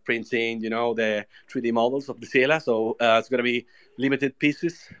start printing, the 3D models of the Zilla. So it's gonna be limited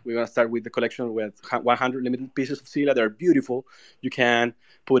pieces. We're gonna start with the collection with 100 limited pieces of Zilla. They're beautiful. You can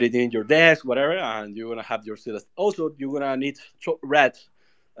put it in your desk, whatever, and you're gonna have your Zillas. Also, you're gonna need red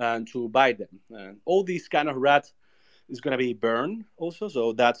to buy them. And all these kind of rats is going to be burned also,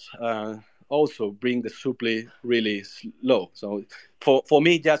 so that's also bring the supply really low. So for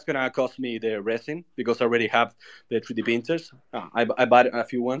me, that's going to cost me the resin, because I already have the 3D printers. I bought a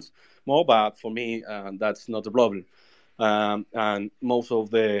few ones more, but for me, that's not a problem. And most of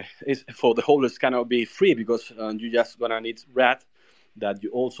for the holders cannot be free, because you just going to need rat that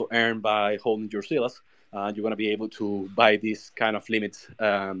you also earn by holding your Zillas. You're going to be able to buy these kind of limit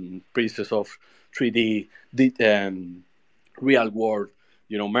pieces of 3D real world,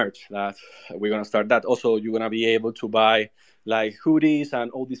 merch. That we're going to start that. Also, you're going to be able to buy like hoodies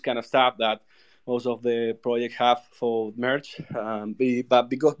and all this kind of stuff that most of the project have for merch.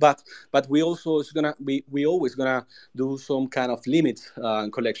 But we also is gonna we always gonna do some kind of limit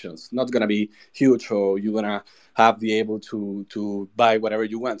collections. Not gonna be huge, or you're gonna be able to buy whatever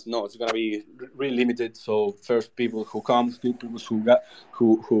you want. No, it's gonna be really limited. So first people who comes, people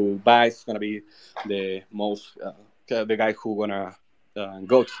who buys, is gonna be the most the guy who gonna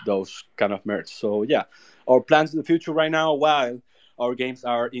go to those kind of merch. So yeah, our plans in the future right now, while our games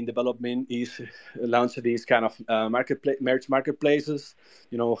are in development, is launch these kind of merch marketplaces.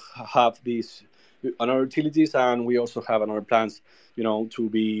 Have these another utilities, and we also have another plans, to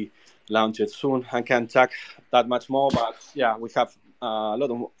be launched soon. I can't talk that much more, but yeah, we have a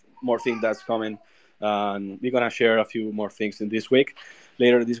lot of more things that's coming, and we're gonna share a few more things in this week,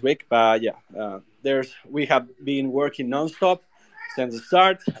 later this week. But yeah, we have been working nonstop since the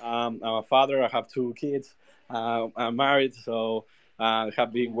start. I'm a father. I have two kids. I'm married, so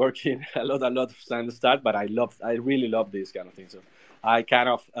have been working a lot since the start. But I really love this kind of thing. So I kind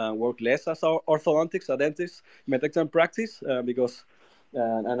of work less as orthodontics, a dentist, medical practice, because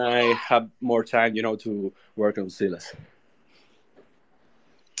and I have more time, to work on Zillaz.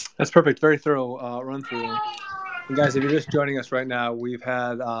 That's perfect. Very thorough run through. And guys, if you're just joining us right now, we've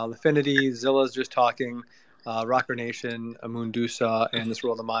had Lifinity, Zillaz just talking, RockerNation, Moondusa, and This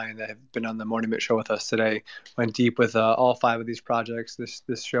World of Mine that have been on the Morning Mint show with us today. Went deep with all 5 of these projects.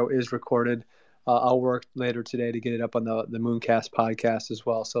 This show is recorded. I'll work later today to get it up on the Mooncast podcast as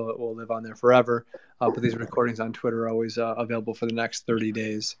well, so it will live on there forever. But these recordings on Twitter are always available for the next 30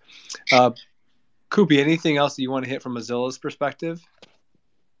 days. Koopy, anything else that you want to hit from a Zillaz perspective?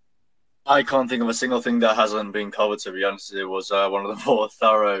 I can't think of a single thing that hasn't been covered, to be honest. It was one of the more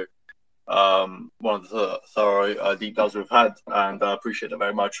thorough deep dives we've had, and I appreciate it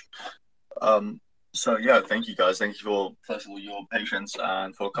very much. So yeah, thank you guys. Thank you for, first of all, your patience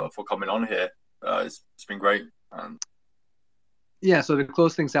and for coming on here. It's been great. Yeah, so to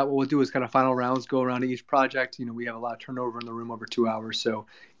close things out, what we'll do is kind of final rounds, go around to each project. We have a lot of turnover in the room, over 2 hours, so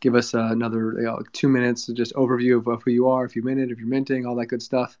give us another 2 minutes to just overview of who you are, if you mint it, if you're minting, all that good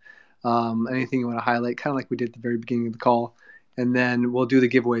stuff. Anything you want to highlight, kind of like we did at the very beginning of the call. And then we'll do the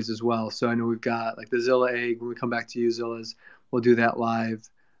giveaways as well. So I know we've got like the Zilla egg. When we come back to you, Zillaz, we'll do that live.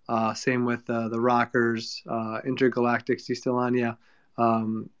 Same with the Rockers, Intergalactic, Stilania.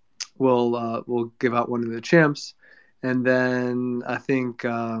 We'll give out one of the chimps. And then I think,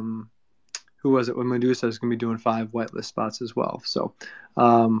 who was it? When Moondusa is going to be doing 5 whitelist spots as well. So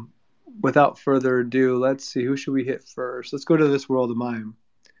without further ado, let's see, who should we hit first? Let's go to This World of Mine.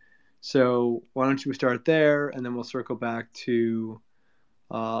 So why don't you start there, and then we'll circle back to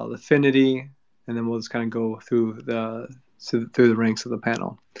Lifinity, and then we'll just kind of go through the ranks of the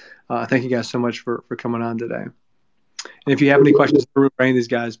panel. Thank you guys so much for coming on today. And if you have any questions for any of these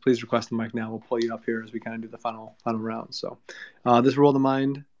guys, please request the mic now. We'll pull you up here as we kind of do the final round. So this World of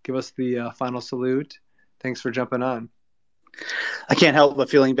Mind, give us the final salute. Thanks for jumping on. I can't help but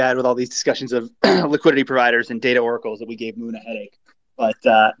feeling bad with all these discussions of liquidity providers and data oracles that we gave Moon a headache. But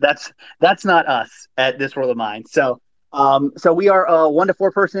that's not us at This World of Mind. So we are a 1 to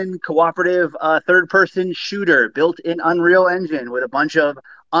 4 person cooperative third person shooter built in Unreal Engine with a bunch of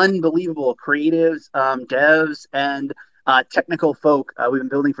unbelievable creatives, devs, and technical folk. We've been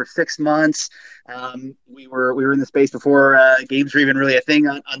building for 6 months. We were in the space before games were even really a thing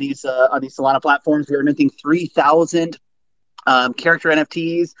on these Solana platforms. We are minting 3,000 character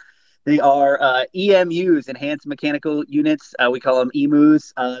NFTs. They are EMUs, enhanced mechanical units. We call them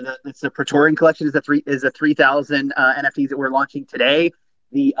EMUs. It's the Praetorian collection is the 3,000 NFTs that we're launching today.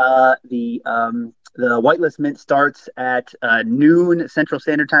 The whitelist mint starts at noon Central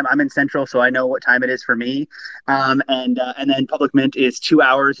Standard Time. I'm in Central, so I know what time it is for me. And then public mint is 2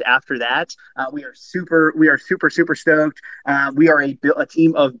 hours after that. We are super stoked. We are a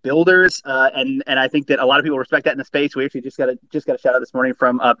team of builders, and I think that a lot of people respect that in the space. We actually just got a shout out this morning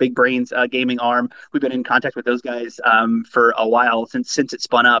from Big Brains Gaming Arm. We've been in contact with those guys for a while since it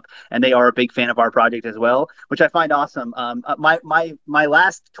spun up, and they are a big fan of our project as well, which I find awesome. My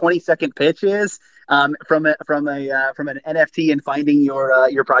last 20-second pitch is from an NFT and finding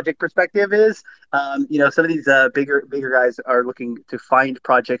your project perspective is some of these bigger guys are looking to find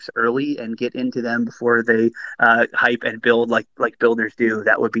projects early and get into them before they hype and build like builders do.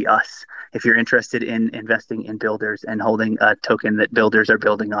 That would be us. If you're interested in investing in builders and holding a token that builders are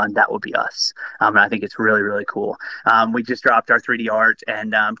building on, that would be us. And I think it's really, really cool. We just dropped our 3D art,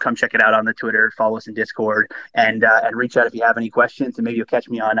 and come check it out on the Twitter, follow us in Discord, and reach out if you have any questions, and maybe you'll catch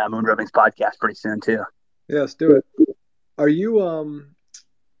me on Moonroving's podcast pretty soon too. Yeah, let's do it. Are you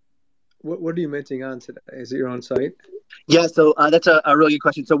what are you minting on today? Is it your own site? Yeah, so that's a really good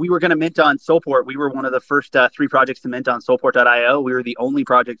question. So we were going to mint on Soulport. We were one of the first 3 projects to mint on Soulport.io. We were the only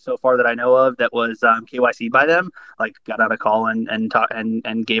project so far that I know of that was KYC by them. Like, got on a call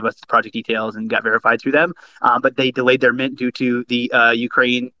and gave us the project details and got verified through them. But they delayed their mint due to the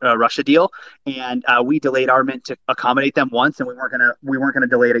Ukraine-Russia deal, and we delayed our mint to accommodate them once, and we weren't gonna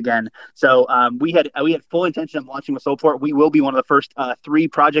delay it again. So we had full intention of launching with Soulport. We will be one of the first 3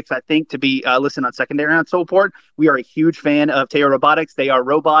 projects, I think, to be listed on secondary on Soulport. We are a huge fan of Teo Robotics. They are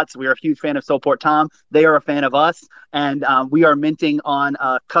robots. We are a huge fan of Soulport Tom. They are a fan of us. And we are minting on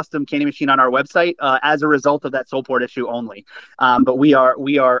a custom candy machine on our website as a result of that Soulport issue only. But we are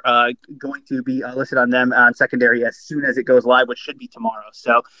going to be listed on them on secondary as soon as it goes live, which should be tomorrow.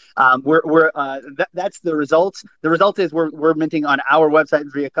 So that's the results. The result is we're minting on our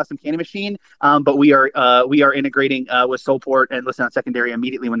website via custom candy machine. But we are integrating with Soulport and listed on secondary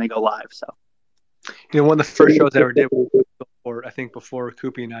immediately when they go live. So. One of the first shows I ever did was Soulport, I think before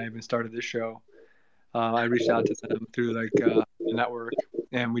Koopy and I even started this show. I reached out to them through the network,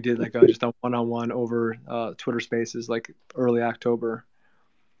 and we did just a one-on-one over Twitter Spaces early October.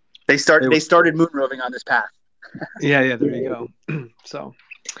 They started moon roving on this path. Yeah, there you go. So,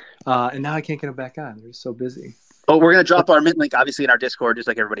 and now I can't get them back on. They're so busy. Oh, we're gonna drop our mint link obviously in our Discord, just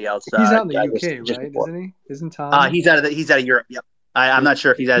like everybody else. He's out in the UK, right? Isn't he? Isn't Tom? He's out of Europe. Yep. I'm not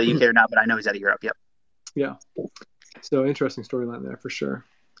sure if he's out of the UK or not, but I know he's out of Europe. Yep. Yeah. So interesting storyline there for sure.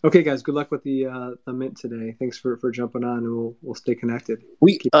 Okay, guys. Good luck with the mint today. Thanks for jumping on, and we'll stay connected.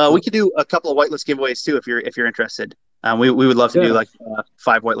 We could do a couple of whitelist giveaways too if you're interested. We would love to do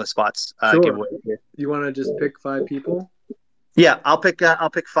 5 whitelist spots giveaway. You want to just pick 5 people? Yeah, I'll pick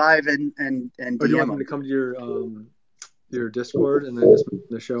 5 and or do you want me to come to your Discord and then just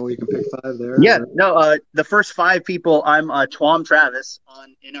the show you can pick 5 there? Yeah, no, the first 5 people, I'm Twom Travis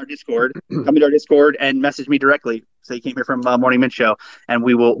in our Discord. Come to our Discord and message me directly. So you came here from Morning Mint Show, and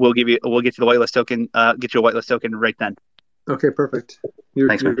we'll get you the whitelist token. Get you a whitelist token right then. Okay, perfect.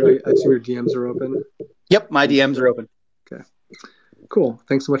 Thanks, man. I assume your DMs are open. Yep, my DMs are open. Okay, cool.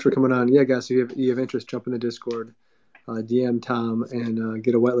 Thanks so much for coming on. Yeah, guys, if you have interest, jump in the Discord. DM Tom and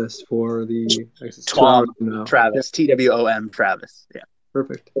get a whitelist for the Twom Travis, TWOM Travis. Yeah,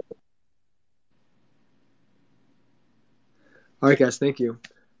 perfect. All right, guys, thank you.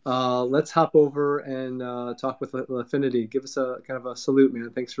 Let's hop over and talk with Lifinity. Give us a kind of a salute,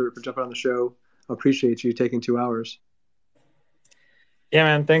 man. Thanks for jumping on the show. I appreciate you taking 2 hours. Yeah,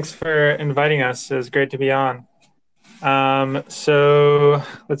 man. Thanks for inviting us. It was great to be on. So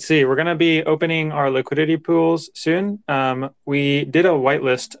let's see, we're going to be opening our liquidity pools soon. We did a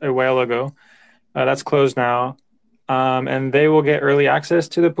whitelist a while ago. That's closed now. and they will get early access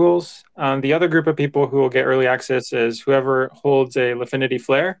to the pools. The other group of people who will get early access is whoever holds a Lifinity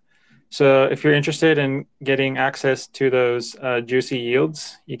Flare. So if you're interested in getting access to those juicy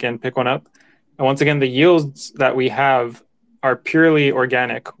yields, you can pick one up. And once again, the yields that we have are purely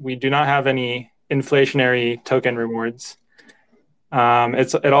organic. We do not have any inflationary token rewards.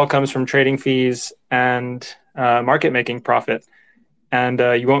 It all comes from trading fees and market making profit. And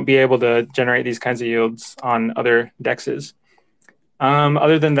you won't be able to generate these kinds of yields on other dexes.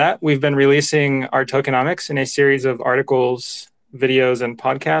 Other than that, we've been releasing our tokenomics in a series of articles, videos, and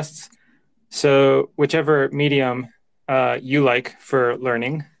podcasts. So whichever medium you like for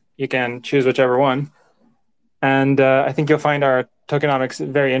learning, you can choose whichever one. And I think you'll find our tokenomics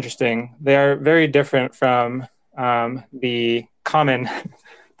very interesting. They are very different from the common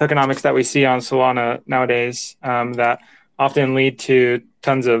tokenomics that we see on Solana nowadays that often lead to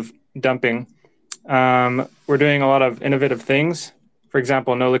tons of dumping. We're doing a lot of innovative things. For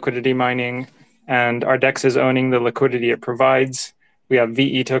example, no liquidity mining, and our DEX is owning the liquidity it provides. We have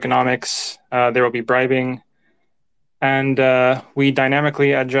VE tokenomics. There will be bribing. And we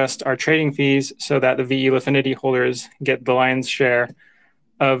dynamically adjust our trading fees so that the VE Lifinity holders get the lion's share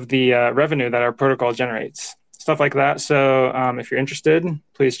of the revenue that our protocol generates. Stuff like that. So if you're interested,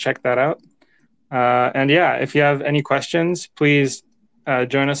 please check that out. And yeah, if you have any questions, please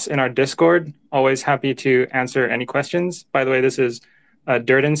join us in our Discord. Always happy to answer any questions. By the way, this is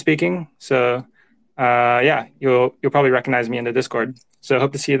Durden speaking. So yeah, you'll probably recognize me in the Discord. So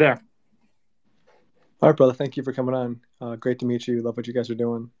hope to see you there. All right, brother. Thank you for coming on. Great to meet you. Love what you guys are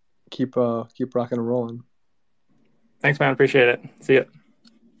doing. Keep rocking and rolling. Thanks, man. Appreciate it. See ya.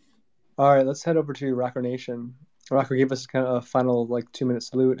 All right, let's head over to RockerNation. Rocker, give us kind of a final 2-minute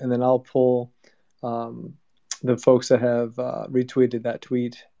salute, and then I'll pull the folks that have retweeted that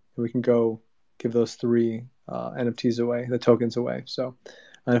tweet, and we can go give those 3 NFTs away, the tokens away. So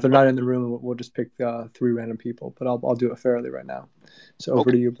if they're not in the room, we'll just pick 3 random people, but I'll do it fairly right now. So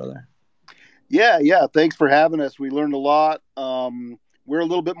over to you, brother. Yeah. Thanks for having us. We learned a lot. We're a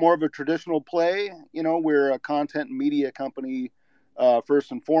little bit more of a traditional play. We're a content and media company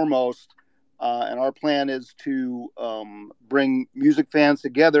first and foremost. And our plan is to bring music fans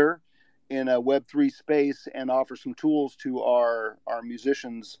together in a Web3 space and offer some tools to our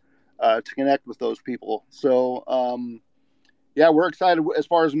musicians to connect with those people. So, we're excited. As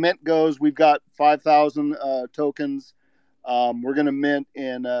far as mint goes, we've got 5,000 tokens. We're going to mint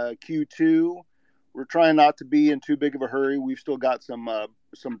in Q2. We're trying not to be in too big of a hurry. We've still got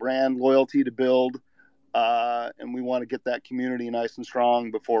some brand loyalty to build, and we want to get that community nice and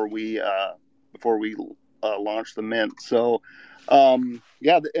strong before we launch the mint. So, and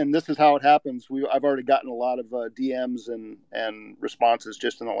this is how it happens. I've already gotten a lot of DMs and responses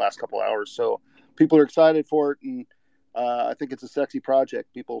just in the last couple hours. So people are excited for it, and I think it's a sexy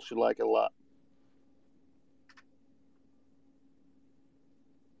project. People should like it a lot.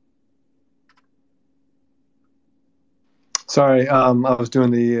 Sorry, I was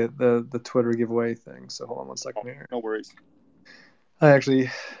doing the Twitter giveaway thing. So hold on 1 second here. No worries. I actually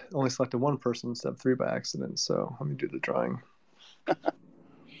only selected one person, step 3 by accident. So let me do the drawing.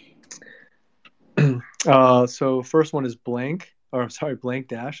 So first one is Blank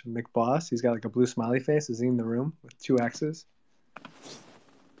Dash, McBoss. He's got a blue smiley face. Is he in the room with 2 X's?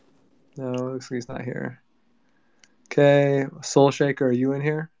 No, it looks like he's not here. Okay, Soul Shaker, are you in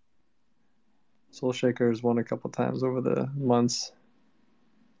here? Soul Shaker has won a couple times over the months.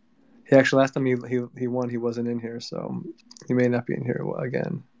 He actually, last time he won, he wasn't in here, so he may not be in here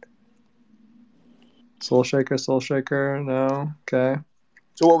again. Soul Shaker, no. Okay.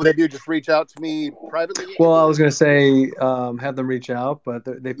 So what would they do? Just reach out to me privately? Well, I was going to say have them reach out, but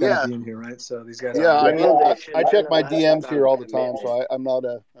they've got to be in here, right? So these guys. Yeah, I check my DMs here all the time, so I'm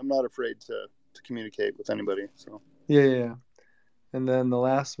not afraid to communicate with anybody. So yeah. And then the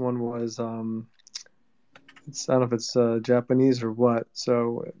last one was I don't know if it's Japanese or what.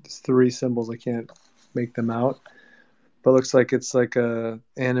 So it's 3 symbols. I can't make them out, but it looks like it's like a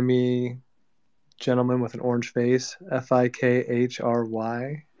anime gentleman with an orange face.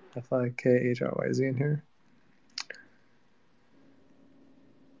 Fikhyry. Fikhyry. Is he in here?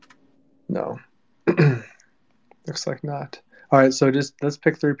 No. Looks like not. All right, so just let's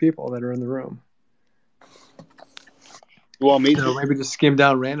pick 3 people that are in the room. You want me to? Maybe just skim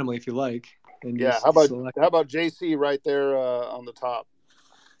down randomly if you like. And yeah. How about JC right there on the top?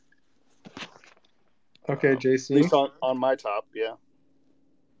 Okay, JC. At least on my top, yeah.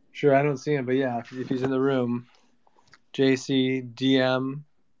 Sure, I don't see him, but yeah, if he's in the room, JC, DM,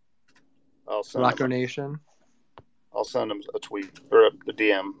 RockerNation. I'll send him a tweet or a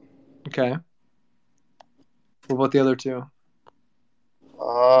DM. Okay. What about the other two?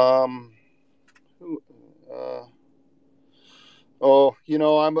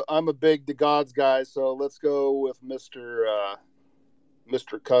 I'm a big The Gods guy, so let's go with Mr.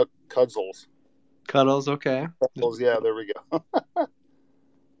 Cuddles. Cuddles, okay. Cuddles, yeah, there we go.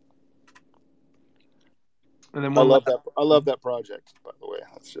 And then I love that project, by the way.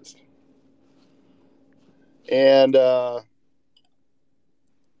 That's just and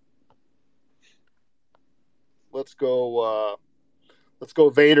let's go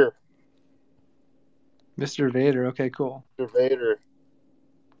Vader. Mr. Vader, okay, cool. Mr. Vader.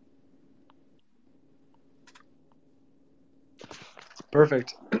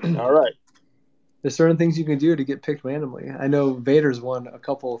 Perfect. All right. There's certain things you can do to get picked randomly. I know Vader's won a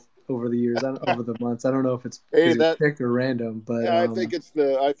couple over the years, over the months. I don't know if it's picked or random, but yeah, I think it's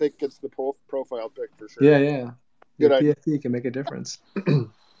the profile pick for sure. Yeah. Good Your idea. PFP can make a difference.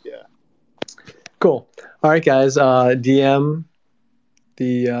 Yeah. Cool. All right, guys. DM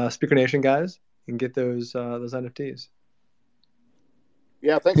the Speaker Nation guys and get those NFTs.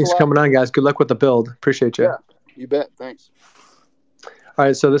 Yeah, thanks Thanks a lot. for coming on, guys. Good luck with the build. Appreciate you. Yeah, you bet. Thanks. All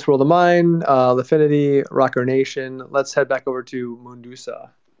right, so this World of Mine, Lifinity, RockerNation. Let's head back over to Moondusa.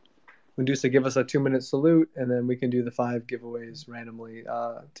 Moondusa, give us a 2-minute salute, and then we can do the 5 giveaways randomly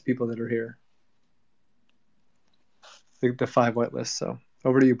to people that are here. The 5 whitelists. So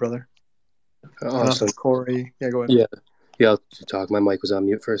over to you, brother. Awesome. Corey. Yeah, go ahead. Yeah, I'll talk. My mic was on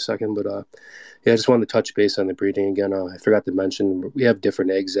mute for a second, but I just wanted to touch base on the breeding again. I forgot to mention we have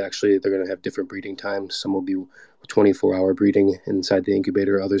different eggs. Actually, they're going to have different breeding times. Some will be 24-hour breeding inside the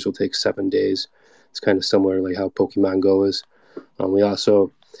incubator. Others will take 7 days. It's kind of similar like how Pokemon Go is. We're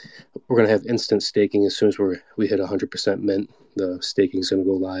going to have instant staking as soon as we hit 100% mint. The staking is going to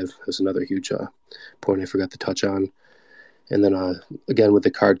go live. That's another huge point I forgot to touch on. And then again with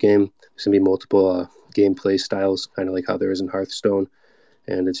the card game, there's going to be multiple gameplay styles, kind of like how there is in Hearthstone.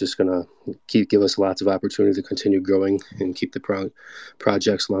 And it's just going to give us lots of opportunity to continue growing and keep the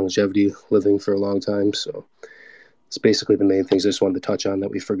project's longevity living for a long time. So it's basically the main things I just wanted to touch on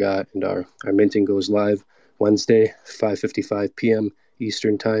that we forgot. And our minting goes live Wednesday, 5:55 p.m.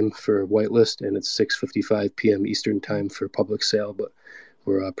 Eastern time for whitelist, and it's 6:55 p.m. Eastern time for public sale. But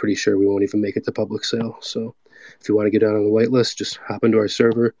we're pretty sure we won't even make it to public sale. So if you want to get on the whitelist, just hop into our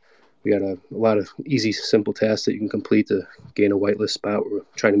server. We got a lot of easy, simple tasks that you can complete to gain a whitelist spot. We're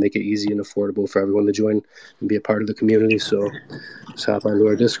trying to make it easy and affordable for everyone to join and be a part of the community. So just hop onto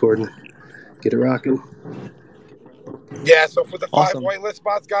our Discord and get it rocking. Yeah, so for the 5 Awesome. whitelist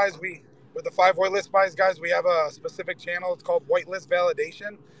spots, guys, we have a specific channel. It's called Whitelist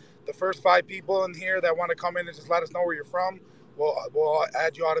Validation. The first 5 people in here that want to come in and just let us know where you're from, we'll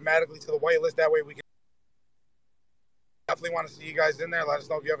add you automatically to the whitelist. That way we can definitely want to see you guys in there. Let us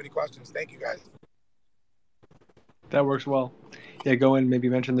know if you have any questions. Thank you, guys. That works well. Yeah, go in, maybe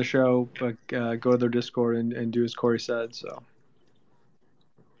mention the show, but go to their Discord and do as Corey said. So,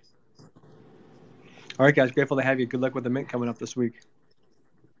 all right, guys, grateful to have you. Good luck with the mint coming up this week.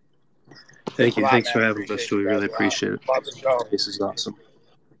 Thank you. Thanks for having us. We really appreciate it. This is awesome.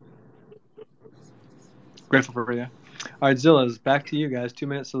 Grateful for you. All right, Zillaz, back to you guys.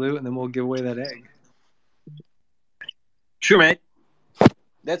 2-minute salute, and then we'll give away that egg. Sure, mate.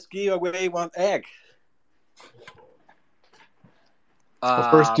 Let's give away one egg.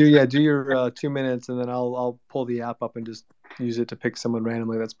 Well, first, do your 2 minutes, and then I'll pull the app up and just use it to pick someone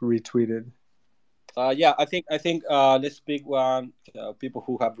randomly that's retweeted. I think let's pick one people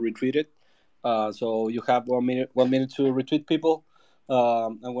who have retweeted. So you have 1 minute to retweet people.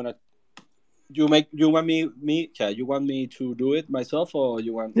 I'm gonna. You want me to do it myself, or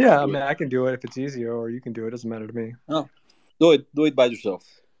you want? Yeah, I mean, I can do it if it's easier, or you can do it. Doesn't matter to me. Oh, do it by yourself.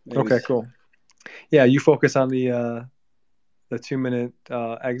 Maybe. Okay, cool. Yeah, you focus on the 2-minute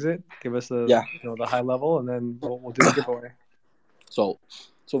exit. Give us the high level, and then we'll do the giveaway. So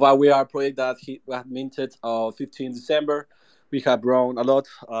far we are a project that we have minted 15 December. We have grown a lot.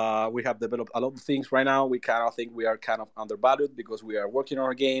 We have developed a lot of things right now. We kind of think we are kind of undervalued because we are working on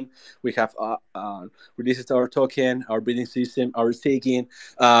our game. We have released our token, our bidding system, our staking.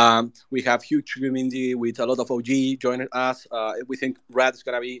 We have huge community with a lot of OG joining us. We think Red is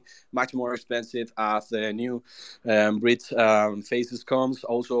going to be much more expensive as the new breed phases comes.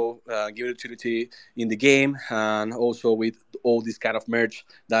 Also, give utility in the game, and also with all this kind of merch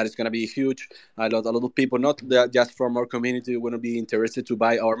that is going to be huge. A lot of people, not just from our community, going to be interested to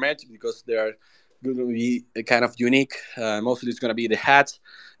buy our merch because they are going to be kind of unique. Mostly it's going to be the hats,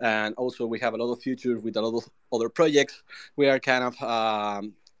 and also we have a lot of futures with a lot of other projects. We are kind of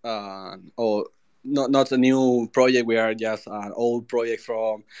not a new project. We are just an old project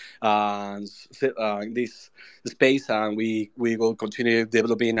from this space, and we will continue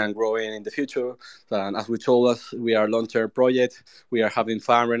developing and growing in the future. And as we told us, we are long-term project. We are having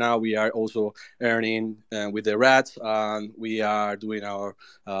fun right now. We are also earning with the rats, and we are doing our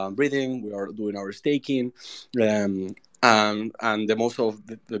breeding. We are doing our staking. And the most of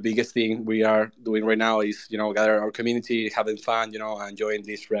the biggest thing we are doing right now is gather our community, having fun, enjoying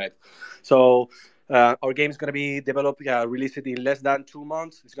this ride. So our game is going to be developed, released in less than 2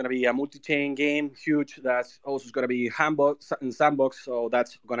 months. It's going to be a multi-chain game, huge. That's also going to be sandbox. So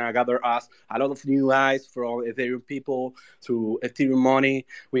that's going to gather us a lot of new eyes from Ethereum people to Ethereum money.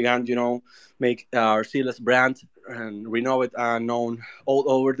 We can, make our Zillaz brand and renew it and known all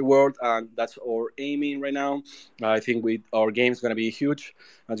over the world. And that's our aiming right now. I think our game is going to be huge.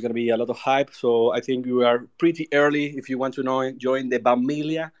 It's going to be a lot of hype. So I think we are pretty early. If you want to join the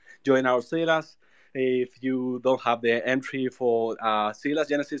Bamilia, join our Zillaz. If you don't have the entry for Zillaz,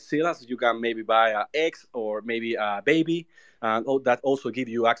 Genesis Zillaz, you can maybe buy an X or maybe a baby. And that also give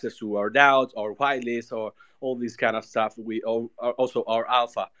you access to our DAOs, our whitelist, or all this kind of stuff. We also our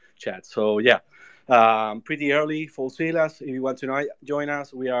alpha chat. So yeah, pretty early for Zillaz. If you want to join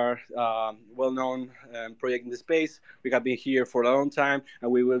us, we are well-known project in the space. We have been here for a long time,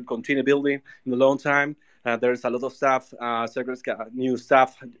 and we will continue building in a long time. There's a lot of stuff, new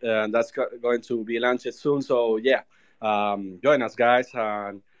stuff that's going to be launched soon. So yeah, join us, guys.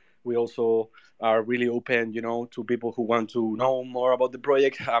 And we also are really open, to people who want to know more about the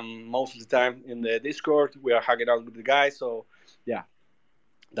project. Most of the time in the Discord, we are hanging out with the guys. So yeah,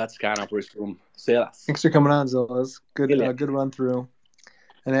 that's kind of resume. Zillaz. Thanks for coming on, Zillaz. Good run through.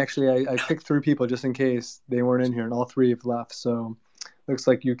 And actually, I picked 3 people just in case they weren't in here, and all 3 have left. So looks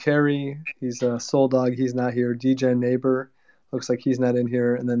like you carry. He's a Soul Dog. He's not here. DJ Neighbor looks like he's not in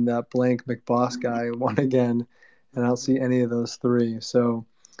here. And then that blank McBoss guy won again. And I don't see any of those 3. So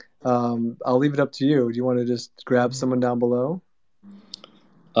I'll leave it up to you. Do you want to just grab someone down below?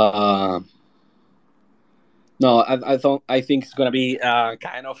 No, I think it's gonna be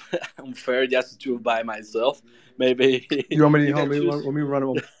kind of unfair just to by myself. Maybe you want me to let me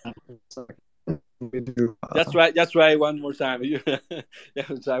run it. Just try one more time.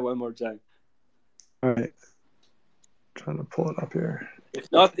 Try one more time. All right. Trying to pull it up here.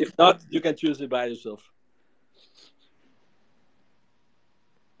 If not, you can choose it by yourself.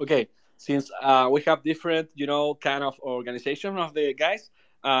 Okay, since we have different, kind of organization of the guys,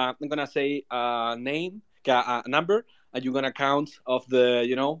 I'm gonna say a name, a number, and you're gonna count of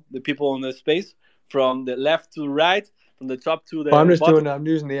the, the people in the space from the left to right, from the top to the bottom. I'm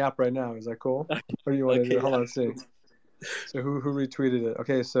using the app right now. Is that cool? Or do you want to do it? Hold on, let's see. So who retweeted it?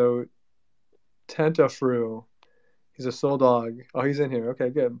 Okay, so Tentafru. He's a Soul Dog. Oh, he's in here. Okay,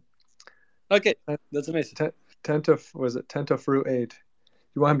 good. Okay, that's amazing. Tentafru 8.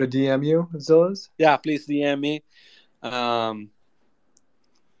 You want him to DM you, Zillaz? Yeah, please DM me. So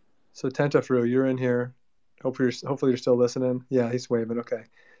Tentafru, you're in here. Hopefully you're still listening. Yeah, he's waving. Okay.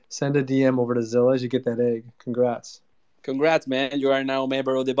 Send a DM over to Zillaz. You get that egg. Congrats. Congrats, man. You are now a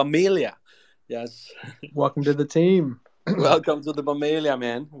member of the Bamilia. Yes. Welcome to the team. Welcome to the Bamilia,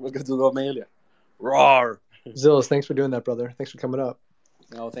 man. Welcome to the Bamilia. Roar. Zillaz, thanks for doing that, brother. Thanks for coming up.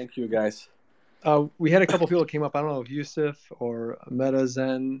 Oh, thank you, guys. We had a couple people came up. I don't know if Yusuf or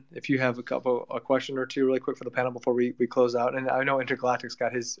MetaZen, if you have a question or two really quick for the panel before we close out. And I know Intergalactic's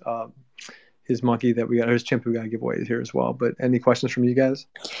got his monkey that we got, his chimp we got to give away here as well. But any questions from you guys?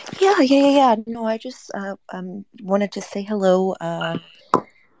 Yeah. No, I just wanted to say hello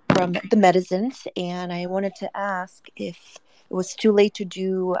from the MetaZens, and I wanted to ask if it was too late to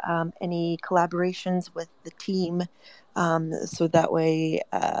do any collaborations with the team, so that way,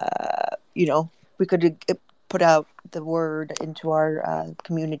 we could put out the word into our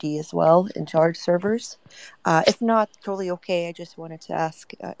community as well, into our servers. If not, totally okay. I just wanted to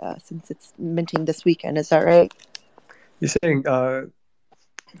ask, since it's minting this weekend, is that right? You're saying the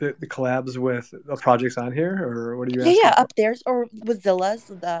collabs with projects on here, or what are you asking? Yeah, up there, or with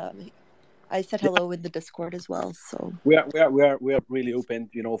Zillaz. I said hello in the Discord as well. So we are really open,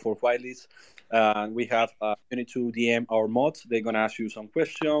 for whitelists. We have you to DM our mods. They're gonna ask you some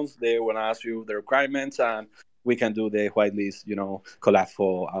questions. They wanna ask you the requirements, and we can do the whitelist, collab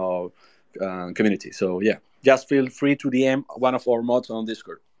for our community. So yeah, just feel free to DM one of our mods on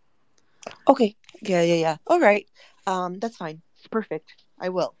Discord. Okay. Yeah. All right. That's fine. Perfect. I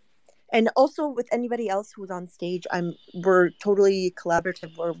will. And also with anybody else who's on stage, we're totally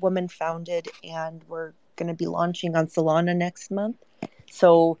collaborative. We're women founded, and we're going to be launching on Solana next month.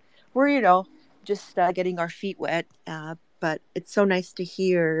 So we're, just getting our feet wet. but it's so nice to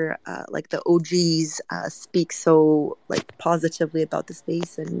hear like the OGs speak so like positively about the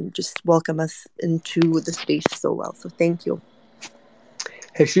space and just welcome us into the space so well. So thank you.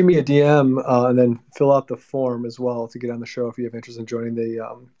 Hey, shoot me a DM and then fill out the form as well to get on the show if you have interest in joining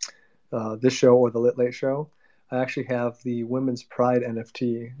the this show or the Lit Late show. I actually have the Women's Pride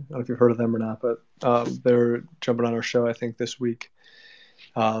NFT. I don't know if you've heard of them or not, but they're jumping on our show, I think, this week,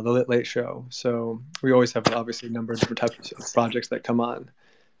 the Lit Late show. So we always have, obviously, a number of different types of projects that come on.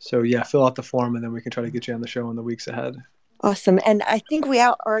 So, yeah, fill out the form, and then we can try to get you on the show in the weeks ahead. Awesome. And I think we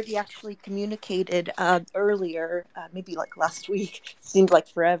already actually communicated earlier, maybe like last week. Seemed like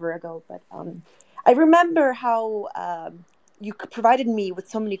forever ago. But I remember how you provided me with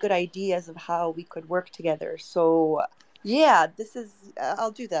so many good ideas of how we could work together. So, yeah, this is, I'll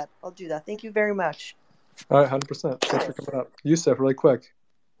do that. Thank you very much. All right, 100%. Thanks for coming up. Yusuf, really quick,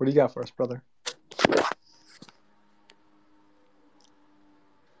 what do you got for us, brother?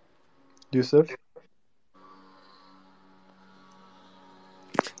 Yusuf?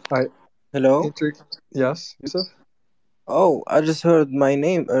 All right. Hello? Yes, Yusuf? Oh, I just heard my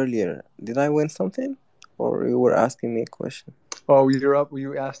name earlier. Did I win something? Or you were asking me a question? Oh, you're up.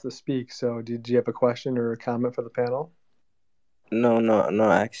 You asked to speak. So, did you have a question or a comment for the panel? No,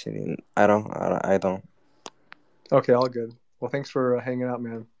 actually, I don't. Okay, all good. Well, thanks for hanging out,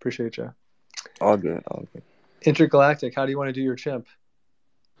 man. Appreciate you. All good. Intergalactic, how do you want to do your chimp?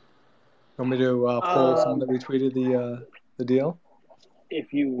 Want me to pull someone that retweeted the deal?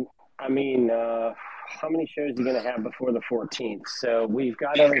 How many shows are you going to have before the 14th? So we've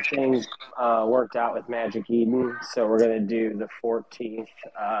got everything worked out with Magic Eden. So we're going to do the 14th.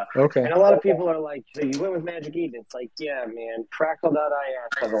 Okay. And a lot of people are like, so you went with Magic Eden? It's like, yeah, man,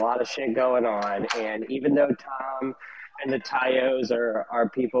 Fractal.is has a lot of shit going on. And even though Tom and the Tyos are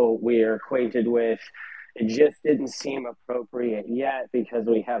people we're acquainted with, it just didn't seem appropriate yet because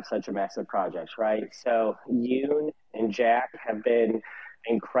we have such a massive project, right? So Yoon and Jack have been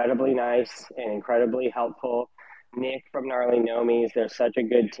incredibly nice and incredibly helpful. Nick from Gnarly Nomies, they're such a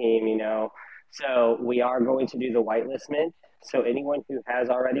good team, you know. So we are going to do the whitelist mint. So anyone who has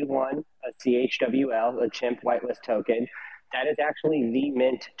already won a CHWL, a chimp whitelist token, that is actually the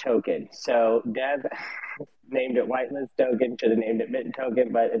mint token. So Dev named it whitelist token, should have named it mint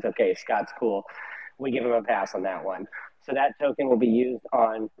token, but it's okay. Scott's cool. We give him a pass on that one. So that token will be used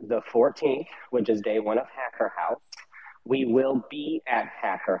on the 14th, which is day one of Hacker House. We will be at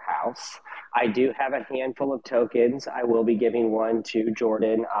Hacker House. I do have a handful of tokens. I will be giving one to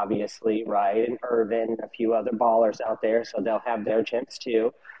Jordan, obviously, right, and Irvin, a few other ballers out there, so they'll have their chimps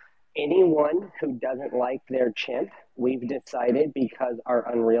too. Anyone who doesn't like their chimp, we've decided because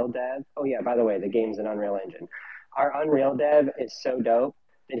our Unreal dev, oh yeah, by the way, the game's an Unreal Engine. Our Unreal dev is so dope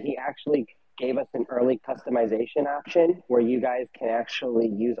that he actually gave us an early customization option where you guys can actually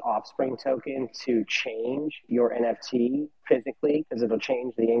use Offspring token to change your NFT physically because it'll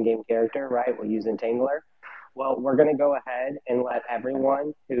change the in-game character, right? We'll use Entangler. Well, we're going to go ahead and let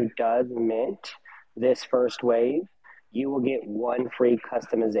everyone who does mint this first wave, you will get one free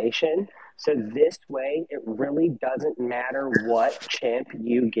customization. So this way, it really doesn't matter what chimp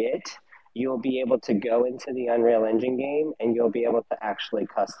you get. You'll be able to go into the Unreal Engine game and you'll be able to actually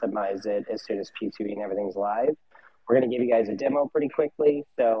customize it as soon as P2E and everything's live. We're going to give you guys a demo pretty quickly.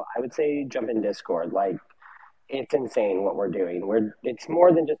 So I would say jump in Discord. Like, it's insane what we're doing. It's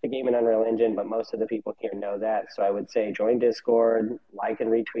more than just a game in Unreal Engine, but most of the people here know that. So I would say join Discord, like and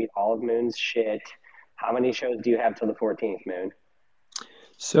retweet all of Moon's shit. How many shows do you have till the 14th, Moon?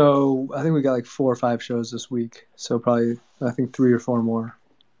 So I think we got like 4 or 5 shows this week. So probably, I think 3 or 4 more.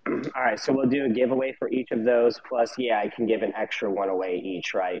 All right, so we'll do a giveaway for each of those. Plus, yeah, I can give an extra one away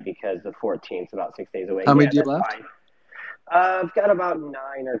each, right? Because the 14th is about 6 days away. How many do you have left? Fine. I've got about 9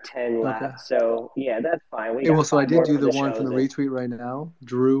 or 10 left. Okay. So, yeah, that's fine. So I did do the one from the retweet right now.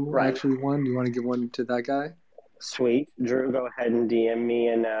 Drew actually won. Do you want to give one to that guy? Sweet. Drew, go ahead and DM me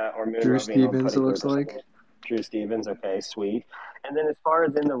and or Moon Drew Stevens, it looks like. Drew Stevens, okay, sweet. And then as far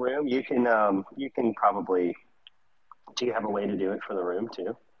as in the room, you can probably, do you have a way to do it for the room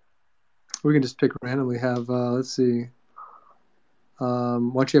too? We can just pick randomly. Have let's see. Why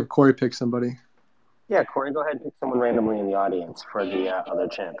don't you have Corey pick somebody? Yeah, Corey, go ahead and pick someone randomly in the audience for the other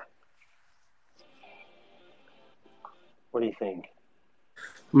chimp. What do you think?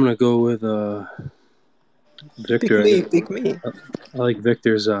 I'm gonna go with Victor. Pick me. I like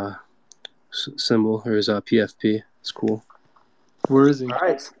Victor's symbol or his PFP. It's cool. Where is he? All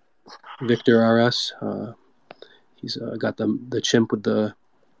right. Victor RS. He's got the chimp with the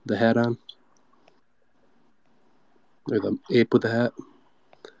hat on. Or the ape with the hat.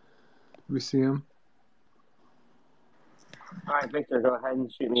 We see him. All right, Victor, go ahead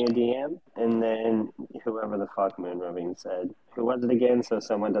and shoot me a DM, and then whoever the fuck Moon Roving said. Who was it again, so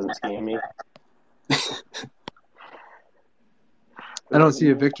someone doesn't scam me? I don't see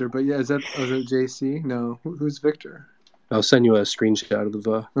a Victor, but yeah, was it JC? No, who's Victor? I'll send you a screenshot of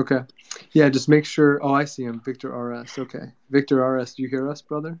the. Okay, yeah, just make sure. Oh, I see him, Victor RS. Okay, Victor RS, do you hear us,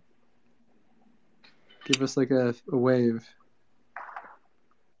 brother? Give us like a wave.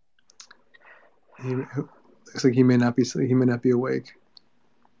 Looks like he may not be awake.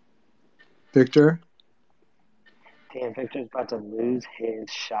 Victor? Damn, Victor's about to lose his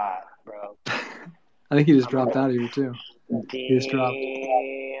shot, bro. I think he just dropped out of here too. He just dropped.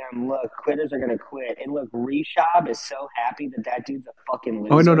 Damn, look, quitters are gonna quit. And look, Reshab is so happy that dude's a fucking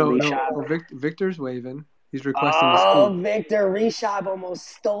loser. Oh no! Reshab. Oh, Victor's waving. He's requesting to speak. Victor, Reshab almost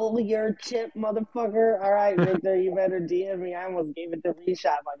stole your chip, motherfucker. All right, Victor, you better DM me. I almost gave it to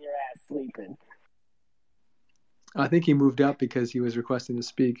Reshab on your ass sleeping. I think he moved up because he was requesting to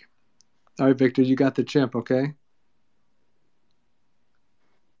speak. All right, Victor, you got the chimp, okay?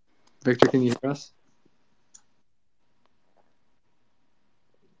 Victor, can you hear us?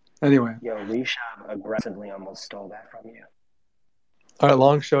 Anyway. Yo, Reshab aggressively almost stole that from you. All right,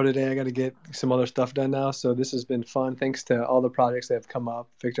 long show today. I got to get some other stuff done now. So this has been fun. Thanks to all the projects that have come up.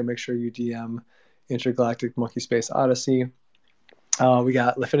 Victor, make sure you DM Intergalactic Monkey Space Odyssey. We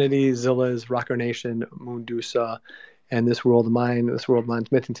got Lifinity, Zillaz, RockerNation, Moondusa, and This World of Mine. This World of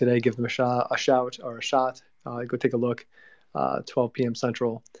Mine's minting today. Give them a shot. Go take a look. 12 p.m.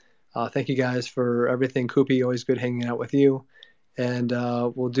 Central. Thank you guys for everything. Koopy, always good hanging out with you. And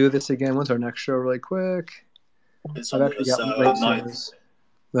we'll do this again. When's our next show? Really quick. It's on the 9th.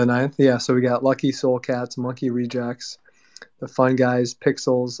 The 9th? Yeah, so we got Lucky Soul Cats, Monkey Rejects, The Fun Guys,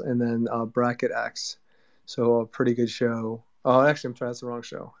 Pixels, and then Bracket X. So a pretty good show. Oh, actually, I'm sorry, that's the wrong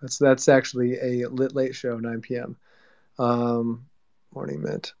show. That's actually a late show, 9 p.m. Morning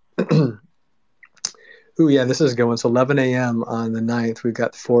Mint. Ooh, yeah, this is going. So 11 a.m. on the 9th, we've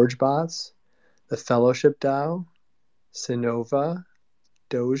got Forge Bots, The Fellowship DAO, Sinova,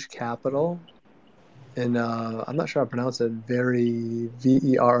 Doge Capital, and I'm not sure how to pronounce it, Verierix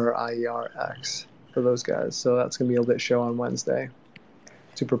for those guys. So that's going to be a lit show on Wednesday.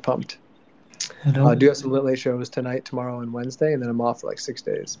 Super pumped. I do have some late shows tonight, tomorrow, and Wednesday, and then I'm off for like 6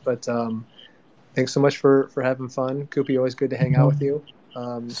 days. But thanks so much for having fun. Koopy, always good to hang out with you.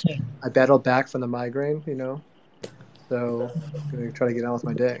 I battled back from the migraine, so I'm going to try to get on with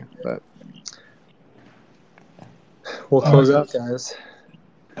my day. But we'll close out, guys.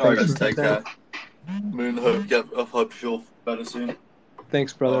 All right, guys, take care. Moon, I hope you feel better soon.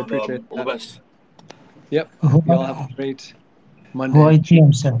 Thanks, brother. Appreciate it. All the best. Yep. Y'all have a great Monday. Who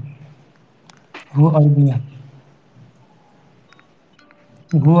IDM, sir? Who IDM?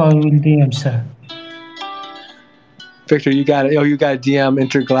 Who I will DM, sir? Victor, you got it. Oh, you got DM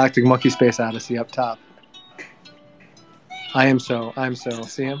Intergalactic Monkey Space Odyssey up top. I am so.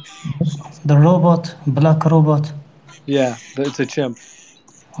 See him? The robot, black robot. Yeah, it's a chimp.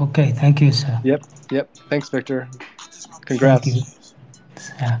 Okay, thank you, sir. Yep. Thanks, Victor. Congrats. Thank you.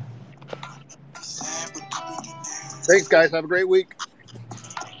 Yeah. Thanks, guys. Have a great week.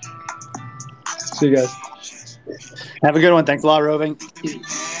 See you guys. Have a good one. Thanks a lot, Roving.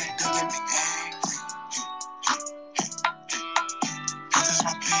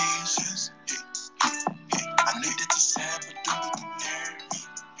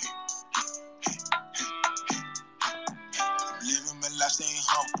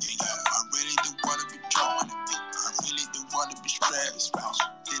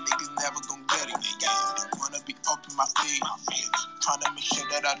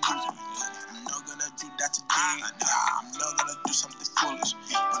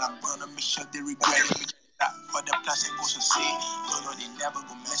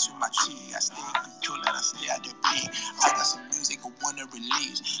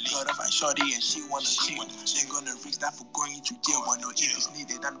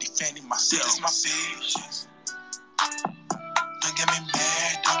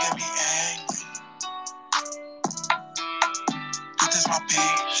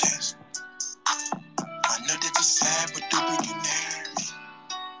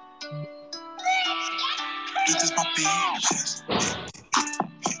 This is my patience.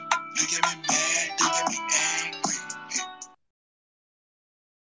 You get me mad.